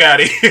like, fuck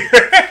out of here.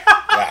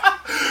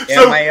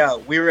 Yeah,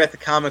 we were at the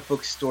comic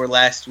book store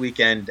last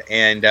weekend,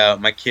 and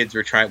my kids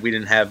were trying. We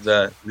didn't have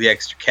the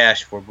extra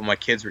cash for it, but my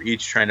kids were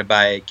each trying to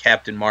buy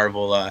Captain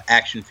Marvel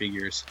action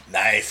figures.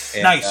 Nice,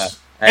 nice.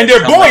 And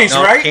they're boys,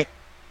 right?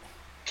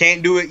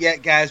 Can't do it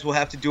yet, guys. We'll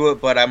have to do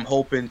it, but I'm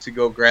hoping to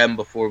go grab them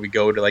before we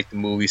go to the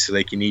movie, so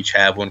they can each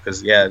have one.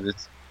 Because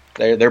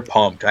they're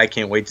pumped. I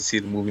can't wait to see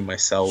the movie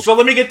myself. So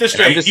let me get this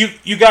straight.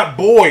 You got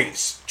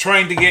boys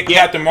trying to get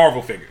Captain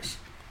Marvel figures.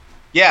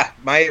 Yeah,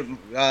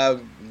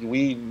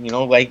 we've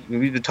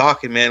been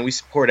talking, man. We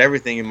support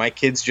everything, and my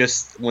kids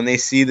just when they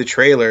see the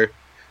trailer,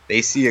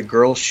 they see a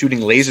girl shooting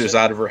lasers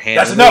out of her hand.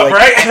 That's enough,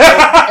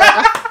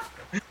 right?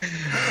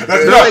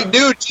 They're like,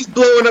 dude, she's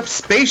blowing up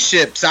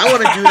spaceships. I want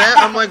to do that.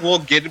 I'm like, well,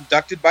 get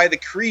abducted by the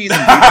Krees.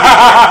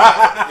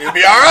 You'll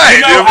be all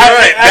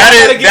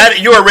right.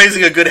 You are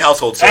raising a good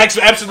household, sir.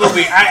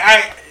 Absolutely.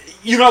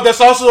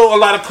 That's also a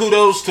lot of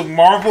kudos to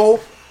Marvel.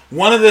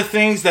 One of the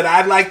things that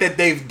I like that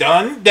they've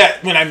done,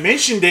 that when I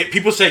mentioned it,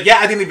 people said, yeah,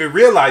 I didn't even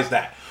realize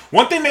that.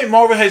 One thing that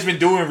Marvel has been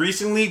doing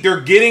recently,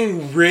 they're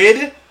getting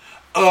rid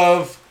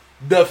of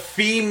the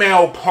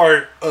female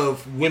part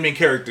of women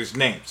characters'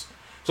 names.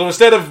 So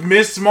instead of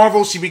Miss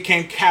Marvel, she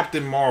became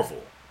Captain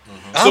Marvel.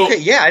 So, okay,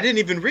 yeah, I didn't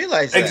even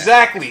realize that.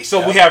 Exactly.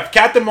 So we have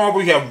Captain Marvel,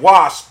 we have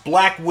Wasp,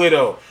 Black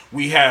Widow,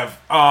 we have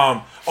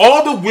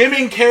all the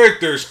women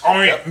characters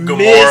aren't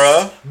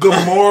Gamora.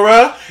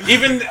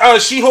 Even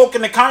She-Hulk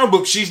in the comic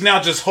book, she's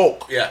now just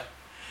Hulk. Yeah.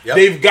 Yep.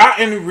 They've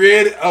gotten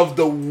rid of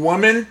the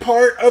woman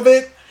part of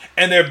it,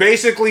 and they're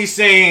basically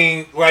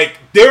saying, like,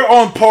 they're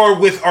on par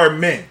with our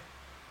men.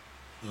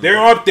 They're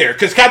up there.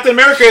 Because Captain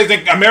America is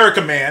the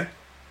America man.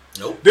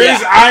 Nope.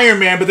 There's Iron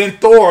Man, but then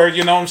Thor,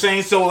 you know what I'm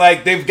saying? So,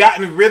 like, they've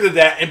gotten rid of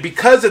that. And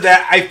because of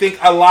that, I think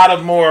a lot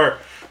of more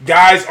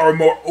guys are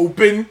more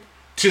open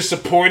to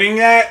supporting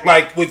that.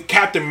 Like, with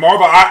Captain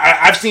Marvel,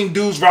 I've seen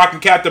dudes rocking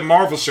Captain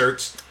Marvel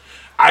shirts.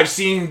 I've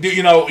seen,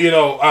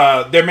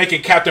 they're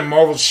making Captain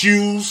Marvel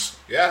shoes.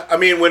 Yeah, I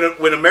mean,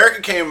 when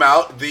America came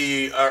out,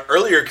 the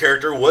earlier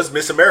character was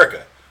Miss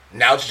America.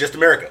 Now it's just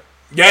America.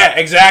 Yeah,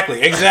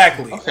 exactly.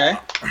 Okay.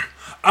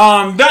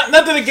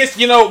 Nothing against,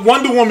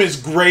 Wonder Woman is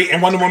great,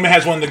 and Wonder Woman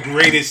has one of the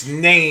greatest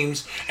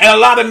names, and a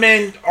lot of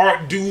men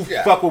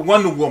fuck with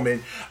Wonder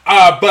Woman.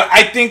 But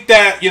I think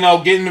that,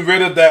 getting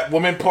rid of that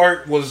woman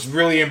part was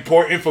really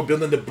important for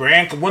building the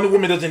brand, because Wonder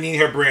Woman doesn't need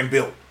her brand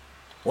built.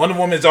 Wonder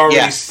Woman's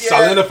already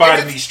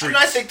solidified in these streets.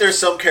 And I think there's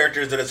some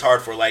characters that it's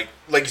hard for, like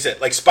you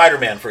said, like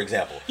Spider-Man, for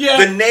example. Yeah.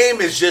 The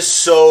name is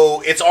just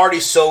it's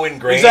already so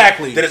ingrained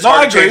exactly. that it's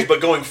hard to change.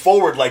 But going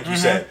forward, like you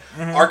said,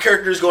 our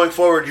characters going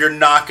forward, you're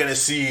not going to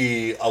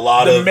see a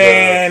lot of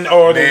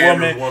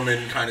the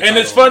woman kind of. And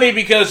it's funny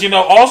because,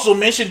 also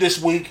mentioned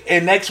this week,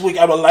 and next week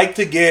I would like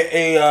to get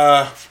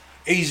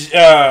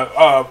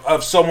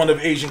of someone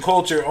of Asian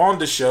culture on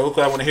the show,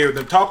 because I want to hear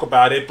them talk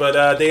about it.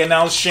 But they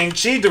announced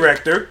Shang-Chi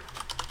director.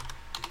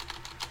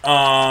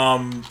 They're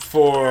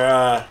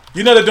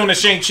doing a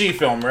Shang-Chi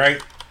film,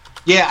 right?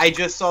 Yeah, I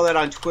just saw that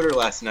on Twitter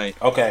last night.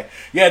 Okay.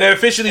 Yeah, they're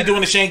officially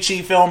doing a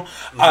Shang-Chi film.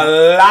 A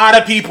lot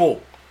of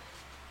people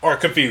are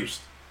confused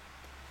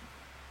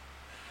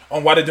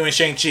on why they're doing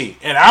Shang-Chi.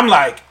 And I'm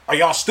like, are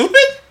y'all stupid?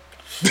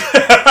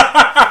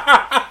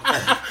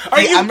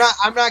 I'm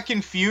not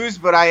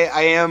confused, but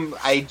I am.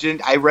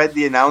 I read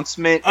the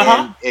announcement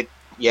and it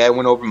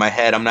went over my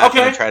head. I'm not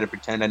gonna try to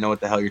pretend I know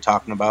what the hell you're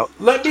talking about.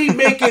 Let me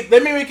make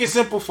it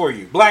simple for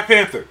you. Black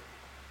Panther.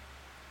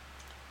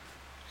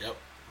 Yep.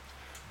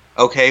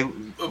 Okay,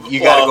 you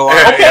gotta go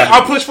on. Okay,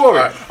 I'll push forward.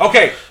 Right.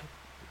 Okay,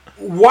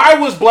 why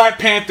was Black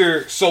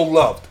Panther so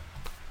loved?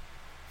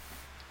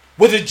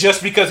 Was it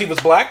just because he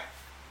was black?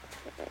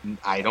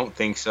 I don't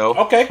think so.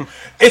 Okay,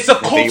 it's a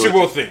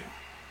cultural thing.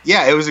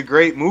 Yeah, it was a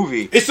great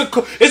movie. It's a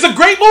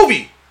great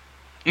movie.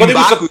 But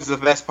M'Baku's the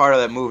best part of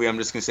that movie. I'm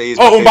just gonna say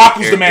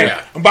M'Baku's the man.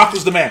 Yeah.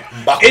 M'Baku's the man.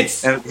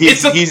 He's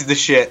the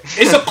shit.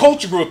 It's a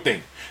cultural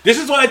thing. This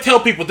is what I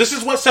tell people. This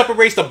is what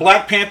separates the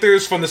Black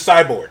Panthers from the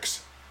Cyborgs.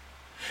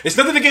 It's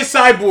nothing against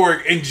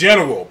Cyborg in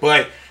general,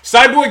 but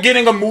Cyborg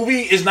getting a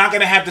movie is not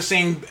going to have the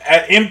same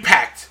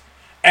impact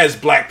as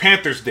Black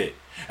Panthers did.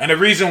 And the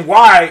reason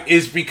why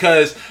is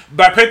because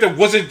Black Panther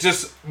wasn't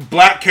just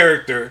black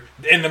character,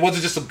 and it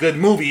wasn't just a good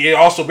movie. It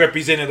also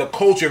represented the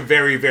culture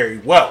very, very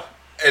well.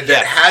 And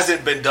that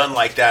hasn't been done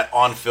like that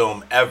on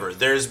film ever.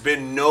 There's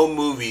been no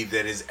movie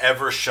that has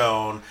ever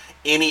shown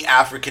any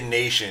African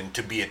nation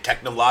to be a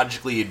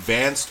technologically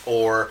advanced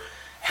or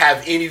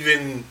have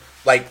even,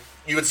 like,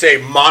 you would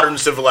say, modern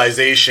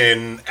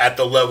civilization at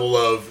the level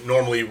of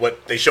normally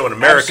what they show in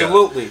America.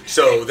 Absolutely.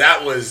 So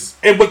that was...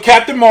 And with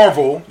Captain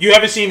Marvel, you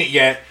haven't seen it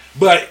yet,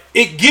 but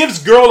it gives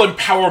girl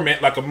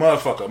empowerment like a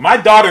motherfucker. My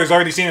daughter has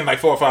already seen it like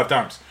 4 or 5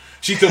 times.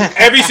 She took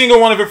every single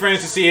one of her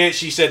friends to see it.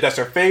 She said that's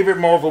her favorite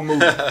Marvel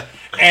movie.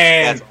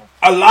 And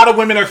a lot of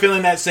women are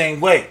feeling that same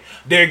way.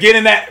 They're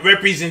getting that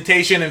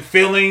representation and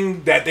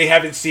feeling that they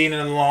haven't seen in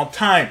a long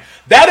time.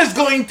 That is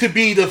going to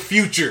be the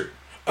future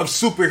of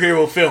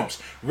superhero films.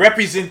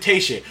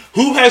 Representation.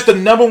 Who has the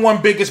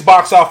 #1 biggest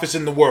box office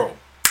in the world?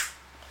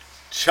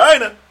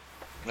 China.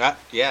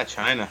 Yeah,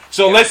 China.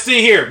 So let's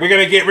see here. We're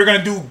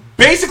gonna do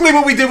basically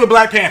what we did with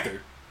Black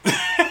Panther.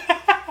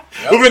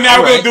 We're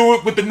gonna do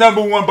it with the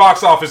 #1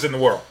 box office in the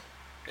world.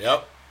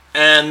 Yep.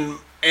 And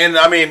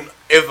I mean,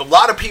 if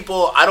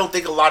I don't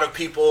think a lot of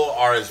people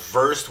are as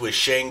versed with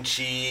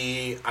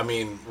Shang-Chi. I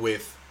mean,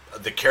 with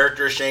the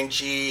character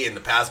Shang-Chi in the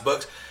past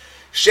books.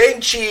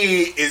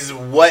 Shang-Chi is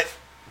what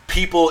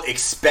people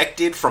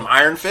expected from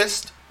Iron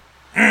Fist.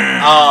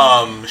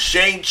 Shang-Chi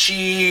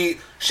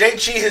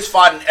has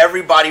fought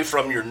everybody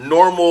from your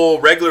normal,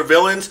 regular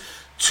villains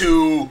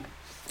to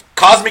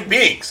cosmic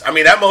beings. I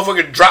mean, that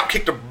motherfucker drop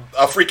kicked a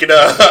freaking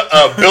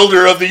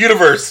builder of the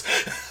universe.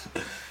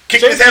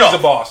 Kicked his head off. Shang-Chi's a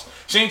boss.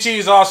 Shang-Chi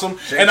is awesome.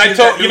 And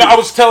I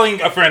was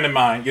telling a friend of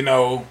mine,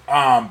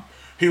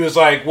 he was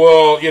like,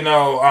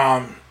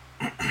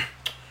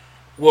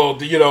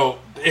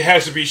 it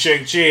has to be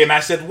Shang-Chi. And I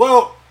said,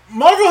 well,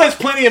 Marvel has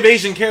plenty of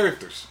Asian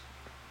characters,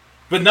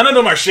 but none of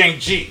them are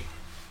Shang-Chi.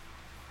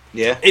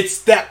 Yeah. It's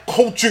that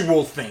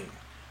cultural thing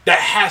that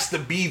has to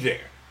be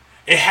there.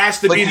 It has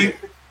to be there.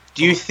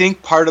 Do you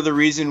think part of the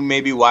reason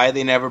maybe why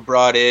they never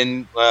brought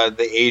in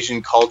the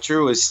Asian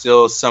culture was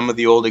still some of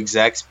the old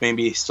execs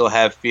maybe still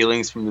have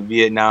feelings from the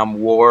Vietnam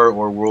War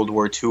or World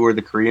War II or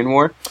the Korean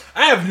War?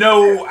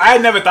 I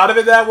never thought of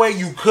it that way.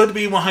 You could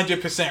be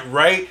 100%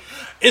 right.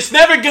 It's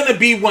never going to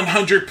be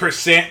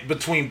 100%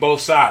 between both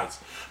sides.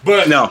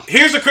 But No.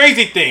 Here's the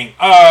crazy thing.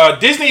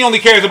 Disney only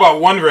cares about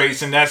one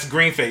race, and that's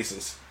green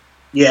faces.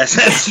 Yes,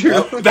 that's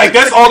true. Like,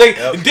 that's all they...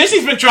 Yep.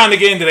 Disney's been trying to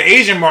get into the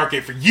Asian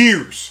market for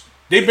years.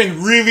 They've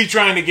been really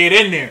trying to get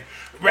in there.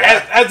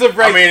 As of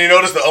right, I mean, you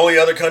notice the only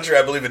other country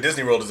I believe a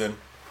Disney World is in.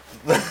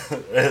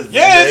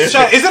 Yeah, is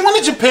it one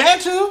in Japan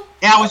too?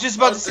 Yeah, I was just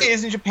about to say,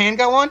 isn't Japan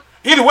got one?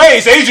 Either way,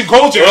 it's Asian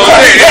culture. Well,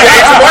 it's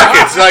Asian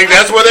markets. Like,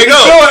 that's where they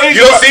go. You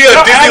don't see a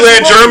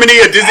Disneyland Germany,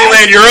 a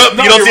Disneyland Europe.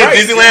 You don't see a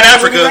Disneyland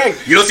Africa.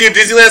 You don't see a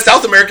Disneyland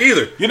South America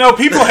either. You know,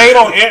 people hate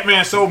on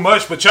Ant-Man so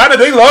much, but China,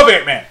 they love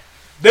Ant-Man.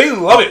 They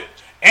love it.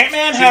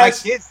 Ant-Man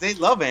has... My kids, they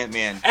love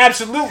Ant-Man.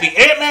 Absolutely.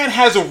 Ant-Man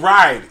has a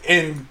ride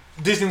in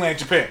Disneyland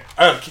Japan.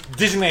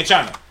 Disneyland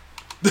China.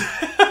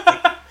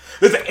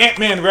 There's an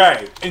Ant-Man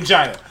ride in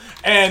China.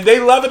 And they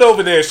love it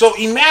over there. So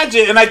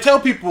imagine, and I tell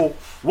people,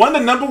 one of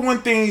the number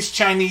one things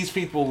Chinese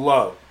people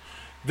love,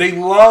 they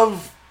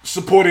love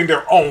supporting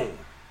their own.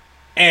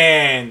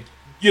 And,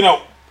 you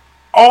know,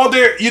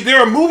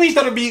 there are movies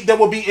that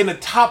will be in the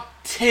top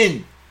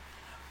 10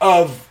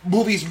 of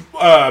movies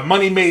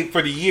money made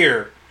for the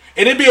year.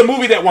 And it'd be a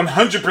movie that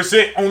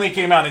 100% only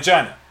came out in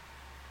China.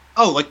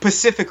 Oh, like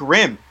Pacific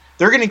Rim.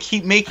 They're going to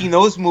keep making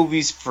those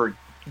movies for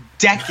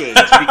decades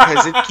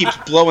because it keeps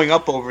blowing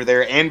up over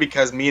there and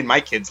because me and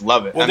my kids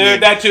love it. Well,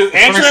 that too.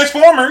 And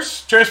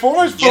Transformers.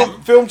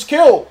 Films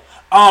kill.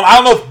 I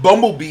don't know if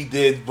Bumblebee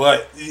did,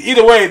 but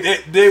either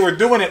way, they were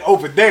doing it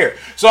over there.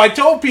 So I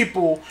told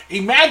people,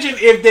 imagine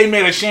if they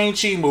made a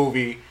Shang-Chi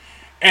movie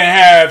and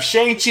have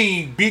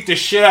Shang-Chi beat the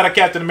shit out of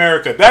Captain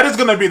America. That is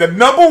going to be the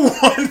number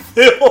one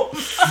film.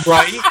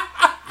 Right?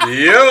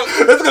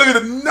 Yep. That's going to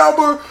be the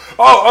number...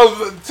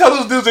 tell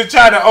those dudes in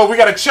China, we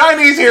got a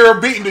Chinese hero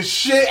beating the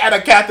shit out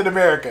of Captain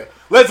America.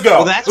 Let's go.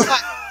 Well, that's why...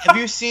 Have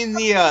you seen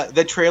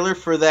the trailer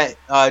for that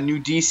new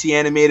DC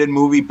animated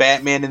movie,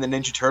 Batman and the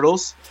Ninja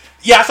Turtles?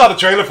 Yeah, I saw the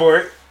trailer for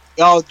it.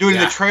 Oh, dude, in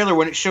the trailer,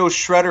 when it shows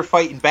Shredder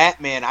fighting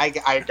Batman, I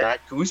got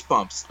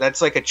goosebumps.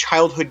 That's like a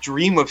childhood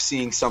dream of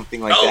seeing something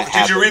like that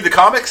happen. Did you read the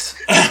comics?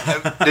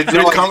 Did you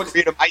read the comics?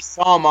 I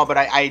saw them all, but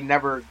I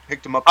never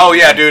picked them up. Oh,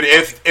 yeah, dude.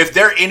 If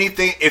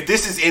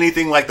this is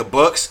anything like the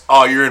books,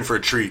 you're in for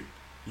a treat.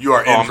 You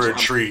are in for a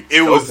treat.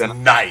 It was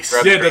nice.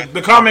 Yeah,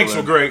 the comics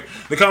were great.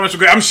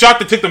 I'm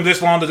shocked it took them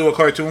this long to do a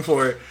cartoon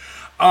for it.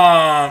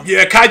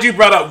 Kaiju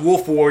brought up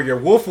Wolf Warrior.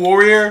 Wolf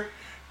Warrior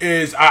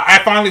is... I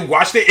finally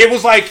watched it.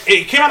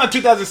 It came out in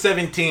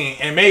 2017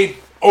 and made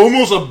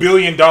almost $1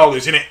 billion,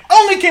 and it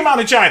only came out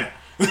in China.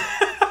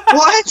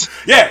 What?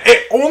 Yeah,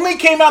 it only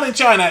came out in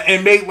China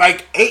and made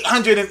like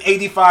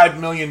 $885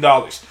 million.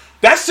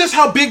 That's just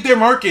how big their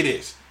market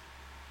is.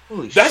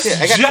 Holy shit!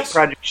 I got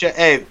Project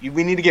Hey,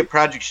 we need to get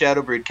Project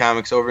Shadowbreed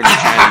comics over into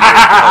China.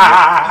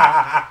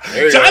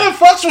 China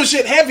fucks with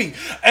shit heavy,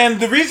 and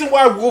the reason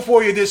why Wolf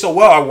Warrior did so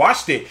well, I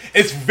watched it.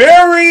 It's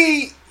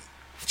very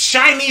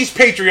Chinese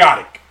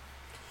patriotic.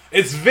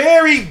 It's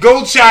very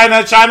go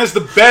China. China's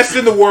the best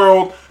in the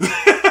world.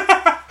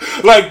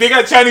 Like, they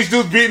got Chinese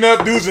dudes beating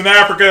up dudes in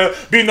Africa,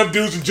 beating up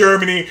dudes in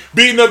Germany,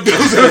 beating up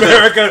dudes in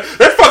America.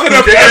 They're fucking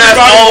up everybody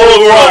all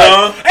over the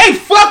world. Hey,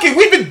 fuck it.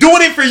 We've been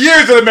doing it for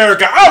years in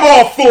America. I'm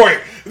all for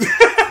it.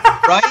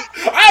 Right?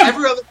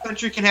 Every other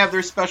country can have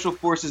their special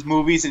forces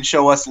movies and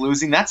show us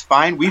losing. That's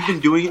fine. We've been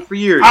doing it for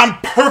years. I'm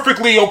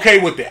perfectly okay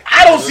with it.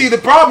 I don't see the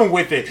problem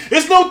with it.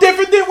 It's no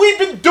different than we've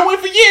been doing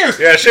for years.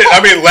 Yeah, shit.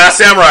 I mean, Last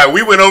Samurai.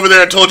 We went over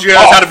there and told you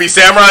guys how to be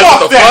samurais.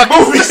 Fuck that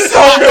movie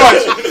so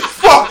much.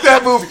 Fuck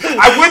that movie.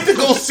 I went to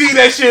go see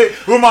that shit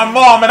with my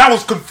mom, and I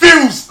was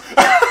confused.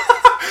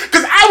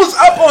 Because I was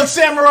up on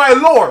samurai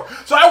lore.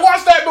 So I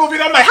watched that movie,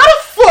 and I'm like, how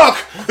the fuck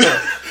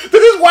did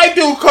this white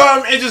dude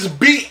come and just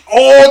beat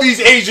all these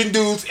Asian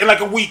dudes in like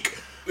a week?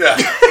 Yeah.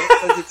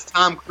 Because it's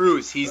Tom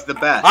Cruise. He's the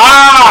best.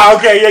 Ah,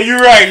 okay. Yeah, you're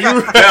right.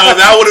 Now,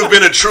 that would have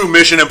been a true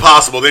Mission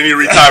Impossible. They need to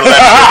retitle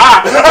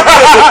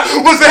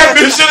that. Was that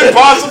Mission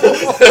Impossible?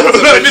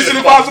 Was that Mission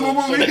Impossible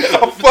movie?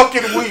 I'm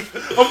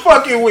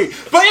fucking weak.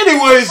 But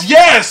anyways,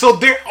 yeah, so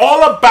they're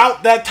all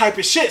about that type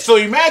of shit. So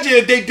imagine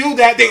if they do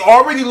that. They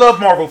already love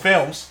Marvel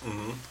films.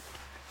 Mm-hmm.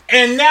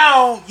 And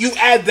now you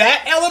add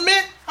that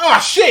element? Oh,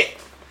 shit.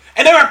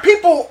 And there are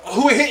people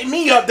who are hitting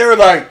me up. They're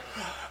like,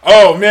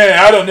 oh, man,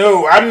 I don't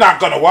know. I'm not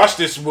going to watch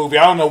this movie.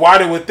 I don't know why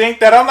they would think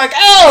that. I'm like,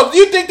 oh,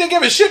 you think they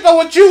give a shit about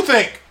what you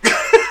think?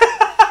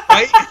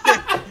 Right?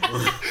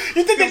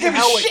 You think they give a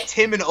shit? What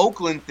Tim in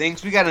Oakland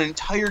thinks. We got an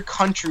entire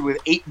country with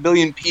 8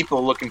 billion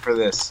people looking for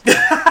this.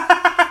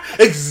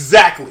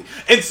 Exactly.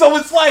 And so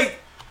it's like,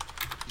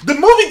 the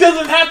movie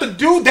doesn't have to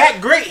do that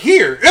great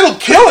here. It'll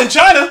kill in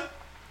China.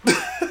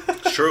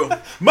 True.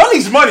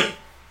 Money's money.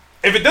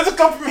 If it doesn't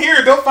come from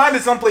here, they'll find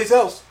it someplace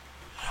else.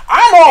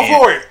 I'm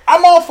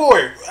all for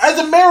it. As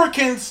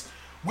Americans,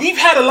 we've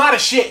had a lot of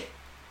shit.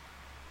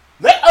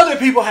 Let other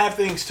people have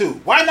things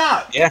too. Why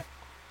not? Yeah.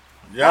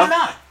 Why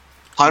not?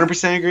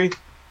 100% agree.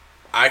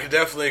 I could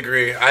definitely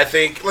agree. I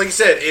think, like you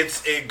said,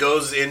 it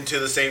goes into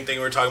the same thing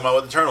we were talking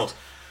about with Eternals.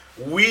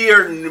 We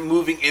are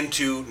moving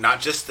into not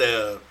just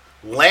the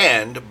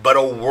land, but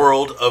a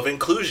world of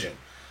inclusion.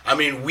 I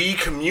mean, we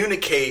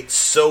communicate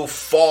so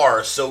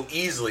far, so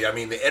easily. I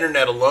mean, the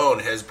internet alone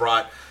has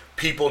brought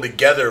people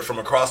together from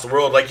across the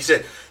world. Like you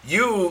said,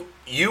 you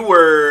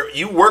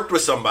worked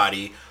with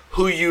somebody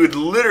who you'd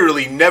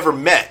literally never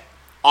met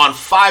on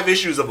 5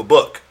 issues of a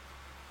book.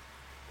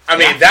 I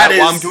mean,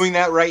 I'm doing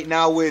that right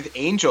now with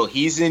Angel.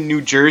 He's in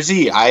New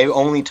Jersey. I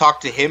only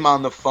talked to him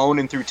on the phone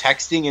and through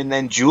texting, and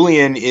then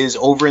Julian is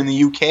over in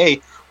the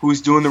UK,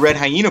 who's doing the Red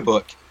Hyena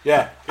book.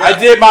 Yeah. I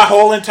did my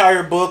whole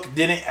entire book,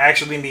 didn't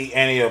actually meet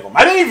any of them.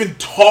 I didn't even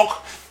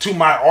talk to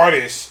my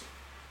artists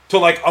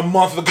till like a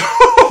month ago.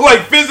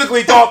 Like,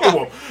 physically talk to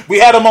them. We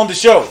had them on the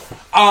show.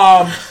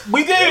 I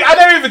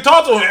never even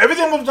talked to them.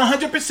 Everything was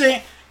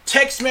 100%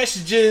 text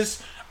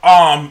messages,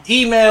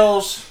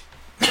 emails,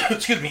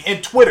 excuse me,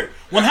 and Twitter.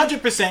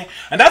 100%.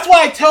 And that's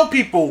why I tell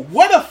people,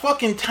 what a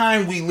fucking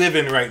time we live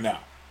in right now.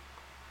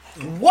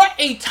 What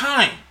a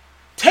time.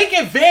 Take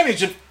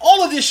advantage of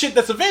all of this shit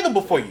that's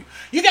available for you.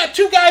 You got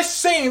 2 guys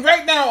saying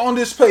right now on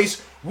this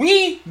place,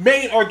 we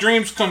made our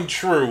dreams come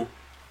true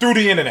through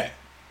the internet.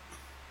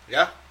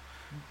 Yeah.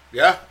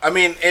 Yeah. I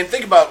mean, and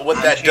think about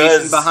what that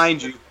does.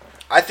 Behind you.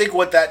 I think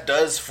what that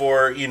does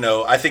for,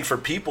 I think for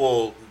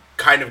people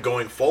kind of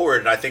going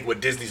forward, and I think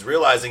what Disney's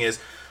realizing is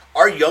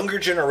our younger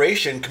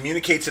generation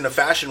communicates in a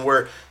fashion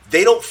where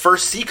they don't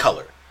first see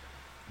color.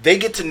 They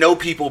get to know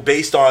people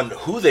based on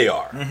who they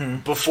are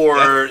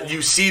before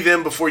you see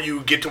them, before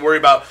you get to worry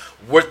about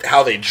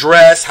how they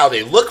dress, how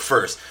they look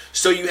first.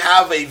 So you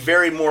have a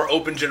very more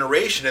open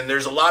generation, and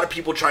there's a lot of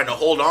people trying to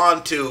hold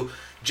on to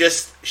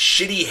just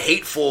shitty,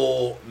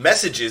 hateful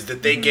messages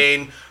that they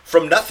gain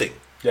from nothing.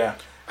 Yeah.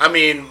 I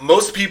mean,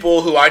 most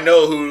people who I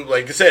know who,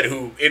 like I said,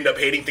 who end up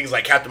hating things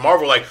like Captain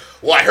Marvel, like,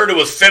 well, I heard it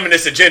was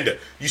feminist agenda.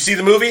 You see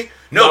the movie?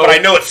 No, but I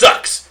know it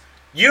sucks.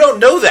 You don't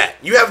know that.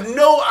 You have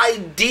no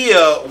idea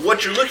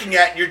what you're looking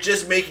at. You're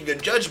just making a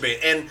judgment.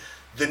 And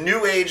the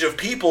new age of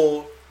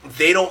people,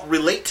 they don't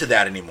relate to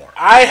that anymore.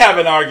 I have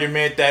an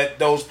argument that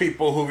those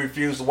people who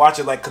refuse to watch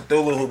it, like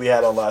Cthulhu, who we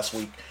had on last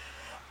week,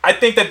 I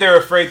think that they're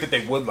afraid that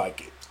they would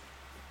like it.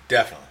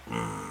 Definitely.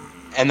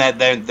 And that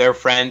their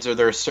friends or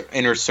their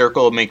inner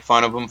circle make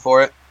fun of them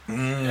for it.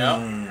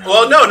 Yeah.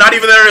 Well, no, not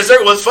even their inner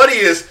circle. What's funny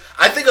is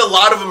I think a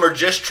lot of them are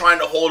just trying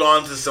to hold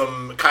on to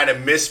some kind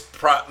of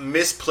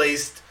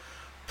misplaced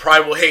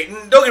primal hate.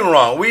 And don't get me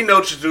wrong, we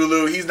know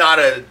Cthulhu. He's not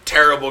a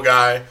terrible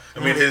guy. I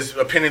mean, his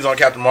opinions on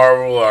Captain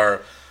Marvel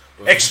are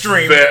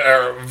extreme,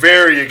 are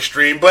very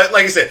extreme. But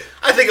like I said,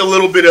 I think a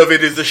little bit of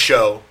it is a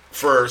show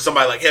for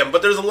somebody like him.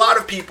 But there's a lot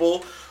of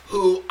people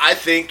who I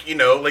think,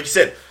 like you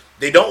said,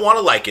 they don't want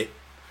to like it.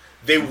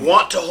 They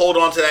want to hold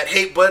on to that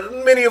hate, but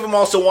many of them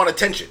also want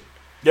attention.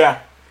 Yeah.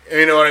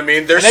 You know what I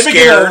mean? They're scared. They've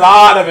been getting a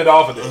lot of it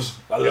off of this.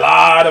 A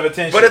lot of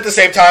attention. But at the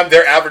same time,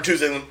 they're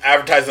advertising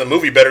the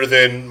movie better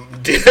than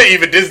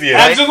even Disney is.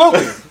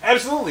 Absolutely.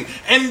 Absolutely.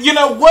 And you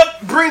know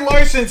what Brie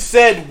Larson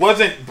said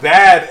wasn't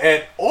bad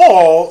at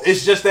all.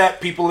 It's just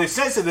that people are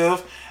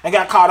sensitive and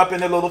got caught up in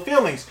their little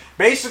feelings.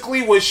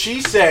 Basically what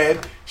she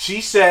said,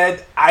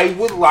 I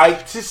would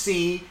like to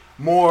see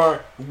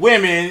more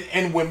women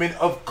and women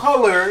of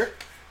color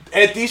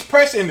at these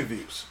press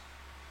interviews.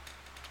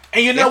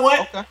 And you know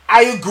what? Okay.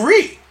 I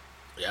agree.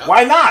 Yeah.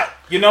 Why not?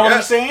 You know what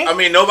I'm saying? I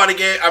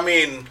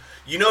mean,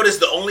 you notice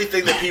the only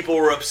thing that people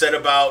were upset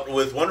about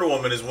with Wonder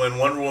Woman is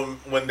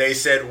when they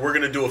said we're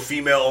going to do a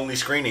female-only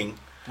screening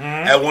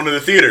at one of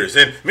the theaters.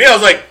 And me, I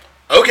was like,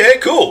 okay,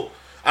 cool.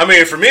 I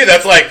mean, for me,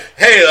 that's like,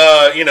 hey,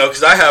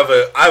 because I have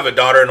a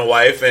daughter and a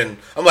wife, and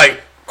I'm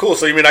like, cool,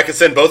 so you mean I can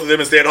send both of them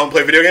and stay at home and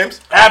play video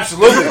games?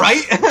 Absolutely.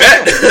 Right?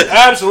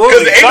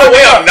 Absolutely. Because ain't no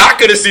way I'm not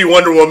going to see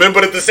Wonder Woman,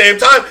 but at the same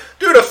time,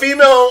 dude, a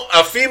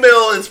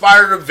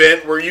female-inspired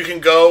event where you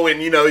can go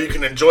and, you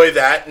can enjoy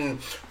that and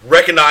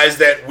recognize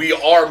that we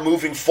are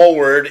moving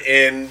forward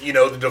in,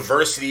 the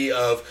diversity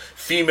of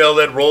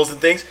female-led roles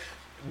and things.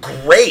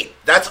 Great.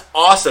 That's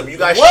awesome. You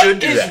guys should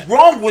do that.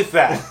 What is wrong with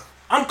that?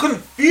 I'm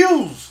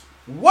confused.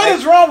 What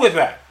is wrong with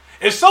that?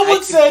 If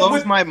someone said... It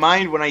blows my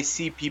mind when I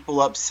see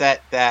people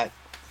upset that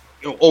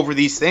over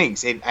these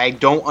things. I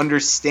don't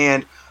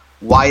understand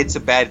why it's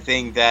a bad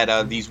thing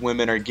that these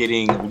women are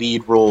getting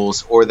lead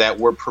roles or that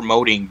we're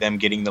promoting them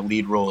getting the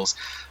lead roles.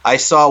 I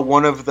saw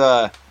one of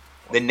the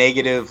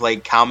negative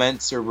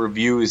comments or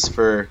reviews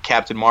for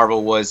Captain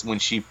Marvel was when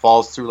she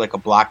falls through a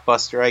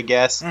blockbuster, I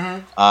guess.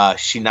 Mm-hmm.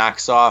 She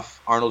knocks off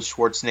Arnold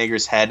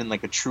Schwarzenegger's head in a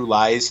True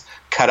Lies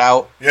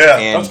cutout. Yeah,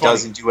 and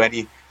doesn't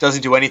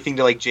do anything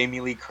to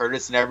Jamie Lee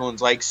Curtis, and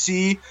everyone's like,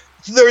 see,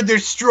 they're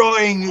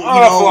destroying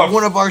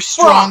one of our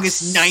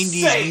strongest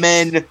 90s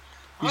men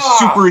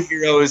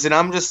superheroes, and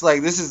I'm just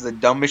like, this is the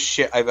dumbest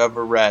shit I've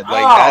ever read.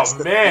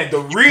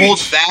 The reach. Pulled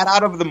that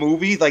out of the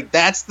movie.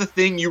 That's the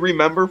thing you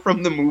remember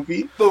from the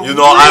movie.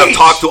 I have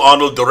talked to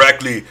Arnold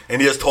directly,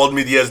 and he has told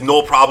me he has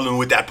no problem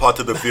with that part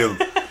of the film.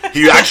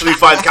 He actually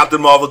finds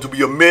Captain Marvel to be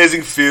an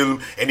amazing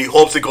film, and he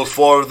hopes it goes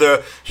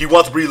further. He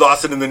wants Brie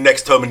Larson in the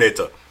next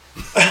Terminator.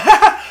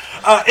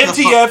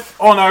 MTF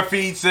on our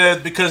feed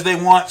says because they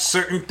want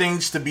certain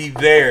things to be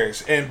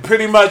theirs. And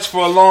pretty much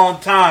for a long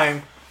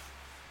time,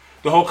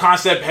 the whole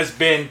concept has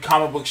been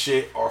comic book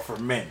shit are for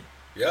men.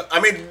 Yeah, I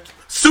mean,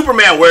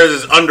 Superman wears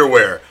his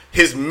underwear.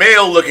 His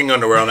male-looking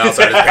underwear on the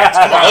outside of his pants.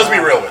 Come on, let's be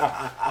real with it.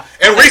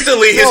 And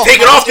recently, he's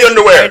taken off the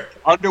underwear.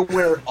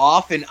 Underwear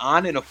off and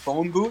on in a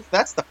phone booth?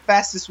 That's the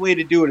fastest way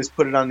to do it, is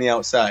put it on the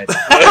outside.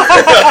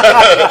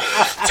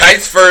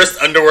 Tights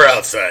first, underwear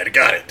outside.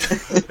 Got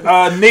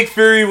it. Nick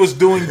Fury was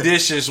doing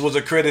dishes was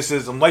a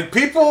criticism. Like,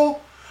 people...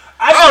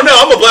 Oh no,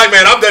 I'm a black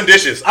man. I've done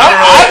dishes.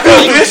 I do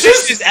I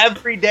dishes? dishes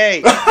every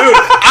day. Dude,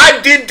 I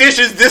did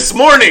dishes this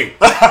morning. And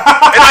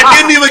I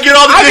didn't even get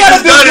all the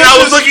dishes done. And I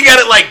was looking at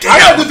it like, damn. I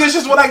gotta do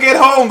dishes when I get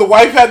home. The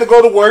wife had to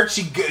go to work.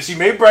 She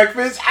made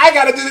breakfast. I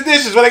gotta do the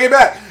dishes when I get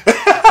back.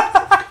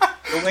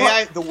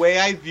 The way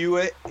I view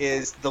it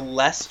is the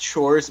less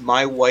chores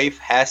my wife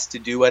has to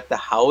do at the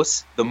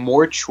house, the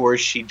more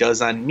chores she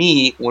does on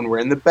me when we're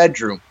in the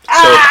bedroom. So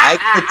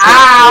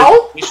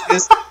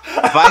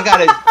if I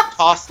gotta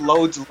toss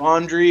loads of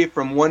laundry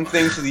from one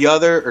thing to the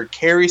other or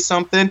carry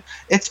something,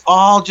 it's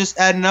all just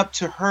adding up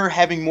to her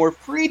having more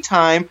free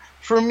time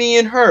for me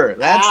and her.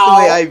 That's the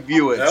way I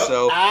view it. Yep.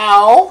 So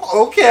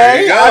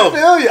Okay. I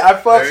feel you. I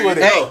fucks with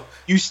it. Hey,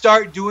 you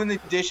start doing the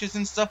dishes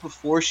and stuff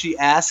before she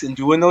asks and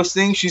doing those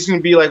things, she's going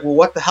to be like, well,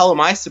 what the hell am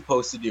I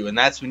supposed to do? And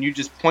that's when you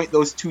just point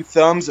those two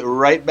thumbs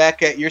right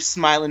back at your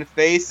smiling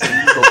face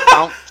and you go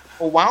count.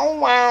 Wow,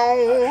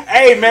 wow.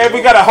 Hey, man,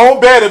 we got a whole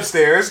bed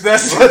upstairs.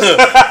 That's We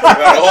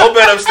got a whole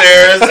bed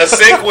upstairs, a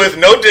sink with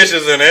no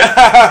dishes in it,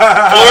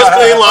 floor's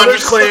clean,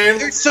 laundry's clean.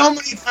 There's so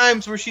many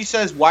times where she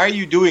says, why are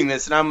you doing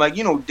this? And I'm like,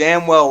 you know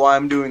damn well why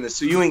I'm doing this,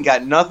 so you ain't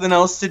got nothing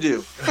else to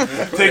do.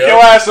 Take your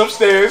ass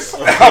upstairs.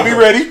 I'll be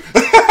ready.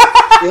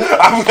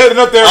 I'm heading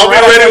up there. I'll be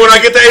ready when I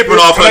get the apron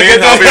off, honey.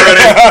 I'll be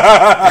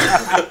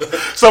ready.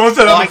 Someone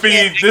said on the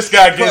feed, this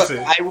guy gets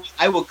it.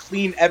 I will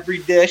clean every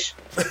dish.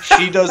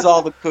 She does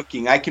all the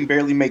cooking. I can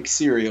barely make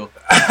cereal.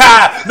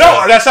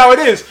 No, that's how it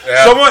is.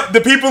 Yeah.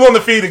 The people on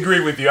the feed agree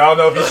with you. I don't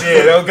know if you see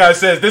it. That guy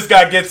says, this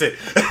guy gets it.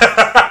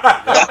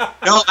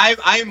 No,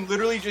 I'm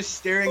literally just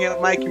staring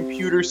at my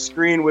computer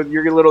screen with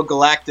your little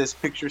Galactus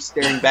picture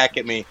staring back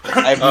at me.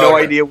 I have no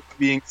idea what's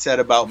being said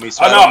about me,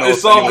 so I don't know it's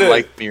if all anyone good.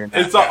 likes me or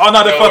not. It's all,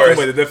 no, they're fucking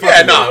with it. They're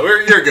fucking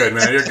with it. You're good,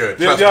 man. You're good.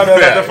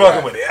 They're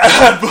fucking with it.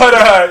 But,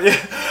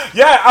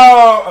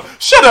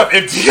 shut up,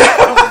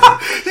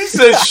 MTF. He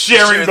says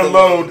sharing the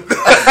load.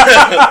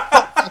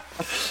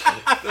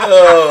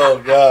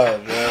 Oh,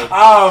 God, man.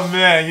 Oh,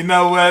 man. You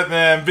know what,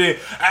 man?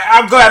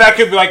 I'm glad I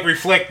could, like,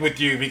 reflect with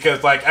you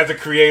because, like, as a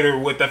creator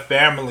with a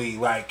family,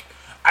 like,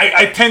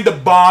 I tend to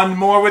bond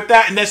more with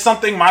that. And that's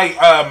something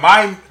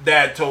my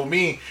dad told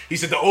me. He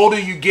said the older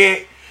you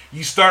get,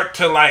 you start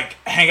to, like,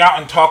 hang out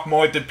and talk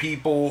more to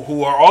people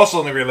who are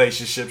also in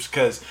relationships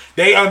because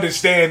they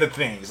understand the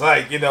things.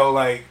 Like, you know,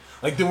 like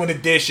doing the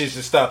dishes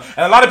and stuff.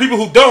 And a lot of people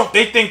who don't,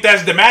 they think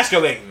that's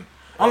demasculating.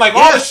 I'm like,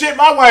 all the shit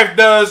my wife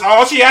does,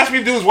 all she asks me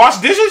to do is wash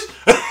dishes?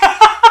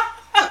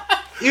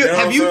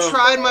 Have you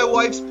tried my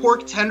wife's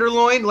pork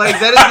tenderloin? Like,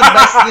 that is the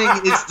best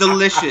thing. It's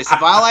delicious.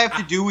 If all I have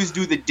to do is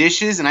do the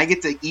dishes and I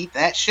get to eat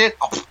that shit,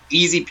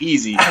 easy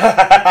peasy.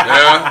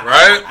 Yeah,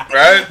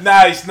 right.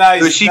 Nice.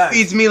 So she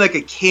feeds me like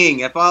a king.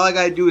 If all I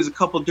gotta do is a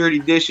couple dirty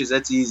dishes,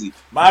 that's easy.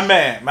 My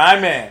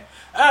man.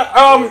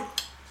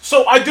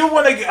 So I do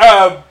want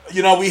to,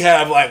 we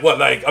have like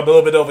a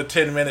little bit over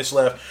 10 minutes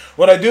left.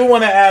 What I do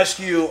want to ask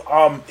you,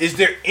 is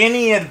there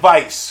any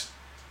advice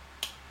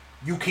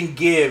you can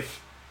give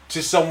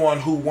to someone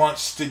who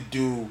wants to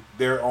do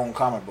their own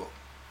comic book?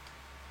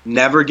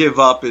 Never give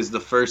up is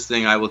the first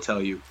thing I will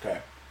tell you. Okay.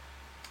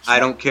 I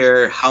don't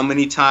care how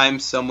many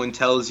times someone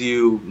tells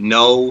you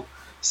no,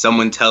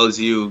 someone tells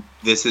you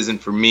this isn't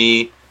for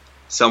me,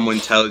 someone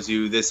tells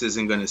you this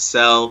isn't going to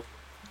sell.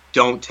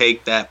 Don't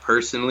take that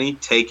personally.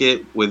 Take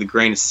it with a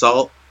grain of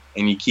salt,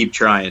 and you keep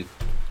trying.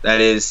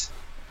 That is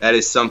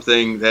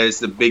something that is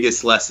the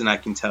biggest lesson I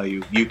can tell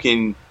you. You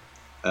can,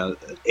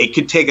 it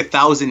could take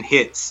 1,000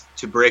 hits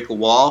to break a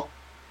wall,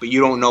 but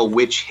you don't know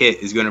which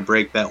hit is going to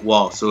break that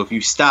wall. So if you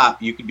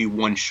stop, you could be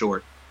one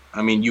short.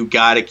 I mean, you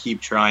got to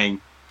keep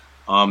trying.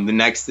 The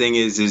next thing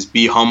is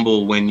be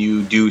humble when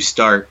you do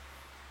start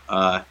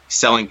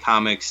selling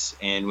comics,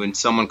 and when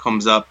someone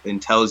comes up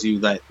and tells you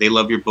that they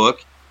love your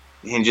book,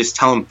 and just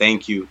tell them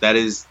thank you. That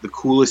is the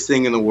coolest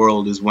thing in the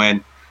world, is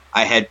when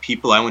I had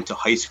people I went to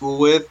high school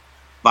with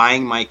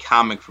buying my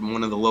comic from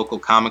one of the local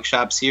comic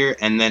shops here,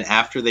 and then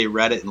after they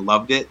read it and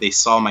loved it, they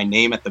saw my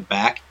name at the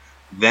back,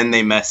 then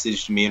they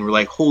messaged me and were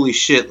like, holy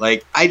shit,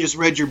 like, I just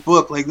read your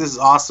book, like, this is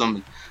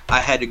awesome.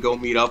 I had to go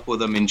meet up with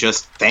them and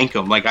just thank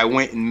them. Like, I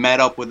went and met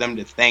up with them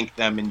to thank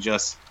them and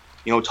just,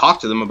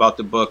 talk to them about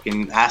the book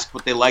and ask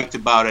what they liked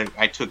about it.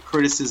 I took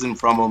criticism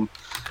from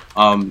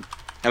them.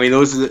 I mean,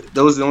 those are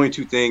the only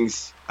two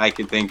things I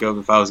could think of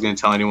if I was going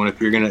to tell anyone. If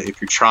you're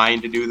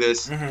trying to do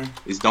this,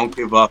 is don't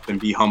give up and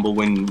be humble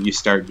when you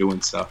start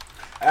doing stuff.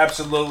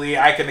 Absolutely,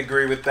 I can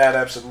agree with that.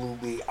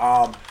 Absolutely.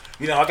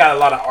 You know, I got a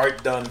lot of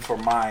art done for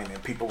mine,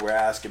 and people were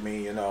asking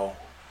me, you know,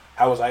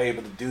 how was I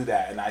able to do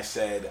that? And I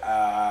said,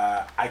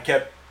 I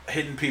kept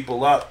hitting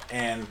people up,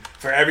 and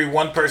for every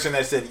one person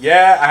that said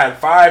yeah, I had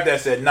 5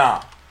 that said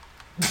nah.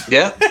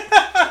 Yeah.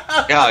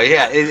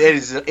 Yeah.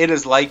 It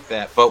is like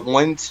that. But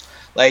once,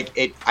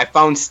 I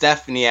found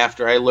Stephanie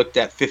after I looked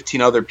at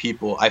 15 other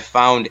people. I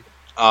found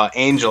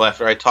Angel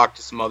after I talked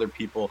to some other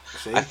people.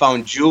 See? I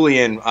found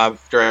Julian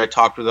after I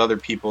talked with other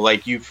people.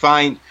 Like, you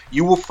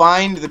will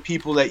find the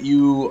people that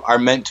you are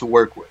meant to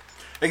work with.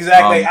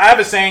 Exactly. I have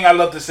a saying I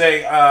love to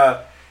say,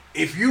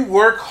 if you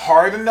work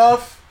hard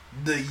enough,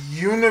 the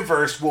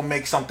universe will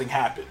make something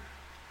happen.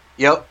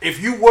 Yep.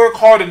 If you work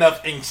hard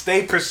enough and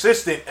stay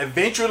persistent,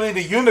 eventually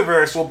the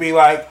universe will be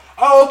like,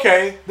 oh,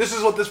 okay, this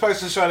is what this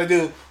person's trying to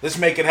do. Let's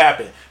make it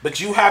happen. But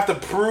you have to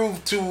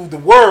prove to the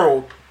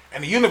world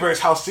and the universe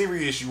how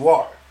serious you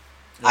are.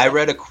 I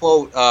read a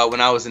quote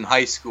when I was in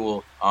high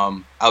school.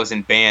 I was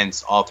in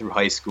bands all through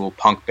high school,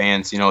 punk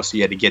bands, you know, so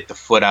you had to get the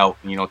foot out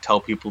and, you know, tell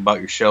people about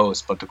your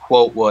shows. But the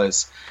quote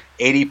was,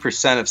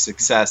 80% of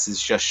success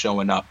is just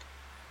showing up.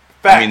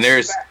 Facts. I mean,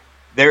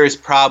 there is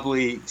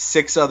probably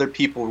 6 other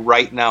people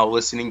right now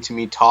listening to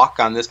me talk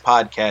on this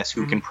podcast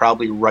who can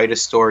probably write a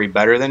story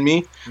better than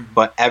me,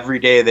 but every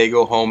day they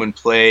go home and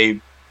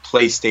play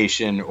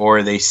PlayStation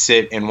or they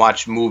sit and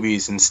watch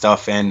movies and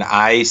stuff, and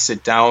I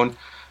sit down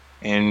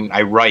and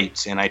I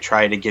write and I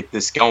try to get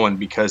this going,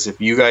 because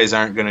if you guys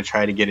aren't going to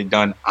try to get it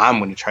done, I'm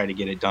going to try to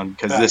get it done,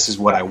 because this is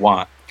what I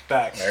want.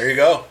 Facts. There you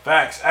go.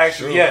 Facts.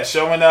 Actually, yeah,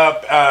 showing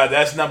up,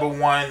 that's number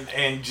one.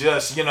 And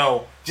just, you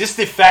know, just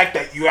the fact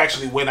that you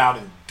actually went out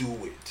and do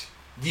it.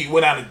 You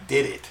went out and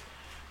did it.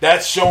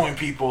 That's showing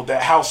people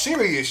that how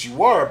serious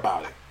you are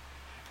about it.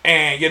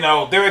 And, you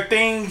know, there are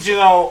things, you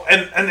know,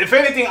 and if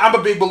anything, I'm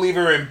a big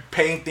believer in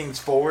paying things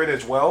forward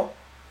as well.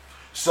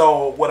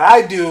 So what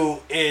I do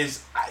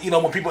is, you know,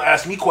 when people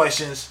ask me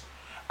questions,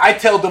 I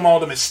tell them all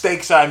the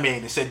mistakes I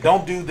made and said,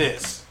 don't do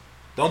this.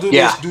 Don't do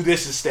this, do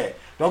this instead.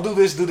 Don't do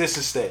this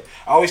instead.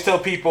 I always tell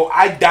people,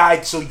 I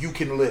died so you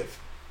can live.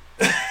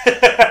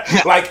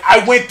 Like,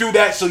 I went through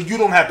that so you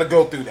don't have to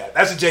go through that.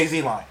 That's a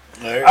Jay-Z line.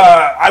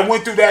 I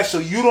went through that so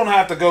you don't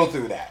have to go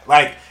through that.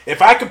 Like,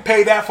 if I could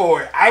pay that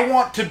forward, I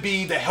want to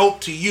be the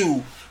help to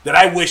you that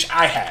I wish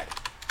I had.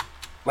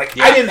 Like,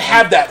 I didn't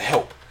have that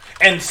help.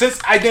 And since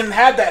I didn't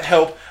have that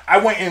help, I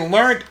went and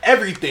learned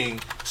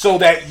everything so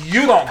that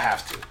you don't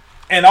have to.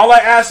 And all I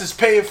ask is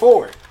pay it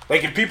forward.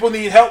 Like, if people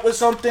need help with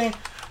something,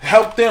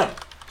 help them.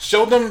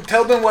 Show them,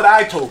 tell them what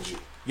I told you.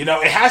 You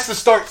know, it has to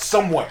start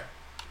somewhere.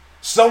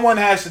 Someone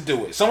has to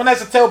do it. Someone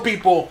has to tell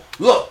people,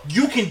 look,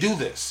 you can do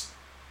this.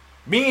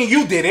 Me and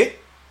you did it.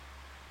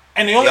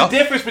 And the only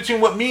difference between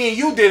what me and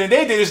you did and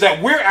they did is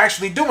that we're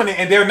actually doing it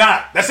and they're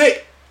not. That's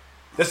it.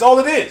 That's all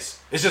it is.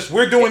 It's just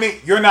we're doing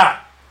it, you're not.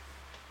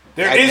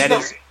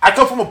 I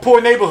come from a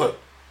poor neighborhood.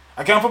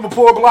 I come from a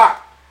poor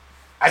block.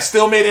 I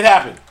still made it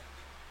happen.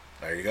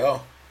 There you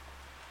go.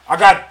 I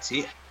got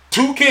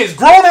 2 kids,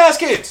 grown-ass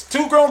kids,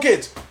 2 grown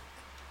kids.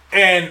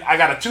 And I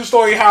got a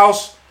 2-story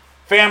house,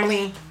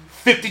 family,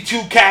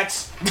 52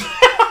 cats.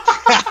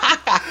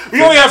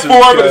 We only have 4,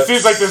 but it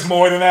seems like there's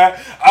more than that.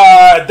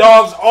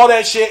 Dogs, all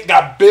that shit,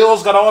 got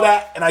bills, got all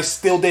that, and I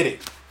still did it.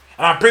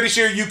 And I'm pretty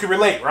sure you can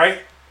relate, right?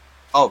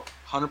 Oh,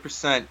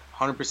 100%.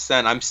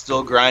 100%. I'm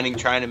still grinding,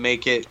 trying to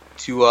make it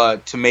to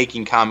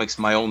making comics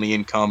my only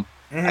income.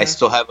 Mm-hmm. I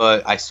still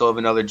have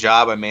another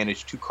job. I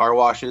manage 2 car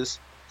washes.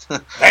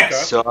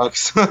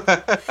 Sucks.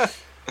 But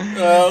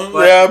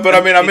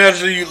I mean,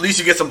 at least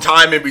you get some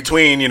time in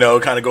between, you know,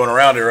 kind of going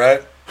around it,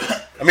 right?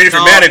 I mean, if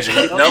you're managing,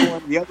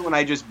 the other one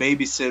I just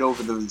babysit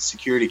over the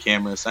security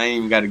camera, so I ain't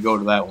even got to go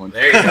to that one.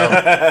 There you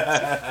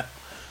go.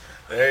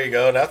 There you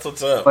go. That's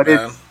what's up. But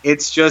man.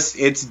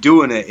 it's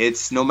doing it.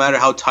 It's no matter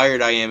how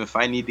tired I am, if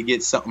I need to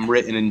get something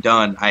written and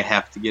done, I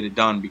have to get it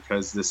done,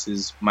 because this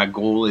is my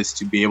goal, is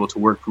to be able to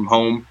work from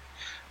home.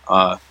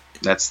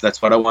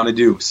 That's what I want to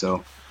do.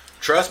 So.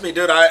 Trust me,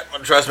 dude. I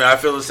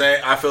feel the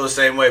same. I feel the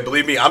same way.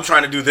 Believe me, I'm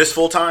trying to do this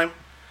full time,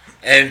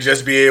 and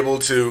just be able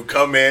to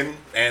come in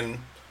and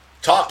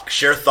talk,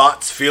 share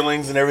thoughts,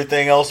 feelings, and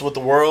everything else with the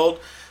world.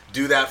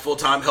 Do that full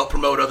time. Help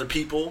promote other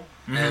people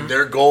and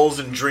their goals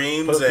and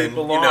dreams, and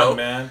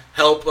man.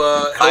 help.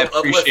 I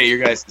appreciate your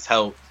guys'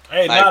 help.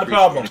 Hey, not a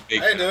problem.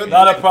 Hey, dude.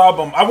 Not a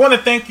problem. I want to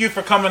thank you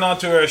for coming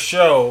onto our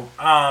show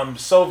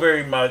so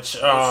very much.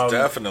 Most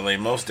definitely.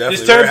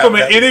 It's turned from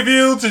an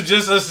interview to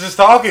just us just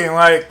talking,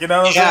 like, you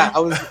know what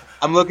I'm saying?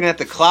 I'm looking at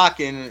the clock,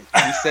 and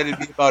you said it'd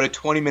be about a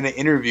 20-minute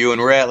interview,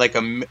 and we're at like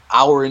an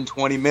hour and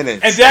 20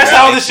 minutes. And that's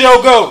how the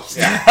show goes.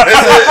 Yeah.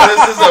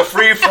 This is a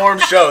free-form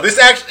show. This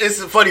actually,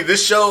 it's funny. The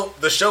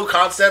show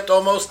concept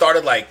almost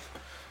started like,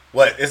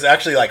 it's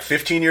actually like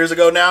 15 years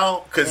ago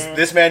now, because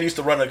this man used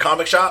to run a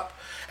comic shop.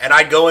 And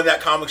I'd go in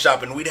that comic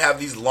shop, and we'd have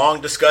these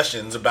long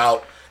discussions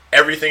about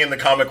everything in the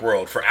comic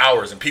world for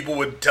hours. And people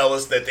would tell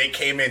us that they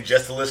came in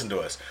just to listen to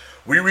us.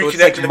 We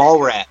reconnected. It's like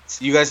Mallrats.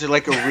 You guys are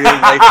like a real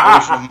life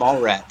version of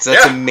Mallrats.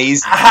 That's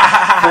amazing.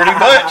 Pretty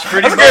much.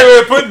 That's a great way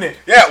of putting it.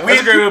 Yeah,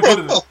 that's a great way of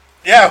putting it.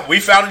 Yeah, we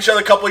found each other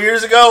a couple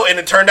years ago, and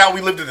it turned out we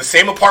lived in the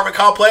same apartment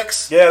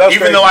complex. Yeah, that's even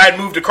crazy. though I had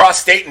moved across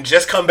state and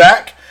just come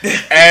back.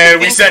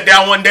 And we sat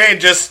down one day and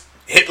just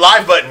hit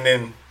live button,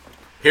 and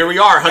here we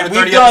are, And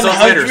 130 we've done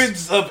episodes later.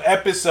 hundreds of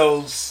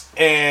episodes,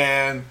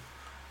 and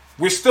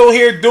we're still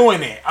here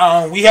doing it.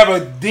 We have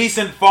a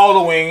decent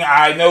following.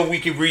 I know we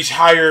could reach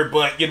higher,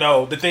 but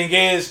the thing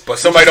is, But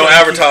somebody don't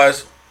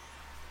advertise.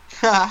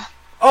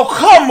 Oh,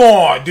 come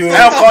on, dude.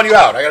 Now I'm calling you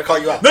out. I gotta call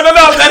you out. No,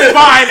 that's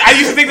fine. I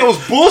used to think that was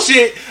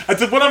bullshit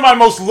until one of my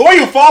most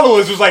loyal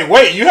followers was like,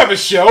 wait, you have a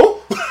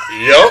show?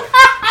 Yep.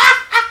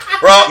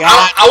 Bro,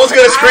 I was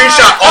gonna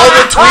screenshot all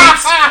the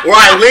tweets where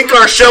I link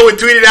our show and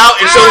tweet it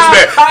out and show this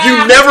man.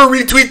 You never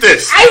retweet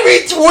this. I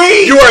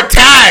retweet. You are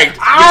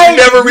tagged. But I you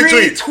never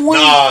retweet.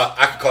 retweet. Nah,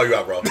 I can call you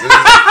out, bro. Don't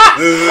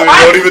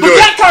even do it.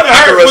 That kind of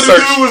I can hurt run when the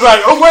search. dude was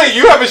like, oh, wait,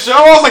 you have a show?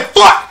 I was like,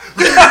 fuck.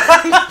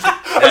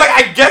 I was like,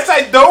 I guess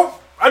I don't.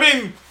 I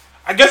mean,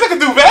 I guess I can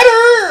do better.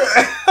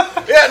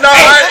 Yeah, no,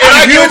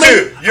 I do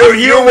too.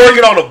 You're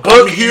working on a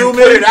book. You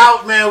put it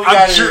out, man. We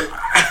got you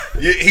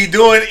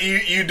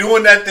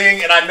doing that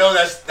thing, and I know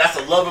that's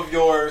a love of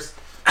yours.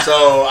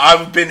 So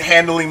I've been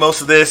handling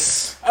most of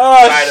this.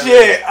 Oh,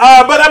 shit.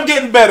 But I'm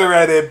getting better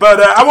at it. But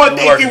I want to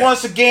thank you Working.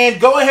 once again.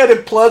 Go ahead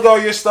and plug all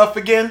your stuff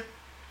again.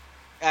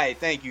 Hey,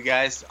 thank you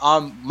guys.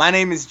 My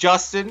name is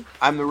Justin.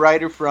 I'm the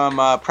writer from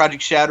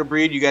Project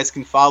Shadowbreed. You guys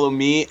can follow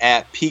me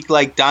at Peak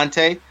Like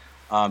Dante,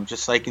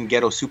 just like in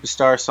Ghetto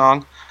Superstar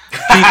song. Peak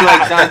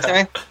Like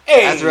Dante.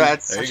 Hey, That's right.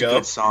 That's there such you a go.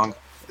 good song.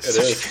 It's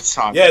such a good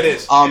song. Yeah, it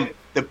is.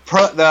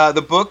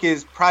 The book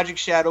is Project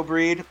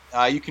Shadowbreed.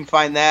 You can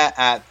find that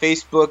at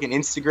Facebook and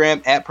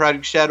Instagram at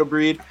Project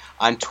Shadowbreed,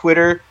 on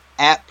Twitter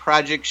at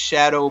Project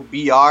Shadow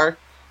BR.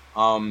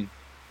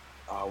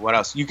 What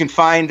else? You can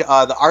find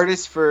the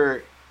artist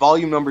for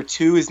volume number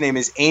 2. His name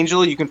is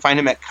Angel. You can find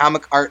him at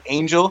Comic Art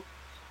Angel.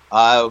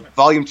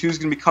 Volume 2 is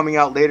going to be coming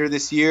out later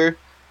this year.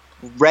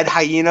 Red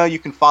Hyena, you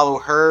can follow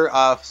her.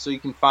 So you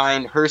can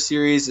find her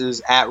series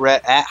is at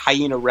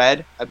Hyena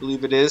Red, I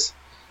believe it is.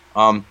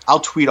 I'll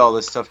tweet all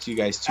this stuff to you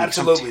guys too.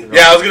 Absolutely.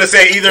 Yeah, I was gonna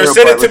say either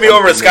send it to me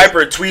over Skype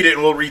or tweet it,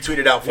 and we'll retweet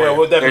it out for Yeah, you.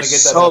 we'll definitely There's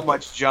get that. so up.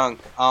 much junk.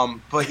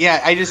 But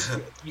yeah,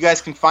 you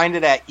guys can find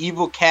it at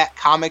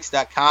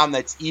evilcatcomics.com.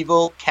 That's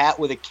evil cat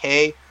with a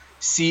K,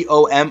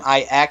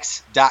 COMIX.com.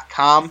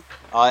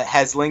 It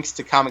has links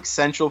to Comic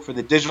Central for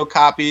the digital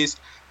copies.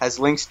 Has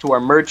links to our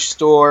merch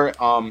store.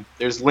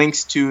 There's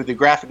links to the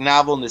graphic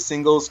novel and the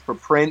singles for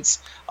prints.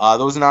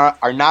 Those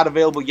are not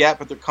available yet,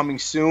 but they're coming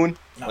soon.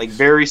 Nice. Like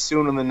very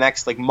soon in the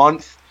next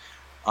month.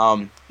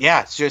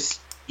 Yeah, it's just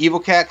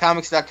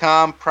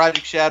evilcatcomics.com,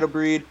 Project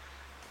Shadowbreed.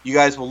 You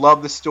guys will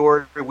love the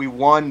story. We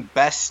won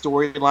Best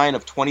Storyline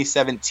of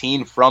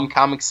 2017 from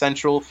Comic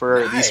Central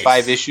for Nice. these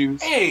 5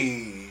 issues.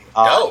 Hey.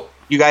 Dope.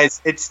 You guys,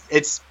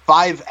 it's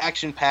 5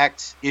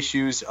 action-packed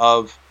issues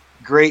of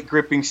great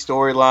gripping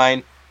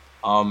storyline.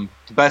 The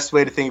best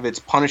way to think of it's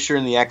Punisher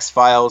and the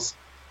X-Files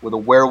with a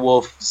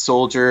werewolf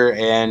soldier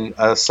and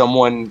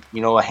someone,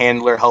 a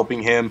handler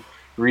helping him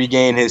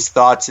regain his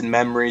thoughts and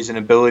memories and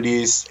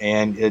abilities.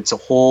 And it's a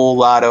whole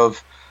lot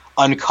of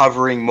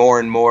uncovering more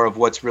and more of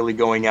what's really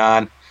going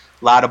on.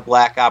 A lot of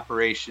black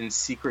operations,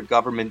 secret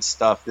government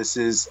stuff. This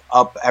is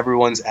up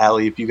everyone's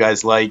alley if you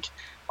guys like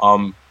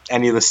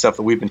any of the stuff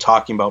that we've been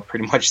talking about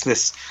pretty much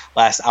this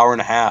last hour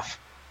and a half.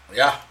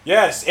 Yeah.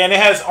 Yes, and it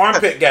has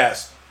armpit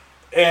gas.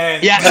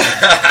 And Yeah.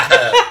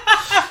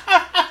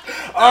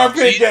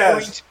 armpit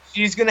gas.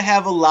 She's gonna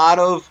have a lot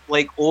of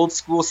old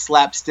school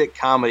slapstick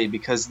comedy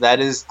because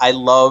I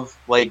love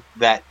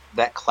that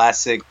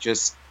classic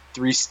just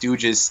Three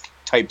Stooges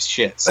type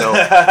shit. So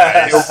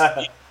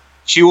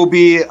she will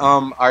be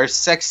our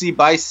sexy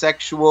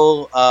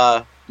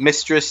bisexual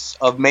mistress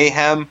of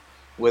mayhem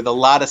with a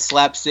lot of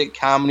slapstick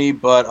comedy,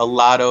 but a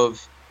lot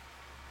of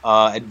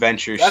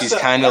adventure. She's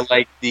kind of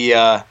like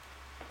the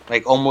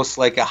almost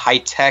like a high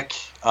tech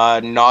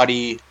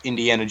naughty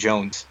Indiana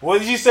Jones. What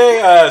did you say?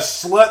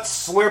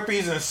 Sluts,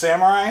 Slurpees, and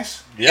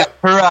Samurais? Yep.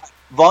 Her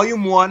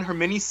Volume 1, her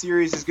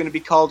mini-series is going to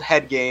be called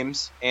Head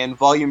Games, and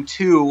Volume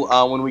 2,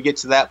 when we get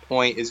to that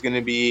point, is going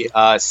to be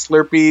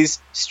Slurpees,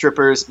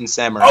 Strippers, and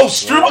Samurai. Oh,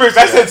 strippers!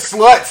 I said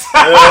sluts.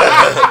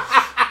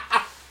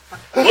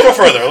 A little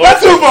further. Not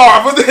too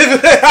far. One is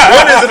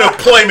an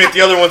employment,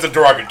 the other one's a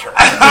derogatory.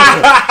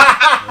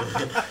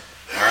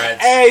 All right.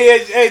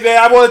 Hey, man!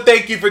 I want to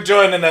thank you for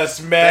joining us,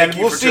 man. Thank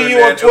you We'll for see tuning you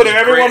in. on It Twitter.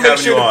 was Everyone, great make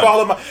sure to having you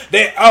follow my.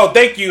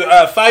 Thank you,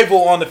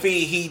 Fievel on the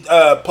feed. He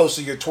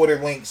posted your Twitter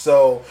link,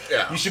 so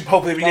Yeah. you should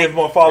hopefully be getting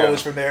more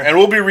followers from there. And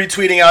we'll be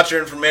retweeting out your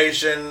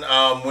information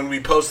when we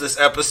post this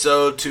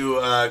episode to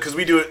because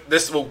we do it.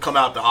 This will come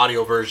out the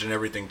audio version and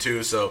everything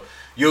too. So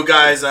you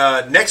guys,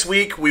 next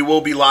week we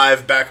will be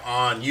live back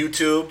on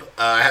YouTube.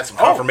 I had some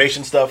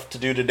confirmation stuff to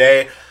do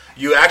today.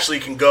 You actually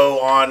can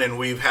go on, and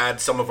we've had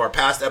some of our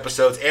past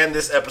episodes, and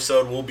this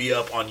episode will be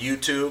up on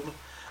YouTube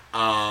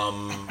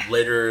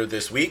later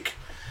this week.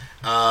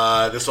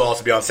 This will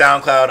also be on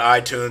SoundCloud,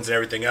 iTunes, and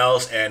everything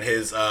else. And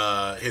his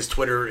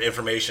Twitter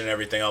information and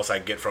everything else I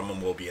get from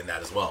him will be in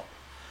that as well.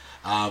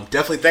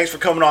 Definitely thanks for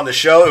coming on the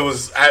show. It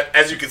was,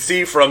 as you can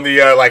see from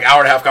the hour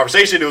and a half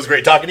conversation, it was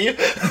great talking to you.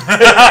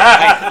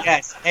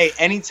 Yes. Hey,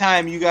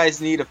 anytime you guys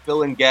need a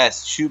fill-in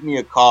guest, shoot me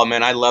a call,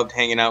 man. I loved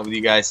hanging out with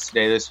you guys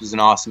today. This was an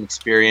awesome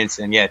experience,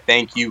 and yeah,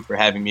 thank you for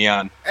having me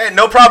on. Hey,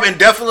 no problem. And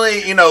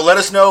definitely, let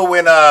us know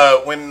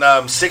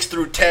when 6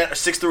 through 10 or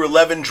 6 through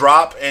 11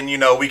 drop, and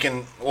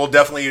we'll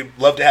definitely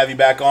love to have you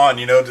back on,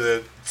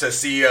 to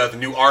see the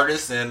new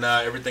artists and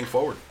everything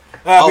forward.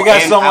 We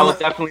got someone. I will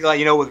definitely let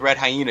you know with Red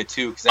Hyena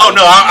too.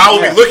 I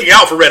will be looking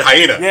out for Red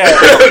Hyena. Yeah,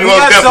 we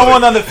got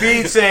someone on the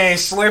feed saying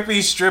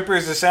Slurpee,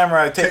 strippers, and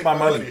samurai take my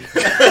money.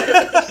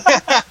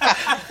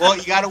 Well,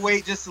 you gotta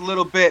wait just a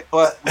little bit,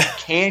 but we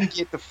can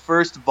get the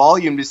first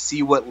volume to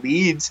see what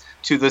leads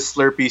to the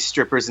Slurpee,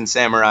 strippers, and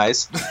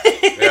samurais.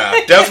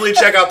 Yeah, definitely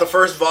check out the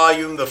first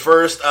volume, the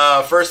first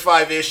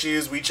 5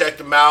 issues. We checked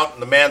them out,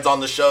 and the man's on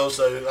the show,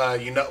 so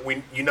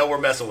we're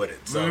messing with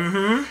it.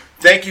 So.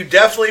 Thank you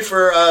definitely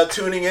for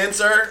tuning in,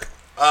 sir.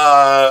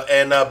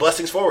 And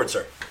blessings forward,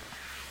 sir.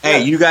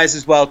 Hey, you guys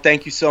as well.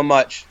 Thank you so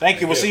much.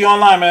 Thank you. We'll see you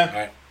online, man. All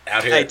right.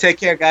 Out here. Hey, take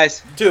care,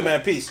 guys. You too,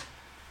 man. Peace.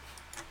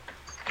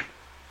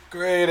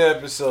 Great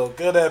episode.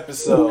 Good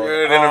episode.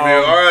 Good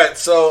interview. All right.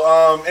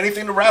 So,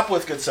 anything to wrap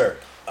with, good sir?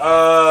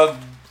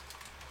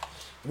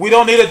 We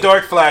don't need a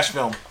dark Flash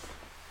film.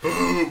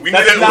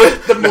 That's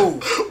not the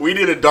move. We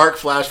need a dark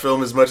Flash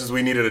film as much as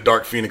we needed a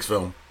dark Phoenix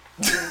film.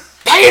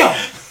 Damn!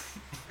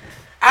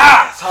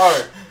 It's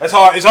hard. It's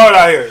hard. It's hard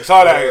out here. It's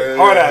hard out here.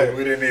 Hard out here.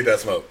 We didn't need that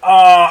smoke. We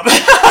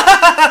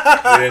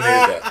didn't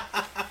need that.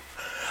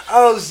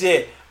 Oh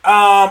shit.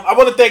 I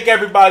want to thank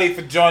everybody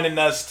for joining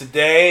us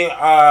today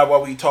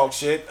while we talk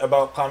shit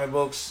about comic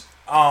books.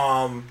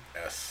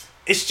 Yes.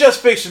 It's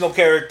just fictional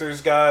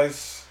characters,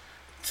 guys.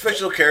 It's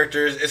fictional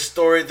characters. It's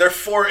story. They're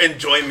for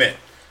enjoyment.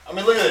 I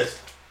mean, look at this.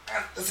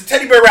 It's a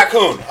teddy bear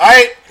raccoon,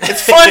 alright?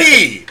 It's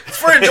funny. It's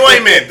for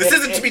enjoyment. This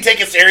isn't to be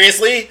taken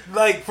seriously.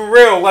 Like, for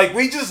real. Like,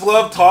 we just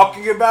love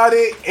talking about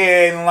it.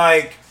 And,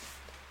 like,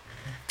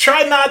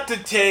 try not to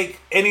take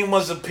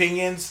anyone's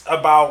opinions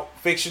about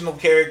fictional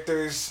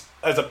characters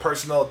as a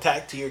personal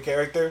attack to your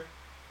character.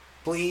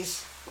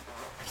 Please.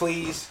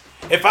 Please.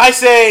 If I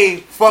say,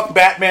 fuck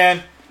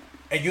Batman,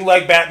 and you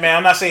like Batman,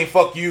 I'm not saying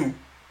fuck you.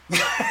 But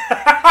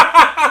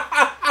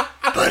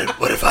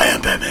what if I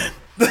am Batman?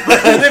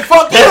 Then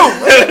fuck you.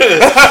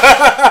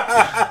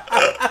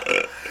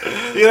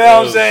 You know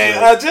what I'm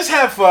saying? Just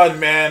have fun,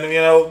 man.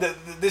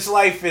 This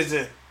life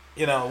isn't.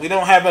 We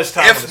don't have much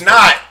time. If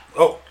not,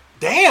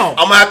 damn, I'm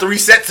gonna have to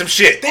reset some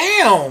shit.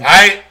 Damn. All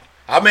right,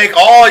 I'll make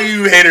all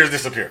you haters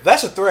disappear.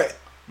 That's a threat.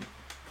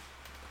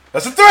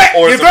 That's a threat.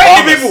 Or you're it's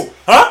threatening a promise. people,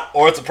 huh?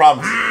 Or it's a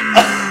promise.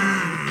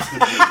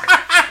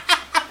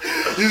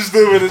 You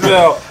stupid as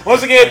hell.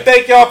 Once again,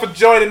 thank y'all for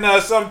joining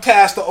us. I'm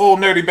Task, the old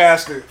nerdy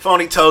bastard.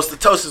 Phony Toast. The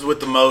toast is with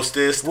the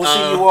mostest. We'll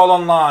see you all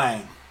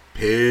online.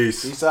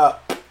 Peace. Peace out.